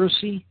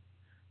conspiracy,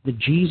 the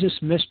Jesus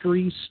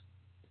mysteries,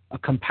 a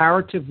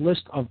comparative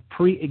list of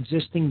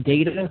pre-existing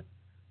data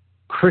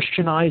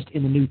Christianized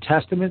in the New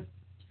Testament,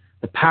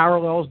 the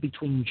parallels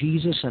between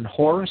Jesus and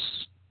Horus,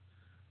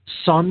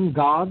 sun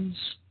gods,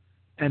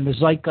 and the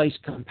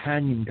Zeitgeist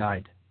Companion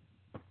Guide.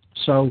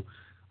 So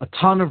a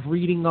ton of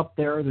reading up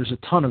there. There's a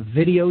ton of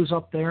videos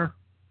up there.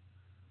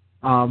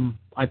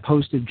 I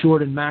posted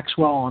Jordan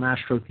Maxwell on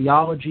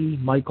astrotheology,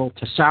 Michael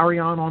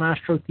Tessarion on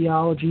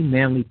astrotheology,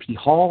 Manly P.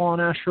 Hall on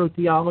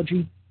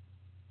astrotheology,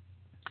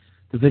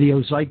 the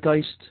video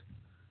Zeitgeist,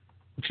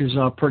 which is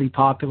pretty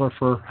popular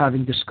for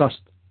having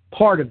discussed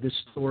part of this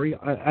story.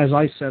 As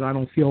I said, I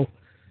don't feel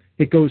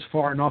it goes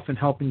far enough in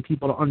helping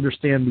people to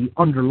understand the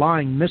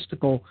underlying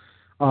mystical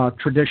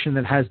tradition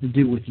that has to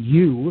do with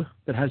you,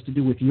 that has to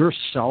do with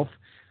yourself,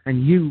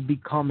 and you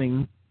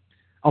becoming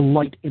a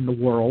light in the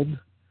world,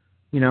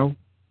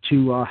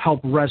 to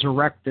help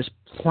resurrect this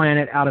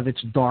planet out of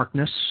its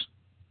darkness.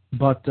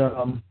 But,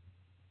 I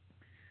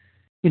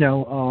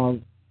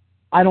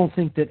don't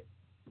think that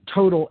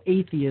total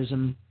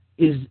atheism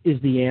is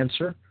the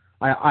answer.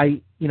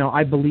 I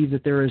believe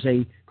that there is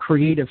a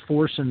creative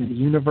force in the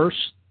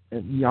universe.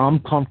 I'm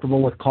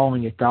comfortable with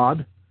calling it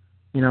God,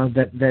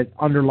 that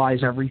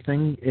underlies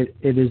everything. It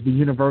is the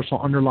universal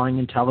underlying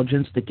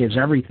intelligence that gives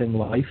everything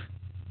life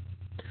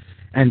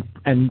and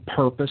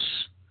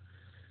purpose.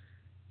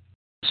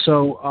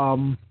 So,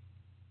 I'm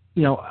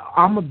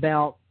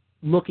about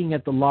looking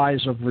at the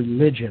lies of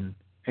religion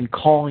and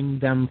calling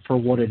them for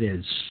what it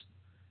is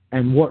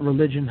and what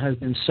religion has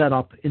been set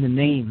up in the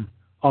name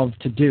of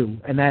to do,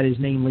 and that is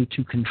namely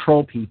to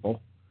control people,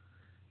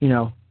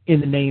 in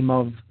the name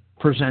of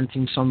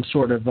presenting some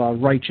sort of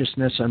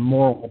righteousness and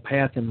moral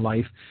path in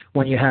life,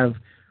 when you have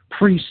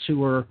priests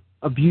who are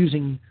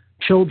abusing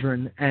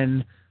children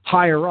and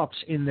higher-ups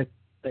in the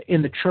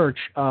church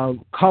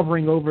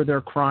covering over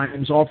their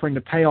crimes, offering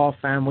to pay off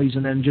families,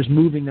 and then just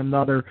moving them to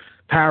other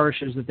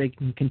parishes that they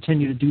can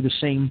continue to do the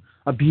same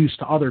abuse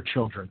to other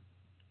children.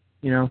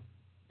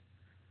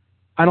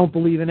 I don't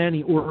believe in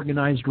any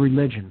organized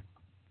religion.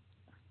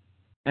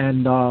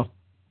 And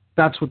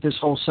that's what this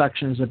whole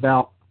section is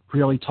about,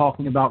 really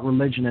talking about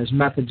religion as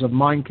methods of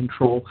mind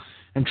control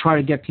and try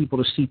to get people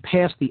to see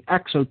past the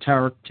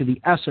exoteric to the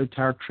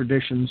esoteric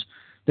traditions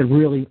that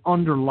really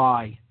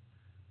underlie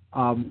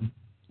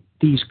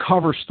these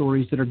cover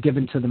stories that are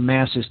given to the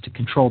masses to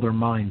control their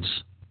minds.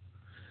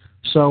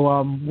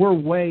 So we're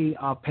way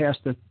past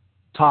the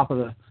top of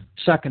the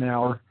second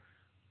hour.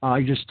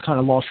 I just kind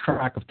of lost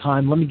track of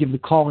time. Let me give the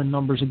call-in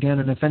numbers again,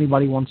 and if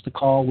anybody wants to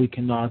call, we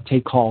can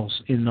take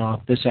calls in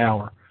this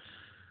hour.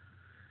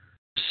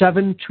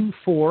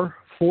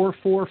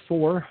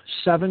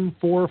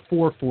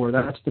 724-444-7444.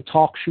 That's the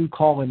TalkShoe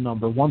call-in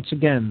number. Once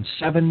again,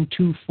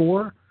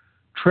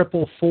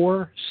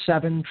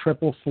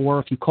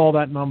 724-444-7444. If you call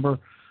that number,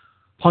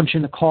 punch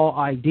in the call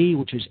ID,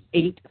 which is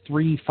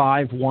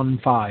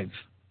 83515.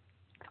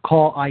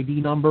 Call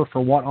ID number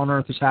for What on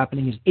Earth is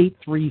Happening is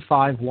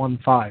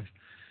 83515.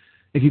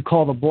 If you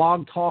call the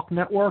Blog Talk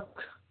Network,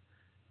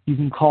 you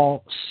can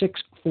call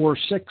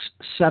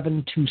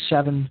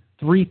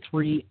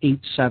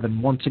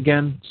 646-727-3387. Once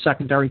again,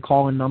 secondary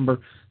call-in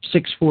number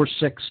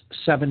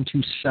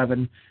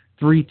 646-727-3387.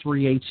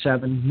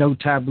 No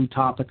taboo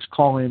topics.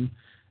 Call in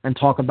and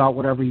talk about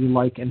whatever you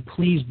like. And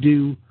please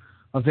do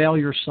avail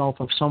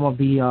yourself of some of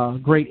the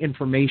great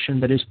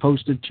information that is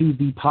posted to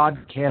the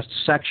podcast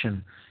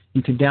section.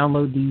 You can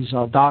download these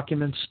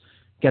documents,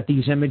 get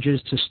these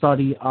images to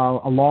study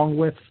along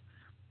with,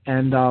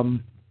 and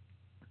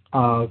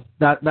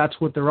that's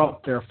what they're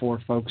up there for,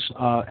 folks.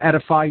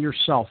 Edify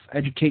yourself,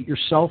 educate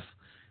yourself,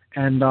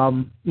 and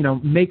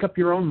make up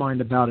your own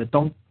mind about it.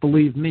 Don't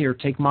believe me or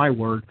take my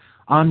word.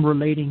 I'm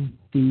relating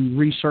the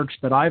research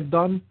that I've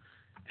done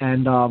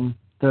and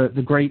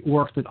the great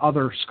work that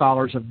other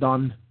scholars have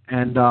done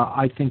And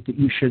I think that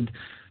you should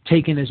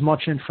take in as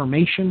much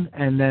information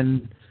and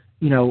then,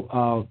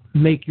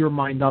 make your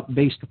mind up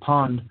based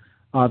upon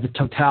the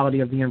totality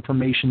of the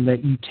information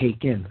that you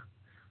take in.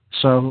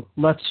 So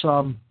let's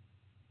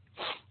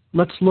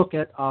look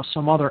at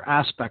some other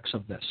aspects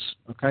of this,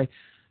 okay?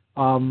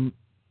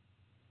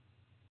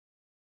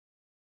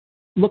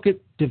 Look at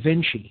Da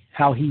Vinci,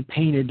 how he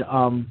painted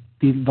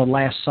the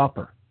Last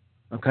Supper,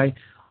 okay?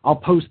 I'll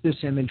post this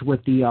image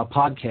with the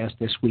podcast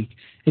this week.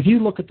 If you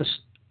look at the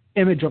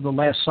image of the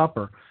Last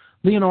Supper,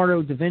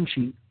 Leonardo da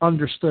Vinci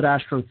understood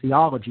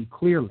astrotheology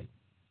clearly.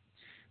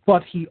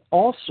 But he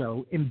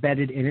also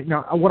embedded in it,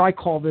 now what I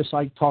call this,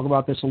 I talk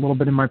about this a little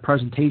bit in my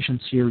presentation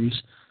series,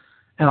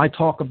 and I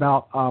talk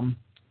about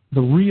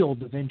the real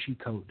Da Vinci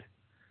Code.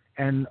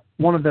 And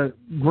one of the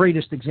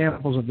greatest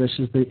examples of this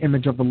is the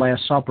image of the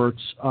Last Supper.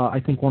 It's,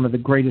 I think, one of the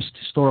greatest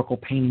historical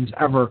paintings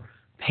ever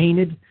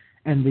painted,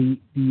 and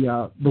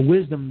the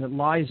wisdom that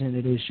lies in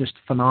it is just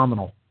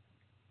phenomenal.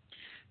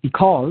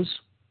 Because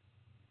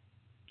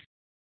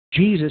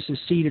Jesus is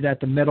seated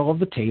at the middle of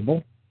the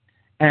table,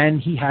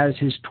 and he has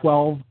his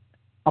 12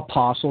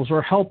 apostles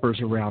or helpers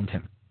around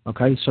him.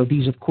 Okay, so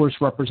these, of course,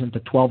 represent the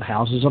 12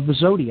 houses of the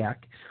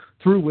zodiac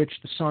through which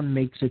the sun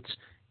makes its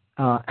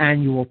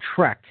annual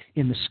trek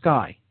in the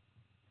sky.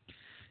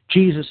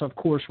 Jesus, of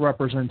course,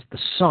 represents the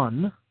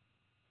sun,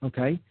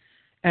 okay,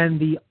 and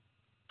the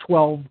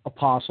 12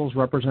 apostles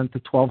represent the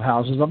 12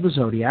 houses of the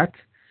zodiac,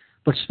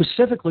 but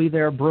specifically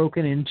they're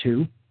broken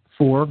into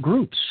 4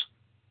 groups.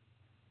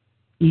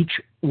 Each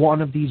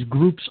one of these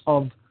groups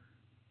of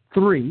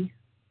 3,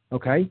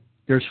 okay,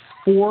 there's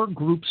 4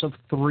 groups of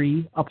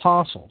 3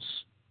 apostles.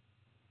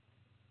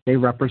 They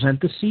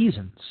represent the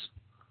seasons.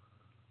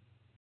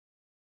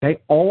 Okay,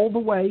 all the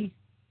way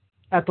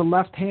at the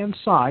left-hand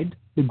side,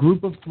 the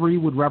group of 3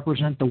 would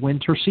represent the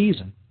winter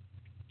season.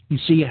 You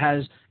see it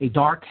has a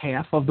dark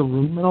half of the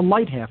room and a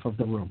light half of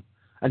the room.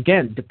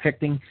 Again,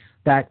 depicting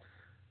that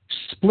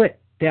split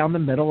down the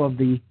middle of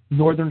the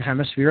northern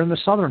hemisphere and the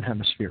southern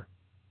hemisphere.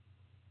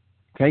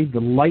 Okay, the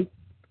light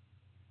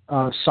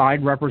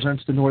side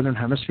represents the northern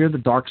hemisphere, the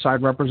dark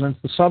side represents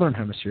the southern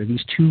hemisphere.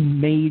 These 2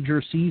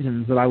 major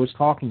seasons that I was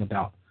talking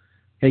about.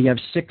 Okay, you have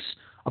 6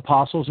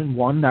 apostles in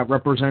one that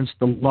represents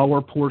the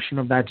lower portion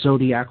of that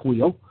zodiac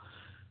wheel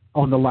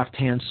on the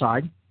left-hand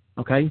side,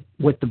 okay,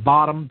 with the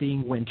bottom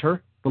being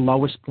winter, the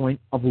lowest point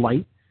of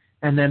light,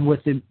 and then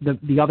with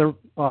the other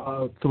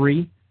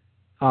 3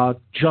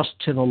 just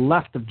to the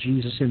left of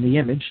Jesus in the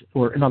image,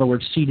 or in other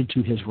words, seated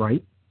to his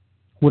right,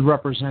 would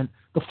represent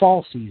the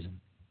fall season,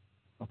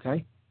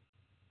 okay?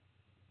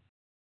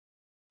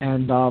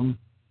 And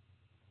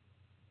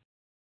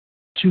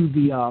to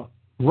the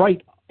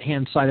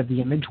right-hand side of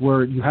the image,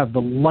 where you have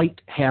the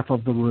light half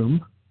of the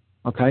room,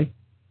 okay,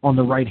 on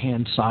the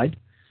right-hand side,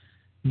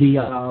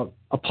 the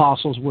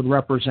apostles would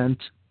represent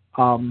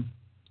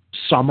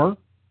summer,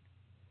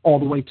 all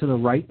the way to the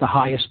right, the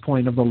highest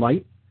point of the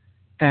light,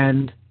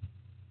 and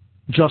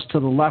just to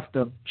the left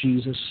of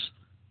Jesus,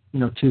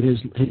 to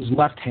his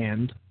left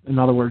hand, in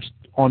other words,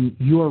 on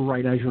your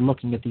right as you're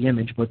looking at the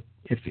image, but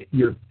if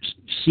you're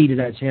seated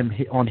as him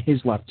on his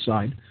left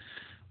side,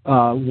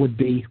 would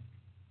be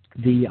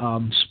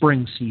the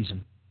spring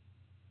season.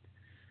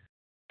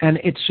 And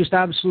it's just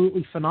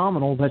absolutely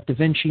phenomenal that Da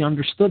Vinci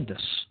understood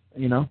this.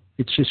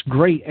 It's just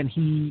great, and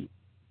he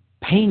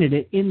painted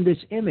it in this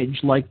image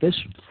like this,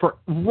 for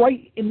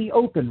right in the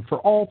open for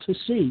all to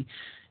see,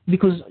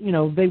 because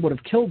they would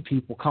have killed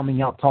people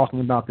coming out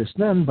talking about this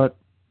then, but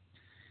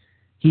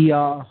he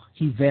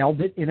veiled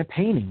it in a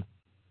painting,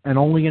 and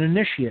only an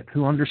initiate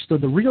who understood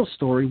the real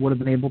story would have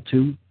been able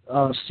to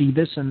see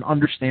this and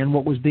understand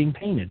what was being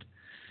painted.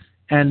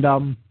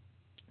 And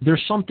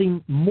there's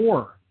something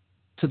more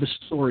to the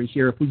story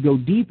here if we go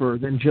deeper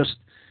than just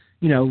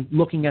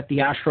looking at the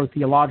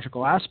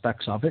astrotheological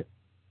aspects of it.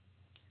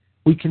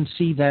 We can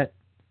see that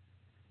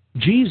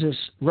Jesus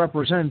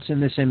represents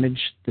in this image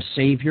the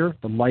Savior,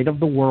 the light of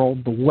the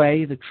world, the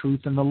way, the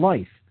truth, and the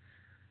life.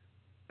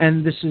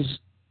 And this is,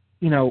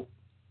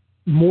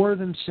 more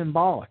than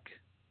symbolic.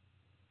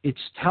 It's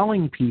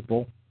telling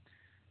people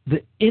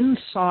that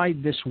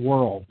inside this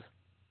world,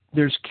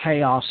 there's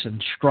chaos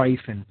and strife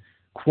and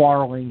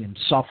quarreling and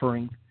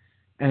suffering.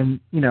 And,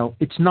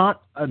 it's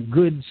not a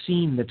good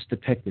scene that's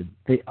depicted.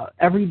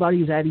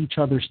 Everybody's at each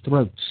other's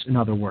throats, in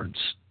other words.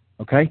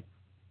 Okay?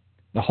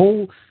 The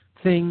whole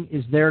thing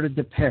is there to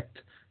depict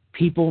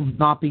people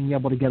not being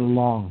able to get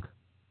along.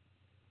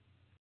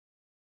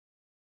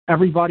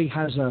 Everybody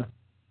has a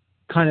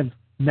kind of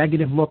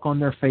negative look on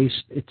their face.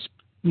 It's,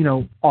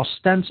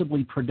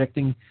 ostensibly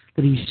predicting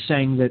that he's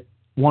saying that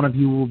one of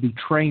you will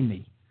betray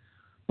me.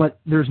 But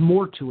there's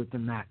more to it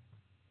than that.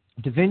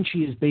 Da Vinci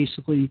is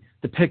basically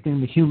depicting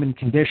the human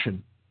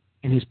condition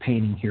in his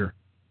painting here.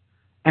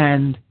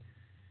 And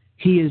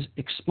he is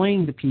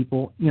explaining to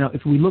people,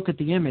 if we look at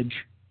the image,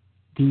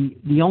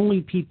 the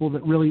only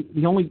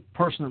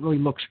person that really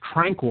looks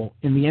tranquil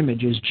in the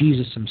image is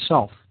Jesus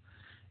himself.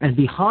 And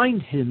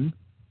behind him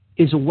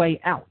is a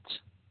way out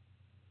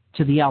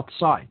to the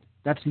outside.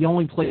 That's the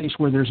only place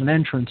where there's an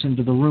entrance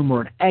into the room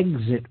or an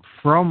exit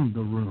from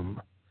the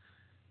room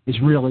is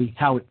really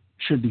how it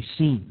should be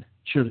seen.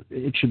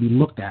 It should be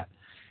looked at.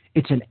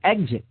 It's an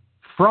exit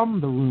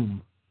from the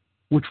room,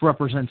 which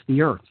represents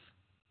the earth.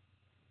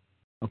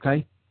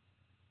 Okay?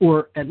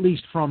 Or at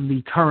least from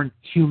the current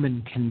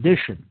human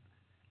condition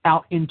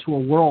out into a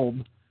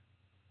world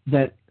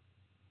that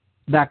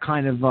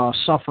kind of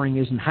suffering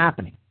isn't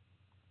happening.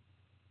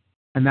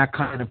 And that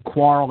kind of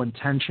quarrel and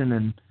tension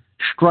and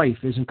strife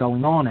isn't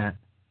going on at.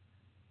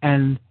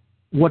 And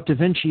what Da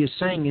Vinci is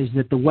saying is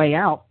that the way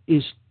out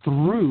is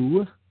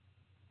through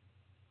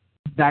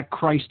that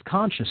Christ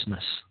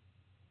consciousness.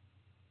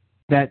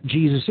 That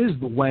Jesus is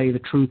the way, the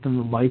truth, and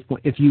the life.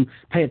 If you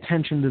pay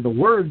attention to the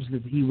words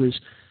that he was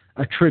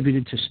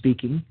attributed to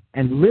speaking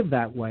and live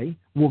that way,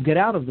 we'll get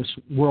out of this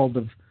world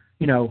of,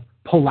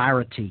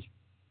 polarity,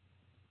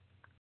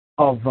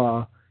 of,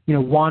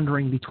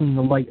 wandering between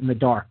the light and the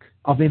dark,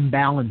 of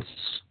imbalance,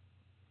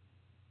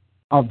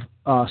 of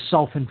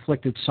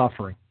self-inflicted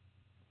suffering.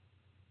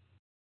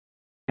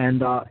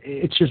 And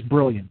it's just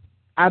brilliant.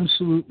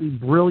 Absolutely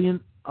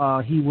brilliant.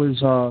 He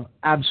was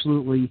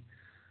absolutely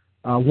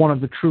one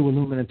of the true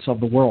illuminates of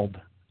the world.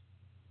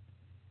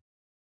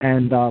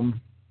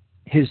 And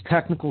his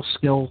technical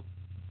skill,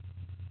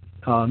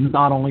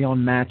 not only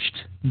unmatched,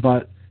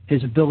 but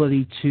his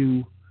ability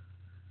to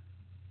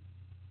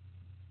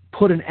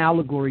put an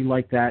allegory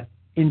like that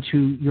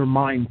into your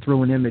mind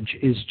through an image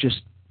is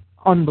just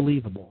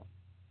unbelievable.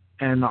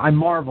 And I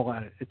marvel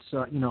at it. It's,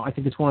 I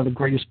think it's one of the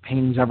greatest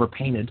paintings ever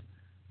painted.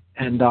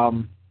 And,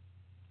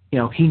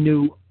 he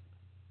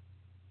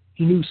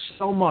knew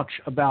so much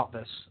about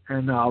this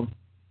and,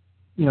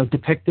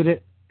 depicted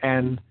it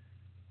and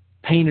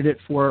painted it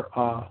for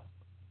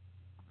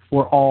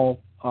all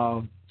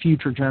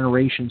future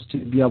generations to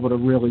be able to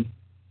really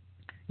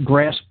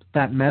grasp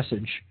that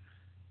message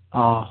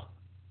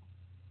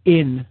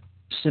in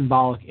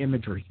symbolic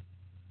imagery.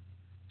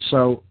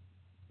 So,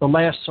 The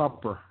Last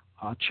Supper,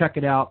 check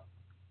it out,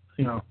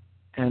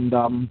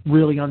 and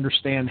really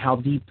understand how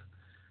deep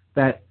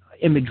that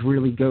image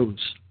really goes.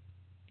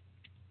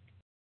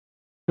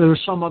 There are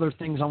some other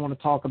things I want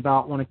to talk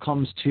about when it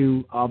comes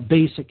to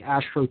basic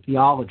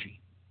astrotheology.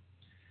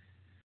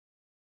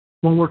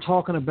 When we're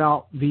talking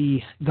about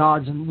the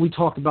gods, and we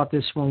talked about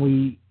this when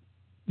we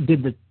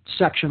did the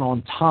section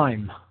on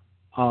time,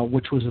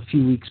 which was a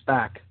few weeks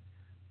back.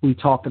 We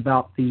talked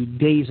about the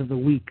days of the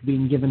week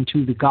being given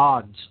to the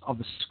gods of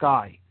the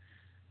sky.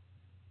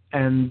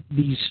 And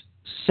these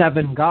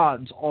 7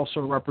 gods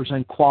also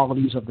represent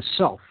qualities of the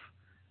self.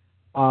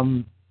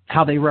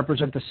 How they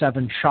represent the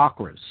 7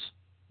 chakras,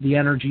 the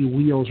energy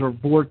wheels or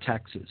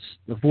vortexes,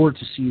 the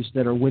vortices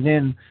that are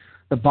within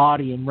the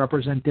body and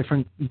represent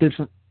different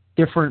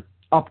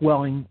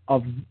upwelling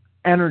of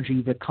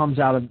energy that comes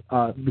out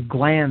of the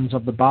glands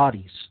of the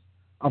body.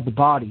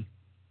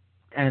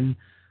 And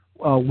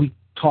we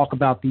talk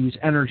about these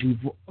energy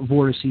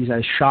vortices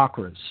as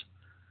chakras.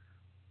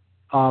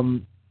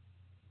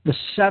 The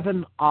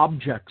 7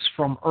 objects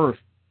from Earth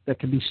that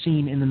can be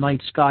seen in the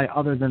night sky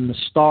other than the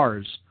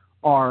stars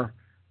are,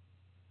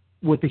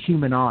 with the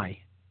human eye,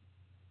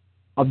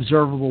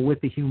 observable with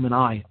the human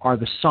eye, are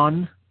the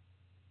Sun,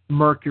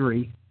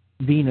 Mercury,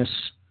 Venus,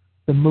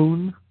 the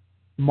Moon,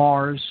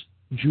 Mars,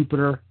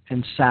 Jupiter,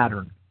 and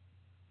Saturn.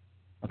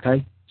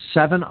 Okay?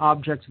 7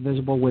 objects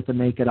visible with the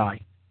naked eye,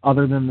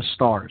 other than the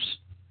stars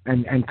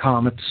and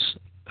comets.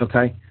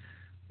 Okay?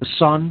 The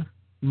Sun,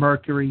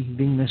 Mercury,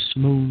 Venus,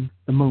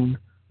 the Moon,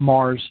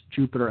 Mars,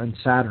 Jupiter, and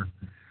Saturn.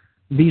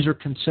 These are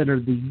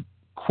considered the,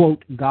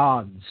 quote,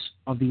 gods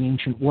of the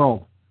ancient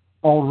world.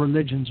 All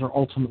religions are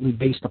ultimately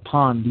based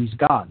upon these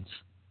gods.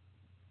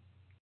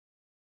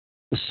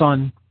 The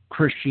sun,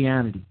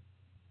 Christianity.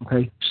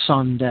 Okay?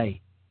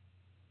 Sunday.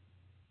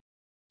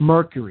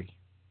 Mercury.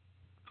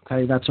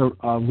 Okay, that's a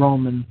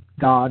Roman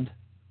god.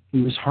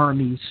 He was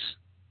Hermes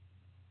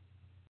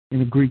in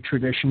the Greek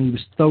tradition. He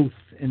was Thoth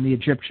in the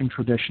Egyptian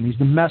tradition. He's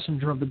the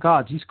messenger of the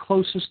gods. He's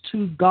closest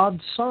to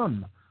God's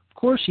son. Of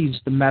course he's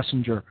the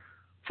messenger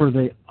for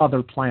the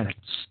other planets.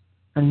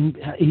 And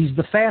he's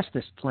the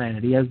fastest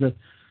planet. He has the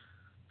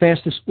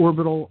fastest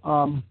orbital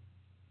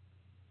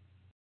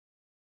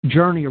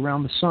journey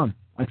around the sun.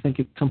 I think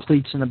it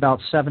completes in about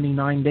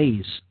 79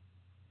 days,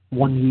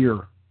 1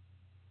 year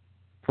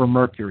for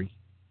Mercury.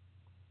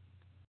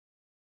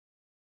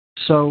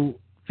 So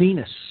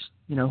Venus,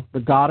 the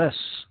goddess,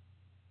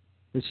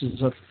 this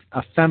is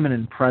a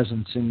feminine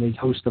presence in the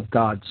host of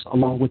gods,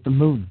 along with the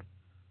moon.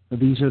 Now,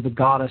 these are the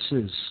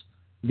goddesses,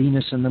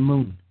 Venus and the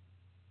moon.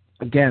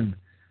 Again,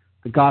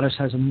 the goddess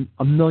has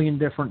a million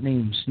different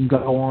names. You can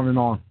go on and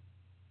on.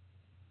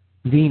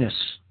 Venus,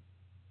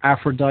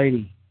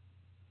 Aphrodite,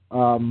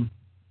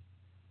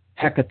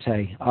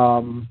 Hecate,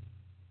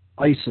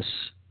 Isis,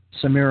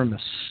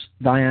 Semiramis,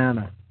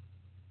 Diana.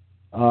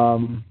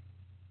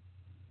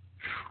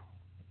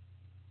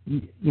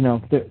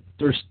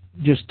 There's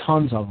just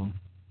tons of them.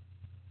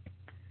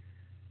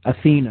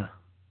 Athena.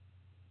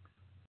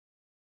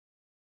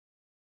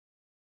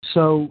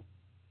 So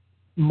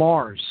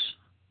Mars,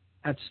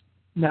 that's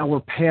now we're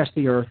past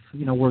the Earth.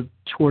 We're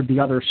toward the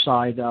other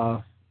side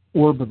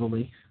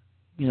orbitally.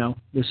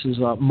 This is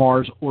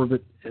Mars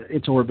orbit.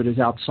 Its orbit is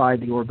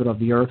outside the orbit of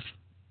the Earth.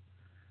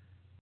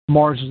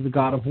 Mars is the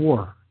god of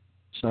war.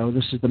 So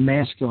this is the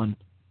masculine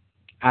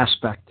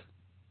aspect,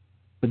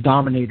 the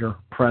dominator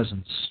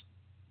presence.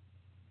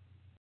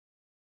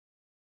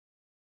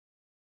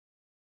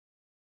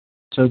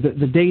 So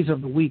the days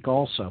of the week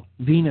also.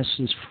 Venus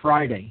is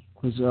Friday,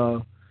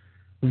 because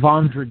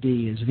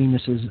Vendredi is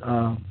Venus's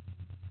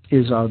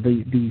is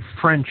the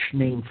French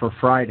name for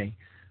Friday,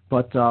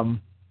 but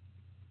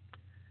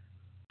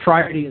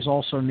Friday is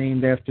also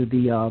named after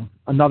the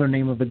another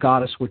name of the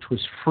goddess, which was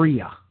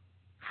Freya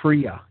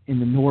in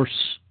the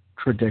Norse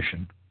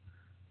tradition.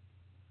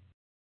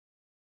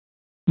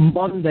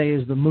 Monday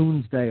is the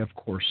moon's day, of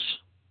course.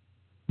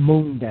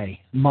 Moon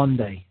day,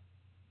 Monday.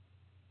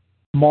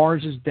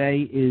 Mars's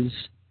day is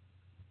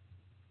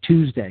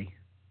Tuesday.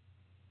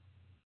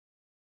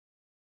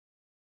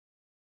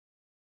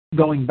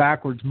 Going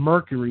backwards,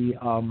 Mercury,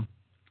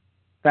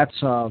 that's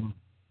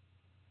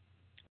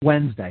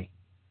Wednesday.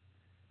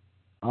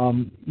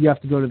 You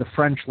have to go to the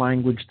French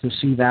language to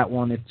see that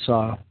one.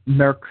 It's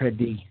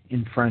Mercredi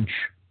in French,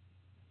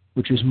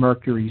 which is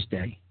Mercury's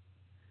day.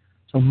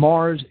 So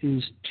Mars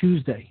is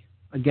Tuesday.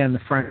 Again, the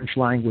French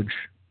language,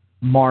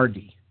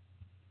 Mardi.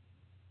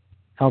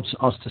 Helps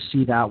us to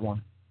see that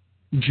one.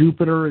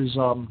 Jupiter is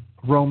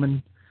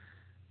Roman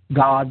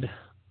god.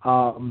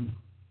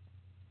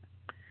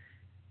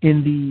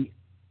 In the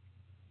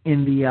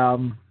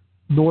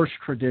Norse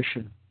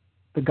tradition,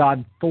 the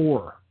god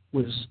Thor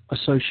was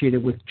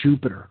associated with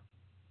Jupiter.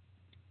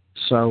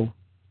 So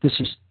this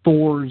is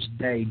Thor's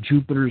day.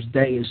 Jupiter's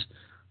day is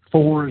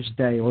Thor's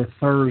day or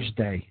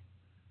Thursday.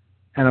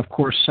 And of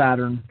course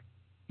Saturn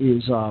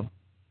is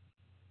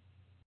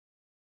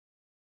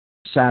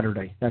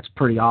Saturday. That's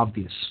pretty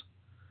obvious.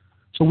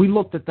 So we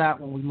looked at that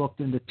when we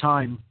looked into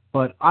time,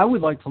 but I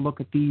would like to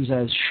look at these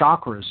as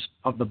chakras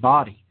of the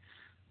body.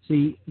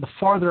 See, the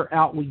farther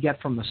out we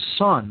get from the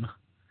sun,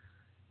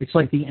 it's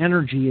like the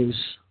energy is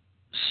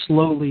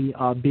slowly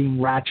being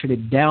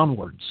ratcheted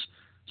downwards.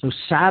 So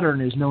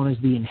Saturn is known as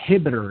the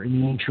inhibitor in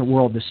the ancient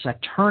world. The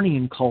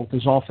Saturnian cult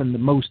is often the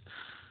most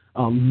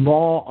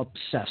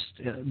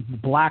law-obsessed.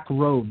 Black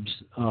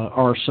robes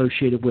are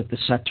associated with the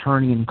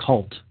Saturnian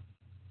cult.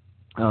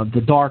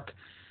 The dark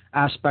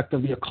aspect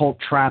of the occult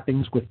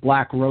trappings with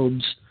black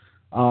robes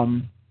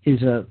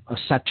is a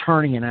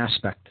Saturnian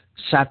aspect,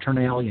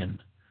 Saturnalian.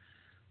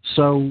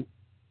 So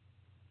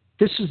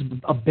this is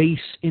a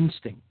base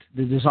instinct,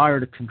 the desire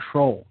to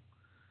control.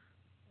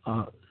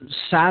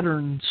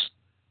 Saturn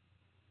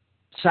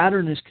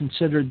is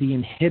considered the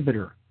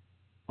inhibitor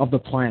of the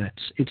planets.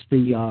 It's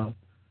the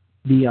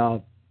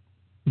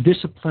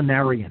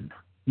disciplinarian.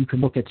 You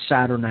can look at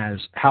Saturn as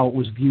how it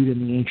was viewed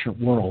in the ancient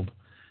world.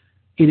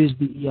 It is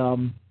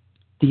the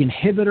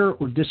inhibitor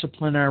or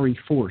disciplinary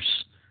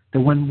force,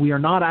 that when we are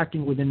not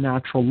acting within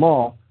natural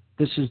law,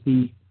 this is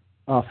the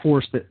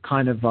force that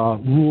kind of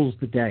rules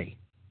the day.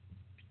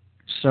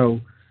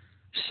 So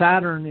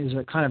Saturn is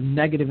a kind of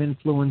negative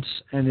influence,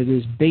 and it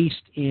is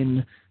based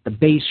in the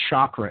base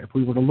chakra. If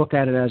we were to look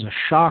at it as a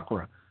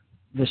chakra,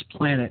 this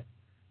planet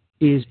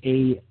is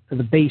the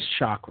base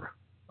chakra.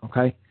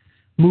 Okay?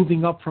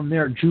 Moving up from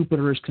there,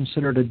 Jupiter is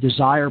considered a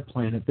desire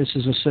planet. This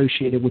is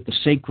associated with the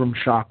sacrum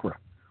chakra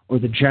or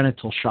the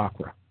genital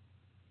chakra.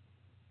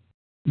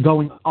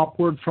 Going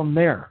upward from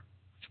there,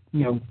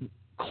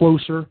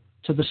 closer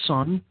to the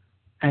sun,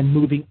 and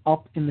moving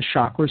up in the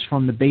chakras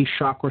from the base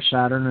chakra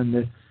Saturn and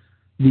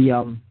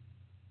the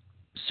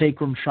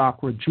sacrum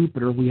chakra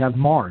Jupiter, we have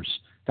Mars.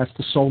 That's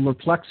the solar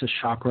plexus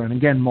chakra. And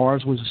again,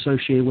 Mars was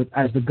associated with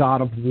as the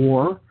god of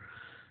war.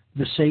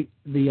 The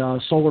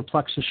solar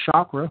plexus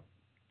chakra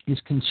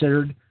is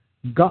considered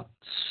guts.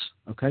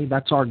 Okay,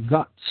 that's our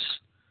guts.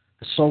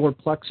 The solar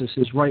plexus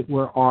is right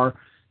where our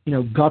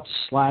guts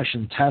 /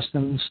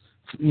 intestines.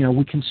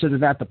 We consider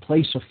that the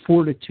place of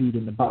fortitude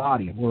in the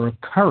body, or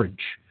of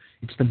courage.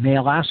 It's the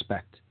male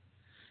aspect.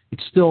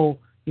 It's still,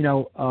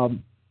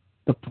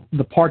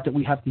 the part that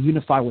we have to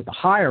unify with the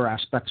higher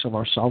aspects of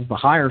ourselves, the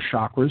higher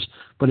chakras,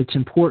 but it's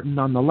important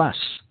nonetheless.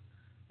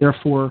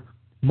 Therefore,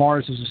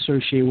 Mars is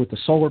associated with the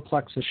solar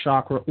plexus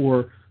chakra,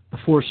 or the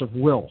force of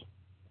will.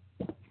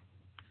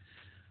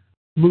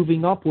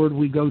 Moving upward,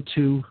 we go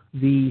to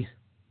the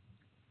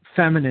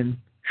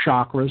feminine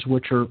chakras,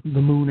 which are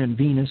the moon and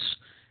Venus.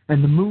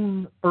 And the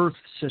moon-earth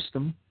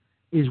system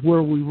is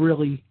where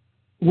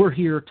we're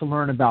here to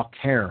learn about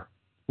care.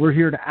 We're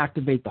here to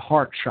activate the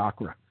heart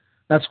chakra.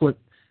 That's the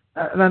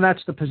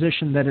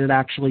position that it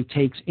actually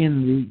takes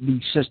in the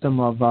system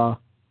of,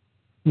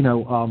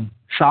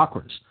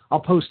 chakras. I'll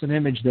post an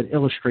image that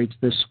illustrates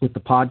this with the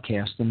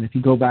podcast, and if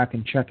you go back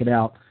and check it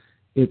out,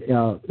 it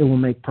will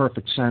make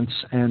perfect sense.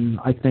 And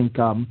I think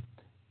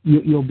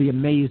you'll be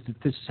amazed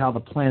that this is how the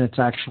planets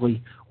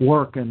actually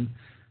work, and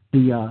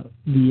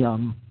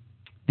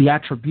the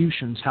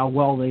attributions, how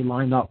well they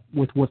line up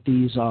with what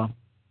these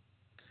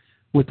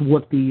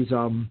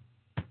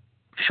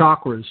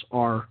chakras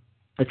are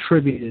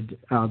attributed,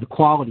 the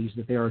qualities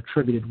that they are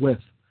attributed with.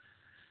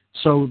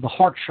 So the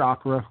heart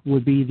chakra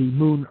would be the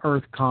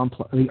Moon-Earth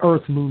complex, the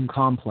Earth-Moon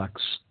complex.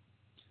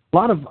 A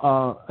lot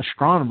of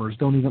astronomers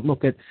don't even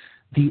look at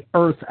the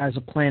Earth as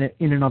a planet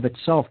in and of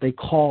itself. They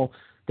call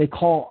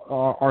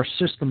our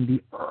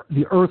system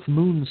the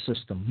Earth-Moon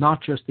system,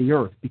 not just the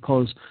Earth,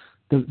 because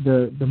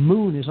the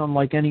Moon is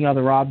unlike any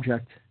other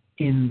object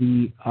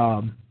in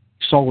the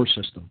solar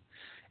system,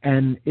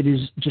 and it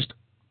is just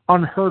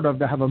unheard of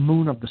to have a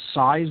moon of the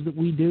size that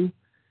we do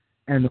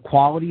and the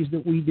qualities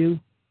that we do.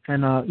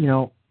 And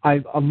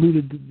I've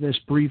alluded to this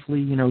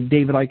briefly.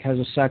 David Icke has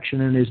a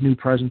section in his new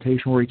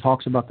presentation where he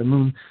talks about the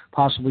moon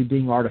possibly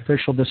being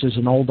artificial. This is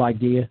an old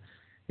idea.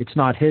 It's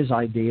not his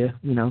idea.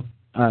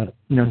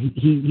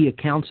 He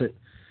accounts it.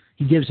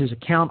 He gives his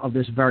account of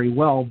this very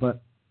well,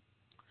 but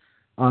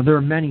there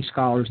are many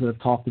scholars that have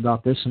talked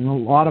about this, and a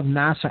lot of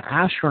NASA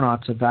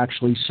astronauts have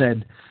actually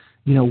said,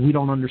 we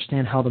don't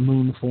understand how the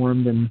moon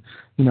formed, and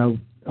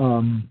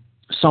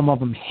some of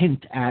them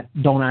hint at,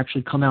 don't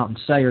actually come out and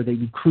say, or they'd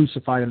be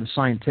crucified in the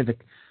scientific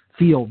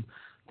field,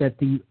 that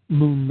the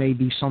moon may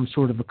be some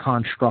sort of a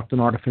construct, an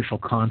artificial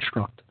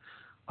construct.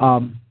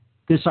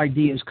 This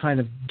idea is kind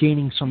of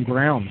gaining some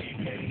ground,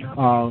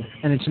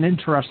 and it's an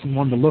interesting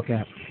one to look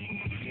at.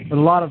 But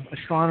a lot of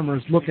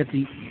astronomers look at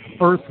the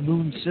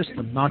Earth-Moon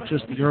system, not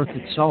just the Earth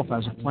itself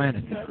as a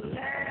planet.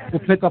 We'll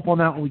pick up on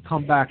that when we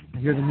come back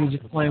and hear the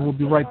music playing. We'll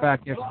be right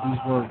back after these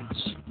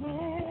words.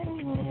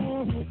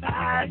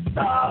 I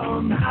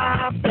saw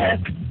my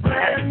best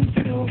friend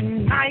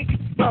tonight,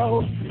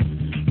 so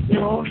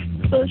you're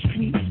the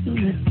streets to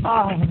his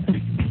heart.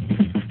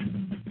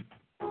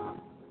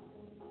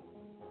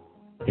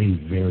 A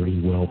very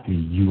wealthy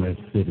U.S.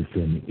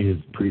 citizen is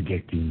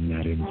predicting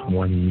that in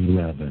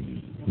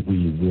 2011,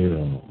 we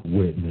will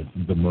witness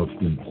the most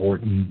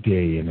important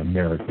day in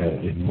America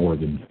in more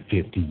than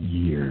 50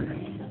 years.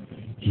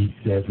 He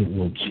says it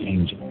will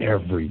change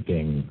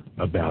everything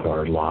about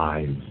our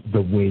lives.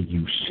 The way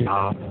you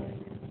shop,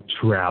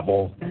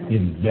 travel,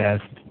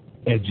 invest,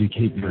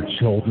 educate your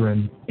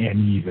children,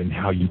 and even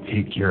how you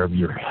take care of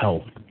your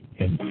health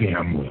and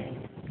family.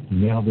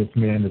 Now this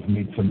man has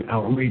made some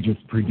outrageous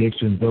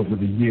predictions over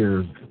the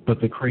years, but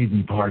the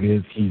crazy part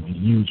is he's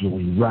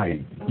usually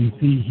right. You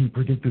see, he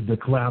predicted the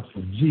collapse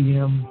of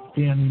GM,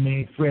 Fannie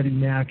Mae, Freddie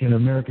Mac, and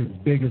America's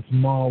biggest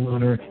mall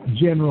owner,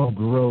 General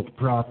Growth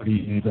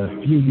Properties, a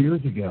few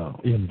years ago.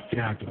 In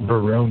fact,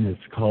 Baronis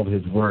called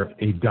his work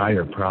a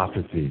dire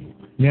prophecy.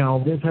 Now,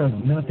 this has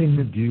nothing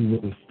to do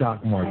with the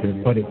stock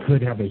market, but it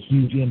could have a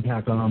huge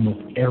impact on almost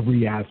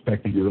every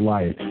aspect of your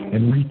life.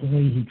 And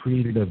recently, he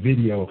created a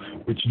video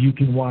which you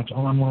can watch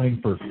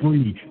online for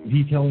free,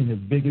 detailing his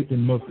biggest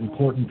and most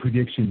important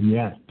prediction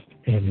yet.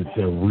 And it's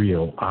a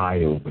real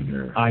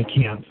eye-opener. I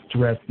can't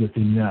stress this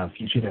enough.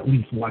 You should at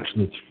least watch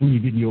this free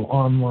video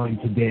online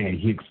today.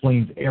 He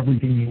explains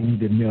everything you need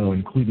to know,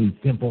 including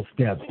simple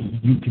steps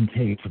you can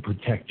take to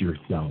protect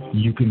yourself.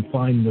 You can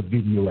find the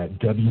video at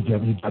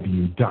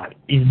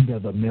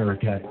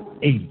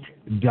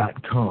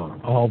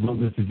www.endofamerica8.com. Although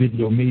this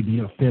video may be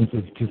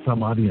offensive to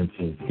some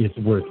audiences, it's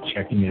worth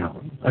checking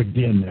out.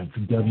 Again, that's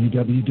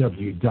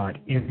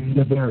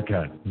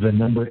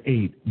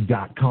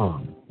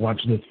www.endofamerica8.com.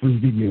 Watch this free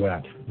video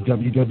at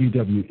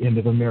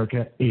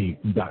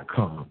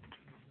www.endofamerica8.com.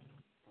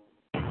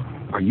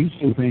 Are you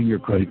still paying your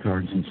credit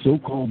cards and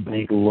so-called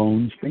bank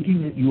loans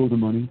thinking that you owe the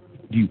money?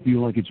 Do you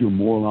feel like it's your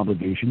moral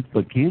obligation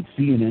but can't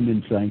see an end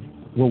in sight?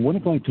 Well, what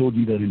if I told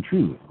you that in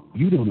truth,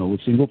 you don't owe a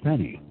single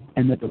penny,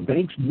 and that the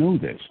banks know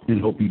this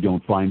and hope you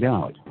don't find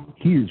out?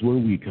 Here's where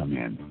we come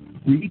in.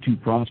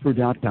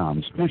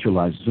 Free2Prosper.com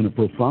specializes in a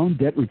profound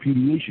debt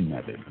repudiation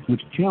method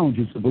which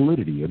challenges the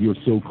validity of your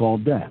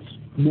so-called debts,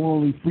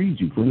 morally frees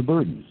you from the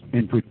burdens,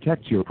 and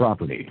protects your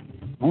property.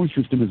 Our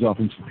system is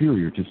often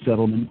superior to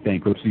settlement,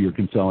 bankruptcy, or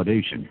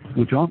consolidation,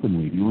 which often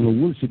leave you in a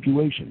worse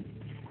situation.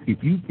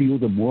 If you feel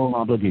the moral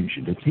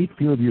obligation to take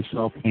care of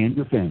yourself and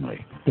your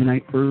family, then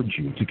I urge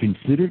you to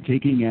consider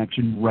taking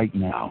action right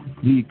now.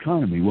 The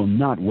economy will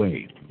not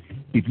wait.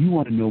 If you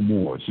want to know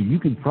more so you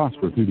can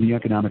prosper through the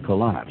economic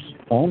collapse,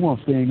 all while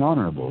staying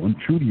honorable and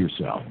true to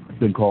yourself,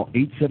 then call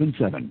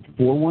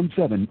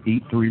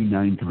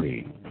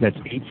 877-417-8393. That's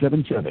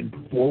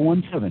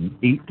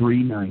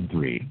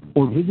 877-417-8393.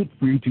 Or visit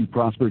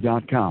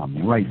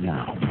free2prosper.com right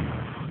now.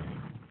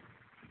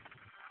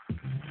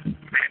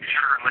 Make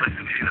sure to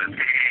listen to the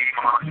Game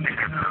On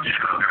Stand-Up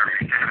Show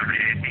every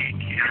Saturday at 8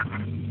 p.m.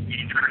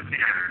 Eastern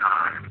Standard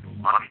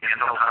Time on the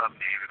Mental Hub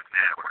News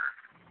Network.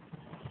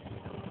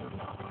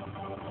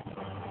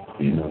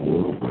 In a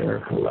world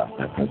where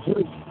corrupt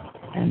officers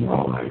and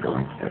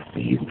oligarchs have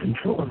seized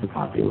control of the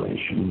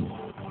population,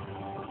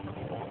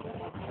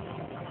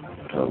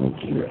 total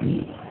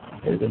tyranny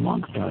is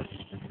amongst us.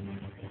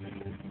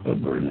 The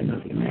burden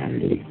of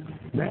humanity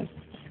rests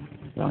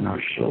on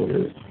our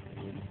shoulders.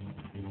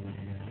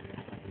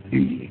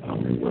 The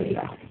only way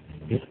out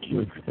is to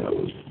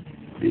expose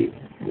the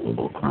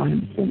global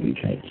crime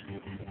syndicate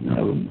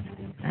known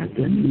as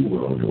the New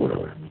World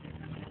Order.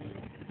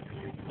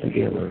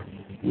 Together,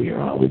 we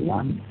are all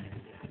one.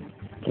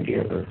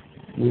 Together,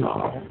 we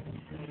are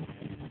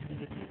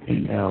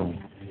Intel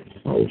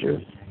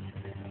soldiers.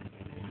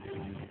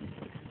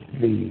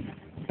 The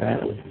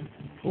battle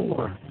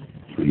for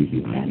free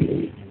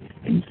humanity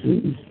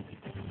ensues.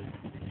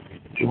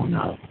 Join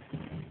us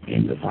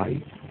in the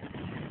fight.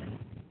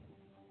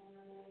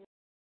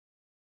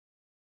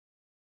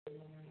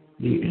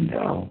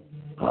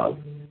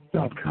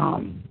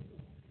 TheIntelHub.com.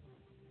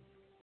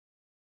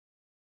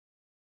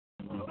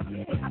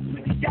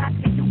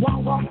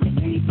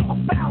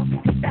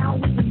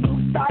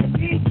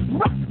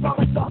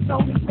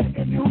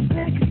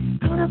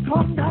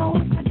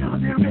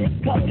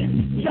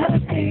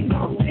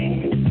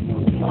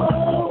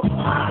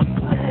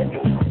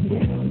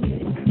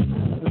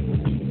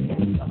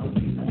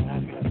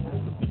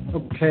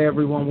 Okay,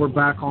 everyone, we're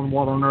back on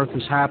What on Earth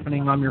is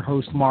Happening. I'm your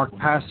host, Mark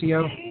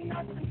Passio.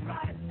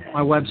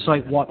 My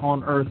website,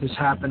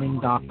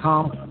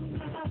 whatonearthishappening.com.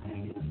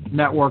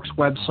 Network's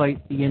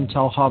website, the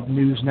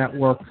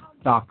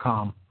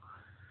IntelHubNewsNetwork.com.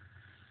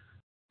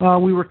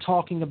 We were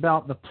talking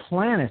about the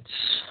planets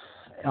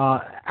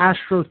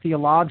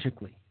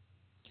astrotheologically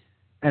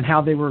and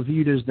how they were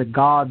viewed as the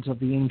gods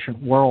of the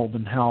ancient world,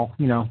 and how,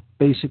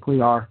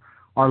 basically our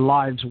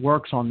lives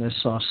works on this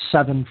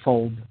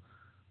sevenfold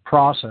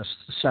process,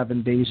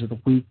 7 days of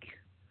the week.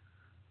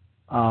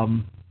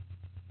 How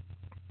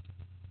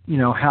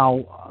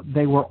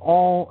they were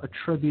all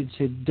attributed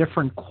to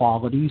different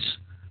qualities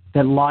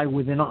that lie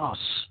within us.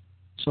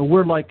 So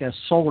we're like a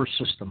solar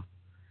system,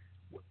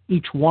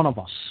 each one of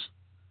us.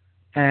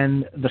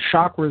 And the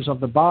chakras of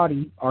the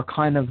body are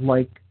kind of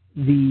like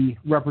the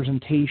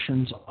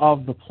representations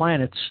of the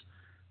planets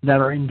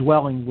that are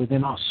indwelling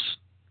within us.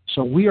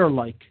 So we are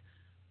like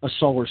a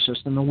solar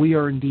system, and we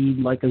are indeed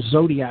like a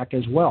zodiac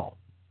as well.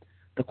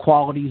 The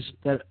qualities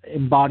that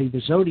embody the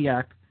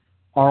zodiac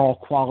are all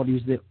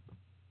qualities that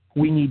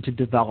we need to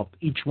develop.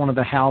 Each one of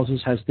the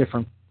houses has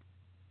different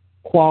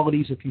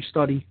qualities if you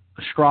study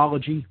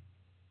astrology,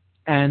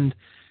 and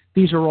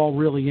these are all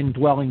really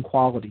indwelling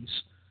qualities.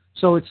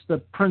 So it's the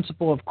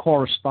principle of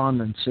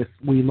correspondence. If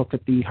we look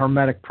at the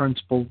Hermetic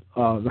principle,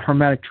 the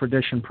Hermetic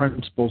tradition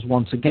principles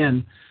once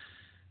again,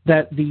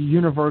 that the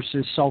universe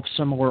is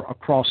self-similar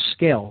across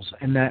scales,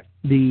 and that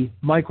the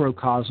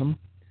microcosm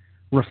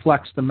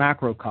reflects the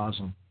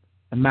macrocosm.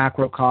 The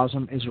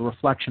macrocosm is a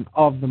reflection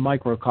of the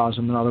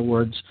microcosm. In other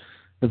words,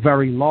 the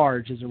very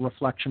large is a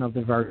reflection of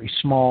the very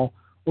small,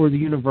 or the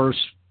universe,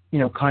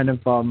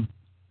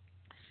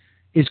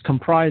 is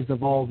comprised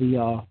of all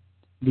the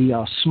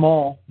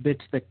small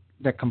bits that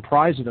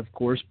comprise it, of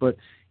course, but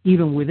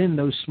even within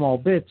those small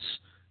bits,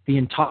 the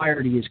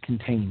entirety is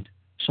contained.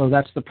 So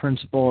that's the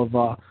principle of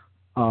the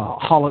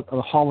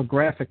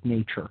holographic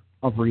nature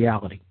of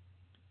reality.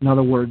 In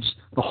other words,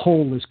 the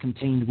whole is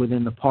contained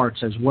within the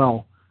parts as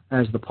well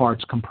as the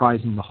parts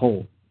comprising the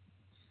whole.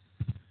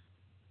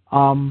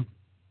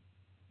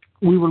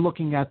 We were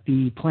looking at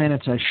the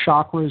planets as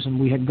chakras, and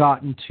we had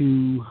gotten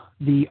to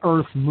the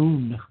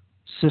Earth-Moon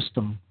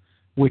system,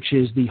 which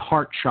is the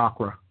heart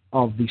chakra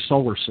of the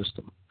solar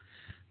system.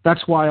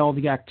 That's why all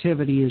the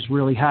activity is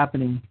really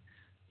happening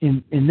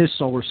in this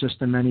solar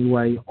system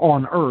anyway,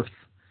 on Earth.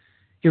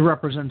 It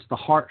represents the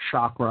heart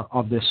chakra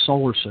of this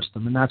solar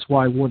system, and that's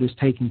why what is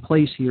taking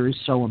place here is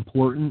so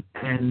important,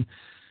 and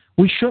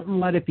we shouldn't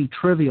let it be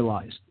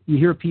trivialized. You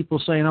hear people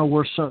saying, oh,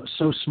 we're so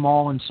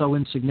small and so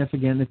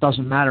insignificant, it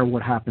doesn't matter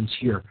what happens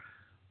here.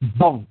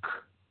 Bunk.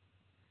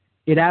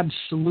 It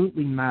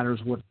absolutely matters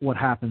what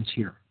happens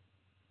here.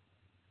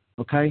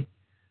 Okay?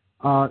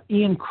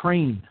 Ian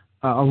Crane,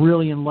 a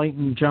really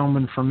enlightened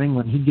gentleman from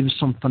England, he gives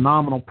some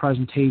phenomenal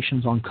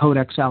presentations on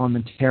Codex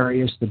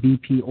Alimentarius, the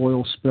BP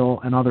oil spill,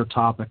 and other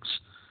topics,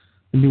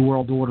 the New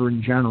World Order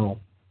in general.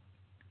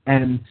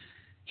 And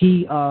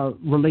he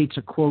relates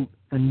a quote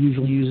and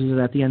usually uses it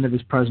at the end of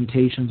his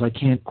presentations. I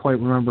can't quite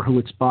remember who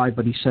it's by,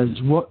 but he says,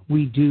 what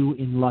we do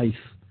in life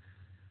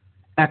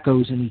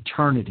echoes in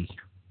eternity.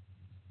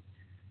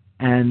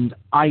 And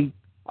I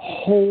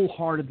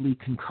wholeheartedly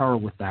concur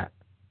with that.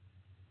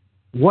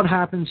 What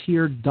happens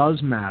here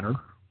does matter.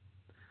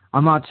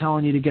 I'm not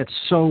telling you to get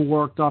so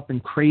worked up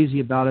and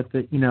crazy about it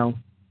that, you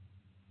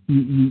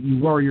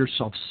worry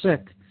yourself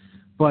sick,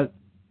 but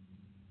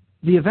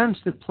the events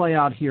that play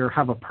out here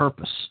have a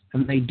purpose,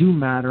 and they do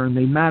matter, and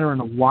they matter in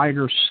a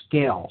wider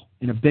scale,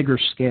 in a bigger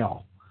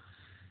scale.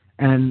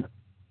 And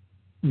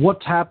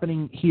what's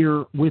happening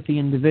here with the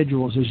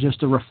individuals is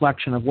just a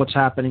reflection of what's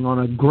happening on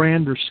a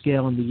grander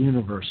scale in the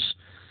universe.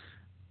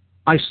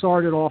 I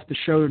started off the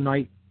show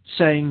tonight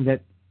saying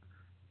that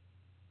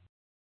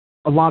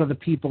a lot of the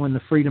people in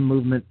the freedom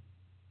movement,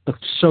 the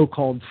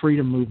so-called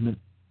freedom movement,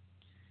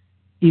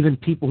 even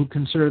people who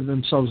consider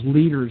themselves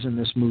leaders in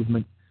this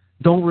movement,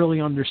 don't really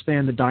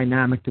understand the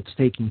dynamic that's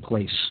taking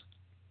place.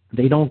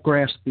 They don't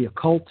grasp the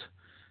occult.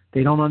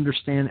 They don't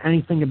understand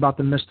anything about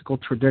the mystical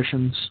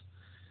traditions.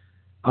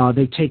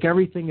 They take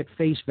everything at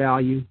face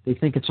value. They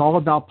think it's all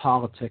about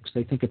politics.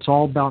 They think it's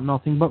all about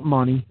nothing but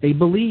money. They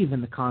believe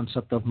in the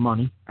concept of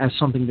money as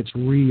something that's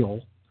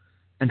real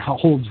and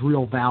holds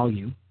real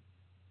value,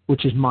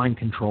 which is mind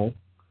control.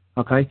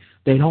 Okay?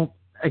 They don't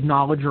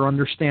acknowledge or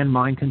understand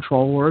mind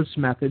control or its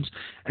methods.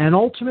 And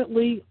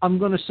ultimately, I'm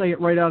going to say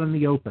it right out in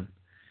the open.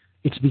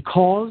 It's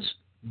because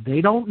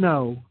they don't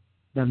know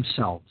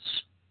themselves.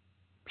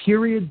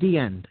 Period. The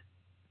end.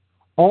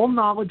 All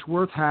knowledge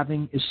worth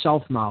having is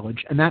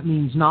self-knowledge, and that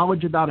means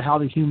knowledge about how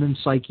the human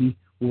psyche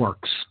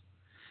works.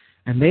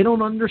 And they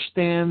don't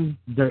understand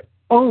their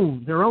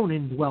own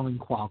indwelling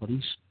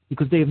qualities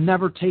because they have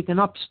never taken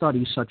up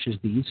studies such as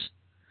these.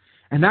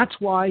 And that's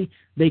why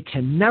they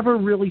can never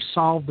really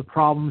solve the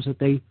problems that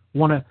they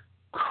want to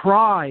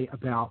cry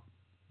about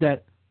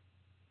that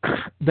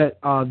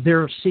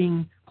they're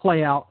seeing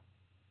play out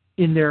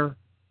in their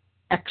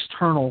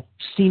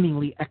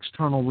seemingly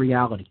external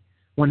reality,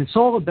 when it's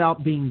all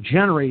about being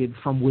generated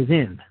from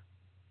within.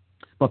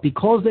 But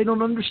because they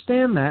don't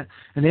understand that,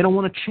 and they don't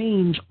want to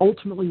change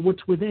ultimately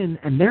what's within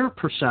and their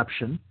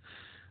perception,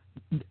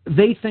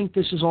 they think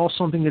this is all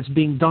something that's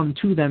being done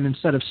to them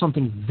instead of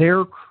something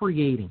they're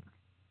creating.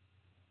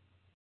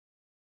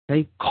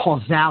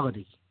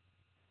 Causality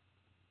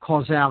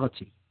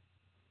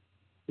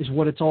is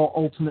what it's all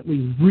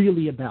ultimately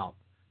really about.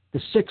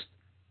 The sixth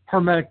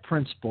Hermetic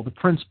principle, the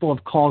principle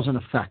of cause and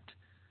effect.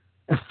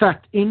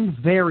 Effect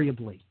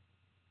invariably,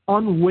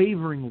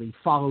 unwaveringly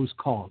follows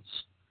cause.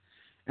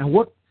 And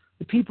what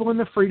the people in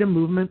the freedom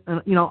movement, and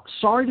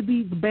sorry to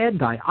be the bad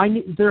guy,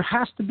 there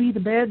has to be the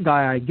bad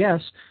guy, I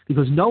guess,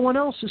 because no one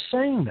else is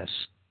saying this.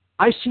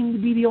 I seem to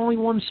be the only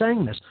one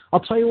saying this. I'll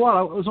tell you what,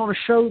 I was on a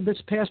show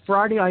this past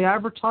Friday. I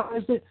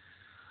advertised it.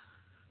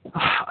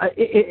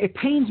 It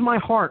pains my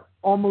heart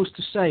almost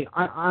to say.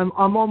 I'm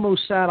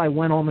almost sad I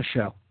went on the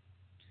show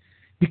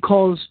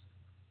because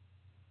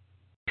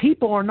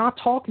people are not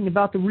talking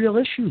about the real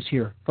issues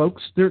here,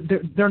 folks.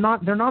 They're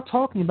not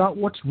talking about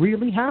what's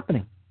really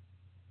happening.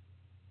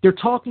 They're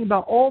talking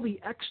about all the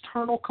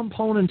external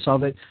components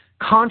of it.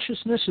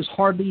 Consciousness is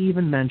hardly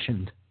even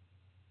mentioned.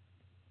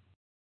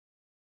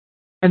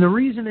 And the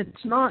reason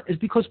it's not is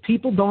because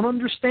people don't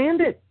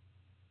understand it.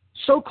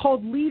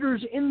 So-called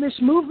leaders in this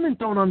movement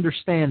don't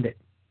understand it.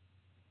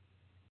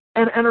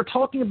 And are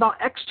talking about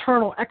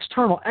external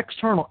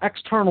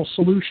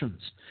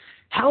solutions.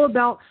 How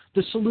about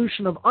the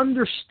solution of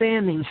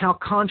understanding how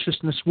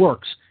consciousness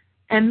works,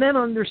 and then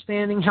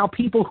understanding how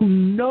people who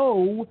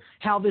know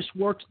how this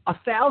works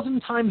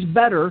 1,000 times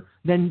better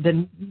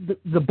than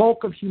the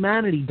bulk of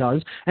humanity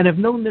does, and have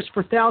known this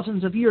for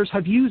thousands of years,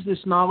 have used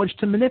this knowledge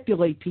to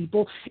manipulate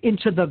people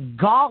into the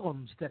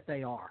golems that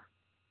they are.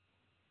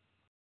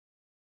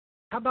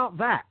 How about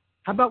that?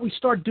 How about we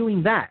start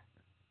doing that?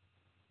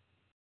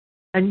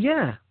 And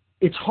yeah,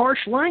 it's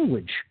harsh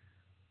language.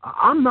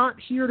 I'm not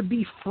here to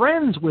be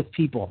friends with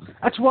people.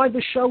 That's why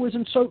the show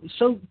isn't so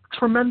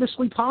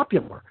tremendously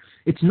popular.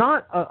 It's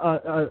not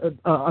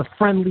a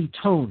friendly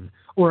tone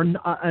or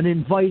an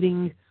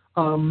inviting,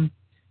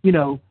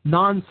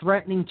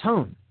 non-threatening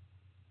tone.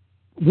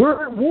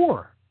 We're at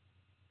war.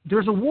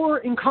 There's a war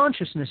in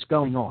consciousness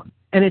going on,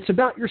 and it's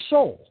about your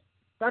soul.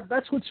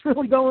 That's what's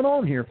really going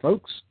on here,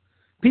 folks.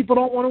 People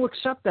don't want to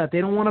accept that. They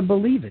don't want to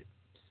believe it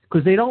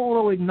because they don't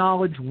want to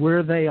acknowledge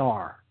where they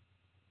are.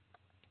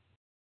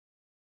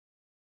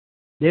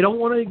 They don't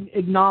want to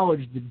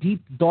acknowledge the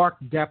deep, dark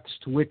depths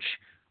to which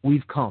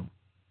we've come.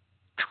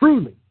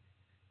 Truly.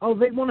 Oh,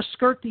 they want to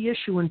skirt the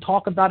issue and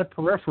talk about it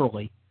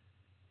peripherally.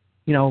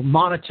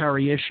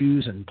 Monetary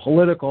issues and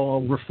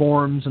political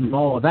reforms and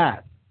all of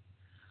that.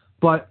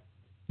 But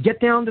get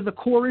down to the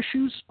core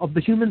issues of the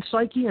human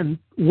psyche and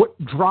what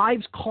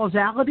drives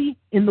causality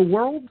in the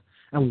world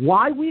and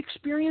why we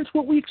experience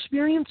what we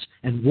experience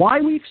and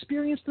why we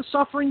experience the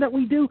suffering that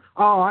we do.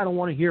 Oh, I don't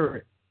want to hear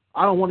it.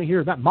 I don't want to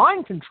hear that.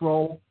 Mind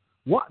control.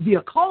 What? The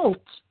occult?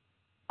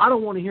 I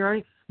don't want to hear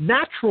any.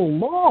 Natural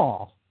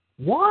law?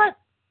 What?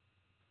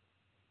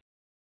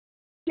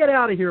 Get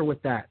out of here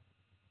with that.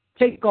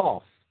 Take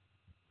off.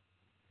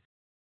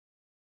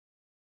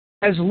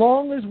 As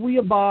long as we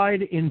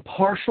abide in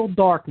partial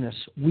darkness,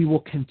 we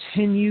will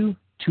continue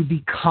to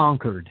be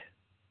conquered.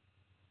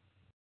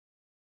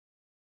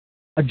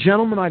 A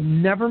gentleman I've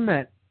never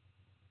met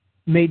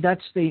made that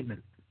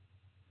statement.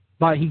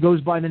 He goes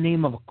by the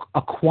name of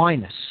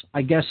Aquinas,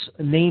 I guess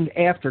named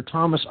after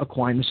Thomas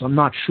Aquinas. I'm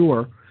not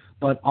sure,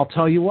 but I'll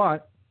tell you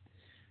what.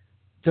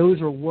 Those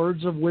are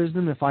words of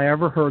wisdom if I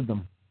ever heard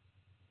them.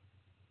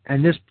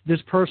 And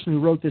this person who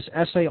wrote this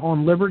essay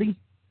on liberty,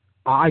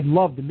 I'd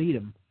love to meet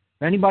him.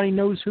 If anybody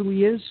knows who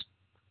he is,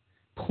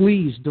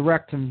 please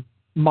direct him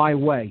my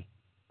way.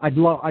 I'd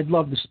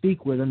love to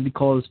speak with him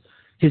because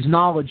his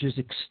knowledge is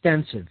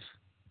extensive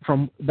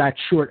from that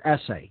short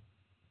essay.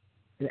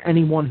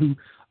 Anyone who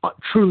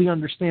truly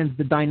understands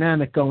the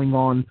dynamic going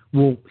on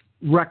will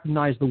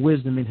recognize the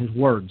wisdom in his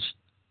words.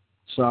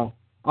 So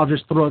I'll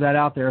just throw that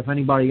out there if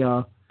anybody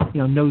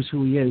knows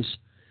who he is.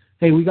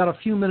 Hey, we got a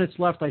few minutes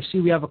left. I see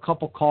we have a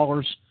couple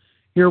callers.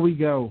 Here we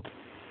go.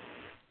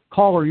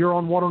 Caller, you're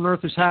on What on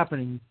Earth is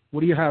Happening.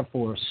 What do you have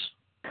for us?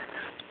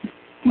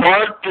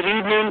 Mark, good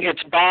evening.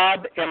 It's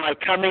Bob. Am I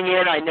coming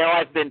in? I know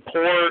I've been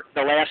poor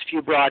the last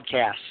few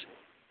broadcasts.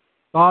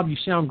 Bob, you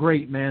sound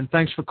great, man.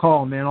 Thanks for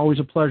calling, man. Always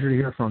a pleasure to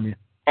hear from you.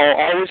 Oh,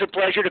 always a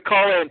pleasure to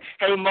call in.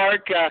 Hey,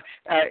 Mark,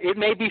 it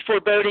may be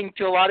foreboding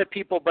to a lot of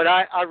people, but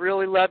I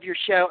really love your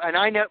show. And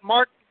I know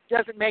Mark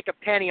doesn't make a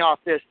penny off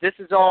this. This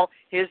is all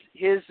his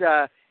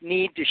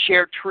need to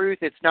share truth.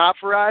 It's not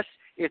for us.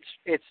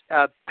 It's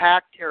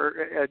packed,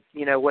 or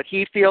what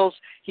he feels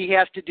he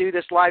has to do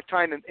this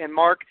lifetime. And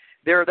Mark,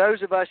 there are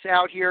those of us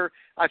out here.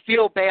 I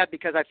feel bad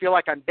because I feel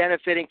like I'm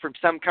benefiting from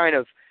some kind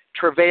of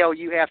travail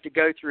you have to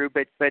go through,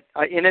 but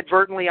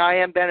inadvertently I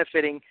am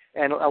benefiting,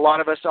 and a lot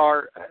of us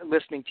are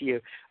listening to you.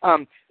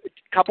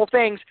 Couple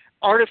things.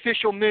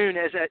 Artificial moon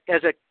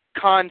as a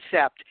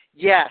concept,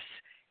 yes,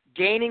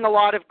 gaining a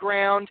lot of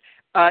ground.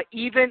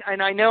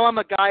 And I know I'm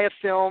a guy of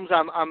films.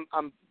 I'm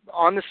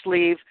on the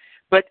sleeve.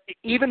 But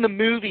even the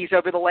movies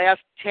over the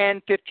last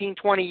 10, 15,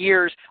 20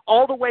 years,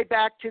 all the way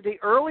back to the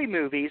early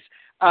movies,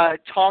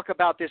 talk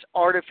about this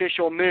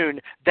artificial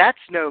moon. That's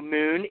no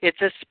moon.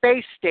 It's a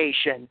space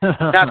station.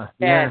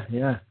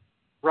 Yeah.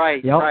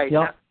 Right, yep, right.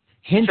 Yep.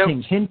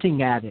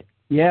 Hinting at it.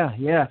 Yeah.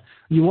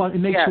 It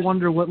makes you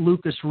wonder what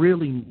Lucas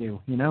really knew,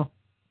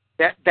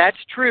 That's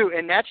true,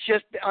 and that's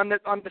just on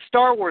the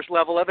Star Wars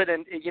level of it,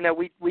 and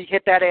we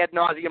hit that ad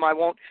nauseum. I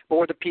won't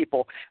bore the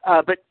people.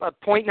 But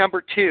point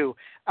number 2.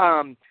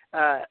 I'm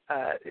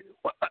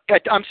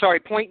sorry.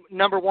 Point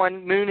number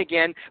 1, moon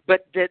again.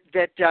 But the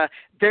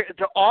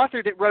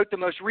author that wrote the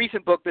most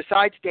recent book,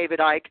 besides David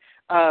Icke,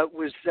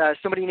 was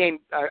somebody named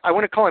I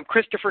want to call him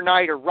Christopher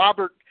Knight or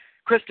Robert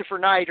Christopher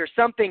Knight or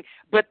something,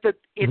 but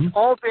it's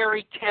all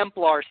very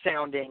Templar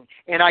sounding,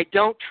 and I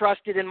don't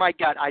trust it in my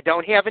gut. I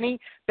don't have any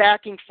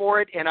backing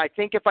for it, and I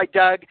think if I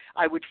dug,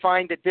 I would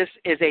find that this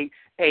is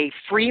a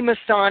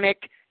Freemasonic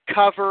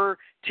cover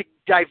to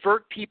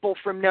divert people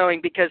from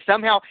knowing, because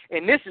somehow,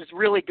 and this is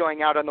really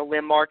going out on the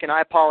limb, Mark, and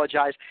I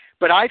apologize,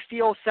 but I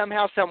feel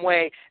somehow, some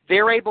way,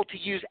 they're able to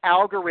use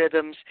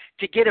algorithms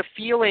to get a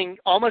feeling,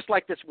 almost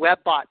like this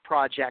WebBot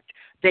project.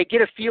 They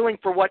get a feeling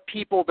for what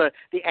people,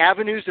 the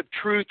avenues of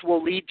truth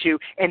will lead to,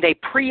 and they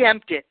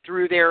preempt it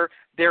through their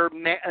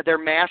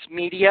mass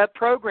media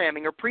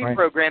programming or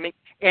pre-programming,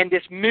 and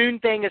this moon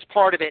thing is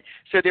part of it.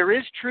 So there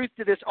is truth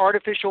to this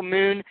artificial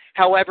moon.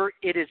 However,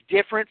 it is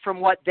different from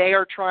what they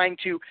are trying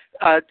to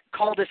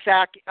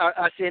cul-de-sac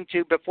us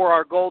into before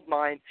our gold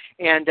mine.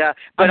 And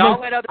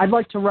I'd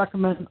like to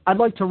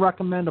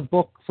recommend a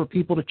book for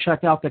people to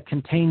check out that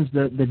contains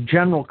the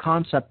general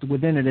concept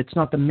within it. It's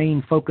not the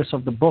main focus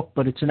of the book,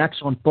 but it's an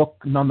excellent book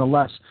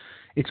nonetheless.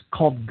 It's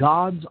called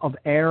Gods of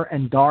Air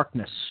and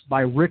Darkness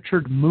by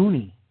Richard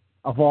Mooney.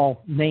 Of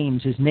all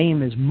names, his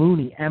name is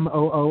Mooney,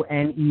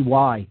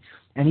 Mooney,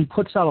 and he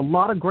puts out a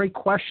lot of great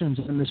questions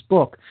in this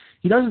book.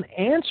 He doesn't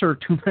answer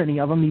too many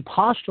of them. He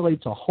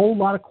postulates a whole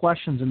lot of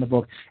questions in the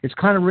book. It's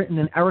kind of written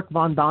in Eric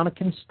von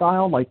Däniken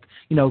style, like,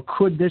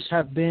 could this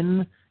have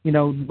been,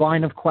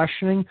 line of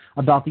questioning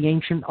about the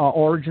ancient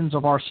origins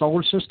of our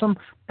solar system?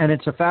 And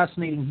it's a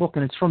fascinating book,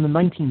 and it's from the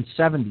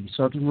 1970s,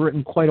 so it's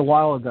written quite a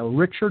while ago.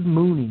 Richard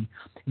Mooney,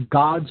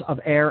 Gods of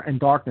Air and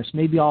Darkness.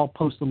 Maybe I'll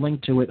post a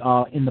link to it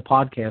in the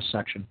podcast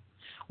section.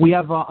 We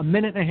have a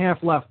minute and a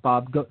half left,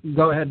 Bob.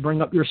 Go ahead,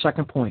 bring up your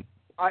second point.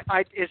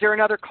 Is there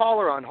another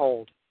caller on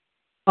hold?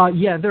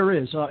 Yeah, there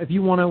is. If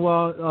you want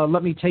to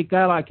let me take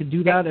that, I could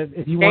do that.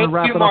 If you want to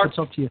wrap it up, it's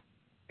up to you.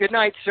 Good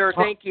night, sir.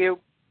 Thank you.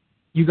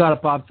 You got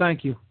it, Bob.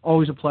 Thank you.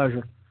 Always a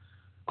pleasure.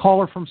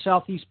 Caller from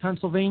Southeast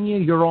Pennsylvania,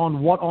 you're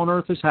on What on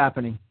Earth is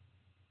Happening?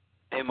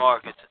 Hey,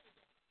 Mark.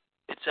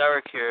 It's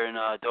Eric here in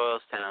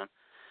Doylestown.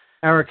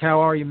 Eric, how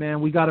are you,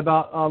 man? We got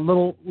about a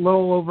little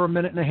over a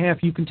minute and a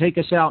half. You can take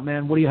us out,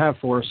 man. What do you have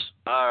for us?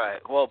 All right.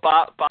 Well,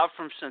 Bob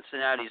from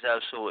Cincinnati is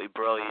absolutely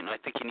brilliant. I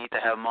think you need to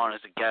have him on as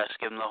a guest,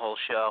 give him the whole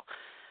show.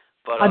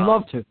 But I'd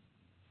love to.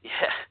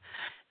 Yeah,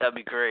 that'd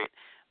be great.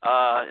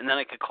 And then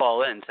I could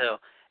call in too.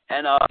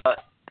 And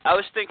I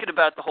was thinking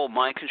about the whole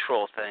mind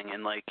control thing,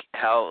 and like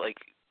how, like,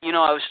 when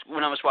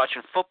I was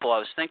watching football, I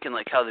was thinking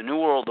like how the New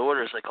World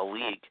Order is like a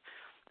league.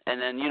 And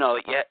then,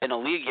 in a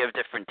league you have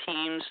different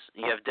teams,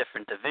 you have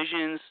different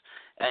divisions,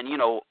 and,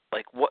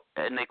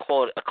 and they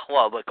call it a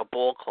club, like a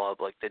ball club,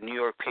 like the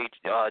New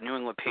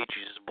England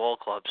Patriots is a ball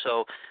club.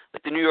 So,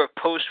 like the New York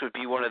Post would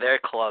be one of their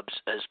clubs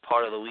as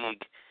part of the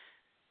league.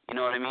 You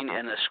know what I mean?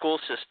 And the school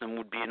system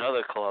would be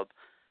another club.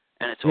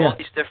 And it's all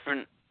these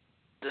different,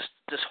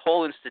 this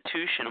whole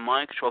institution of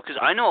mind control. Because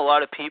I know a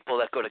lot of people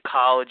that go to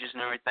colleges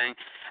and everything,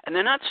 and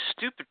they're not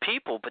stupid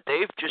people, but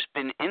they've just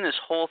been in this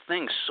whole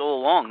thing so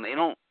long, they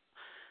don't,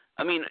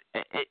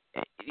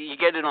 you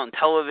get it on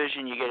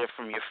television, you get it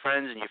from your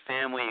friends and your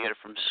family, you get it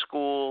from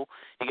school,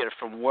 you get it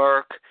from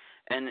work,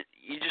 and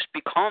you just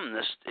become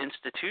this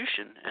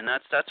institution, and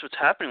that's what's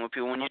happening with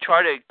people. When you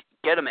try to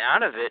get them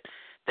out of it,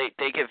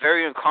 they get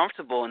very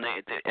uncomfortable, and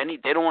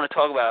they don't want to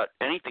talk about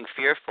anything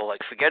fearful.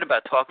 Like, forget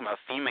about talking about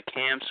FEMA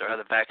camps or how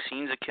the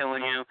vaccines are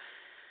killing you,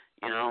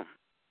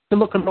 To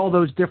look at all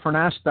those different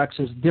aspects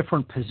as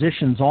different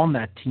positions on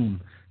that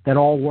team that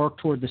all work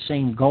toward the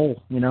same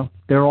goal,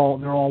 They're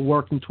all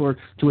working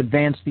to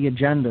advance the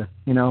agenda,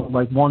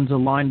 like one's a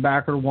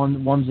linebacker,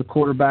 one's a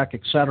quarterback,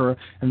 et cetera,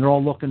 and they're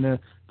all looking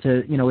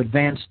to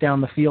advance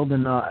down the field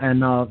and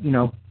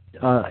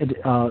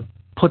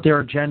put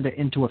their agenda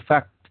into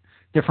effect.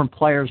 Different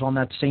players on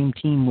that same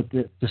team with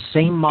the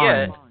same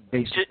mind,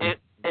 basically.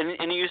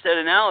 And use that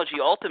analogy,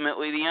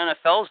 ultimately the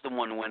NFL is the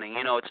one winning.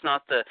 It's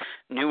not the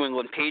New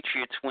England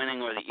Patriots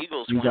winning or the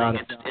Eagles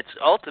winning. It's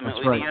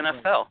ultimately the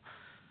NFL.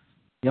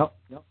 Yep.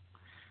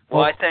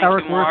 Well, I thank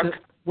Eric, you, Mark.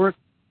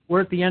 We're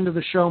at the end of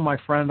the show, my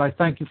friend. I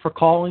thank you for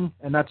calling,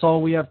 and that's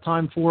all we have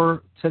time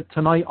for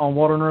tonight on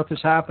What on Earth is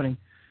Happening.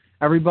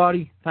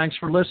 Everybody, thanks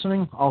for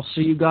listening. I'll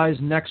see you guys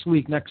next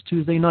week, next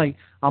Tuesday night.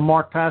 I'm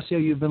Mark Passio.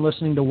 You've been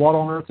listening to What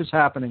on Earth is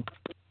Happening.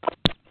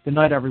 Good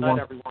night, everyone.